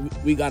got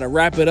fact. we got to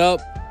wrap it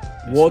up.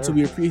 Yes, Walter, sir.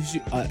 we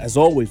appreciate as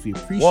always. We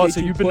appreciate Walter,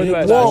 you you've been the putting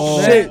best.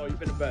 Walt, Oh, shit. you've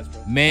been the best,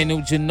 bro. Manu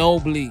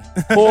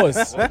Ginobili.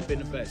 Pause. You've been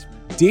the best, man.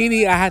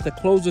 Deanie, I had to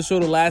close the show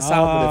the last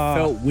time, but it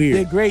felt You weird.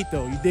 did great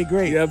though. You did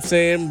great. You know what I'm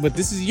saying? But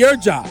this is your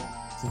job.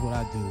 This is what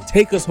I do.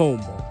 Take us home,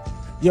 bro.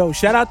 Yo,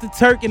 shout out to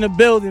Turk in the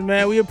building,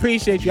 man. We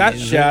appreciate you.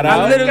 Shout I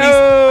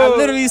out.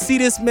 literally see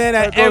this man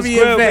at Turk every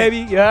goes grill, event.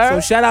 baby. Yeah. So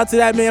shout out to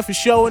that man for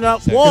showing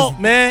up. Walt,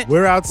 man.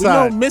 We're We know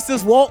outside.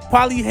 Mrs. Walt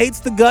probably hates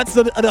the guts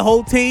of the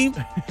whole team,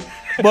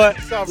 but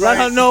all let right.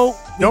 her know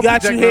we Don't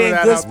got you project here in none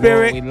of good that out,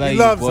 spirit. We love He you,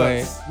 loves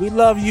boy. us. We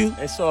love you.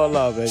 It's all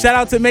love, baby. Shout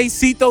out to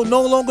Macito,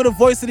 no longer the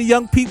voice of the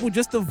young people,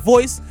 just the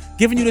voice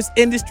giving you this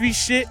industry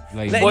shit.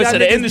 Like, Letting voice y'all of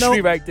the niggas industry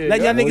know- right there. Let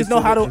y'all yeah. niggas know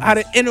how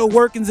the inner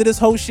workings of this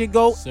whole shit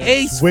go. Sir.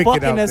 Ace Wicked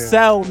fucking out there.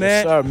 Cell, man.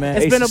 Yes, sir, man.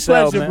 It's Ace been a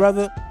Cell, pleasure, man.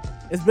 brother.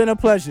 It's been a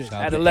pleasure. Shout out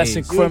to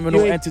Adolescent Ace. criminal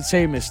You ain't-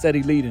 entertainment,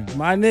 steady leading.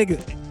 My nigga.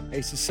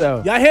 Ace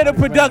Cell. Y'all hear the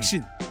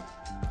production.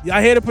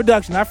 Y'all hear the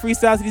production. I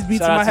freestyle to these beats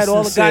Shout in out my to head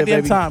all the Sincere, goddamn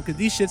baby. time because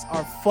these shits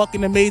are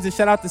fucking amazing.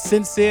 Shout out to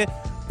Sincere.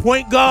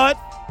 Point guard,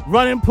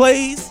 running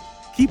plays,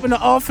 keeping the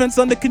offense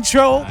under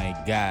control, My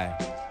guy.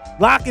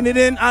 locking it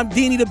in. I'm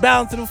Deanie, the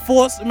balance of the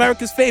force,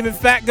 America's favorite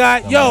fat guy.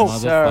 Yo, Motherfucking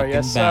sir,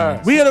 yes, sir.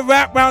 balance. we are the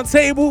Rap Round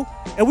Table,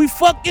 and we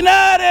fucking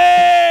out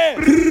it.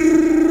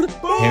 Heroes.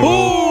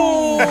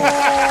 The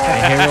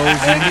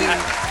heroes in me.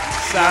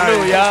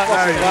 Salute, y'all.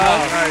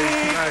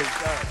 Nice.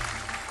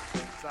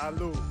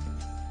 Salute.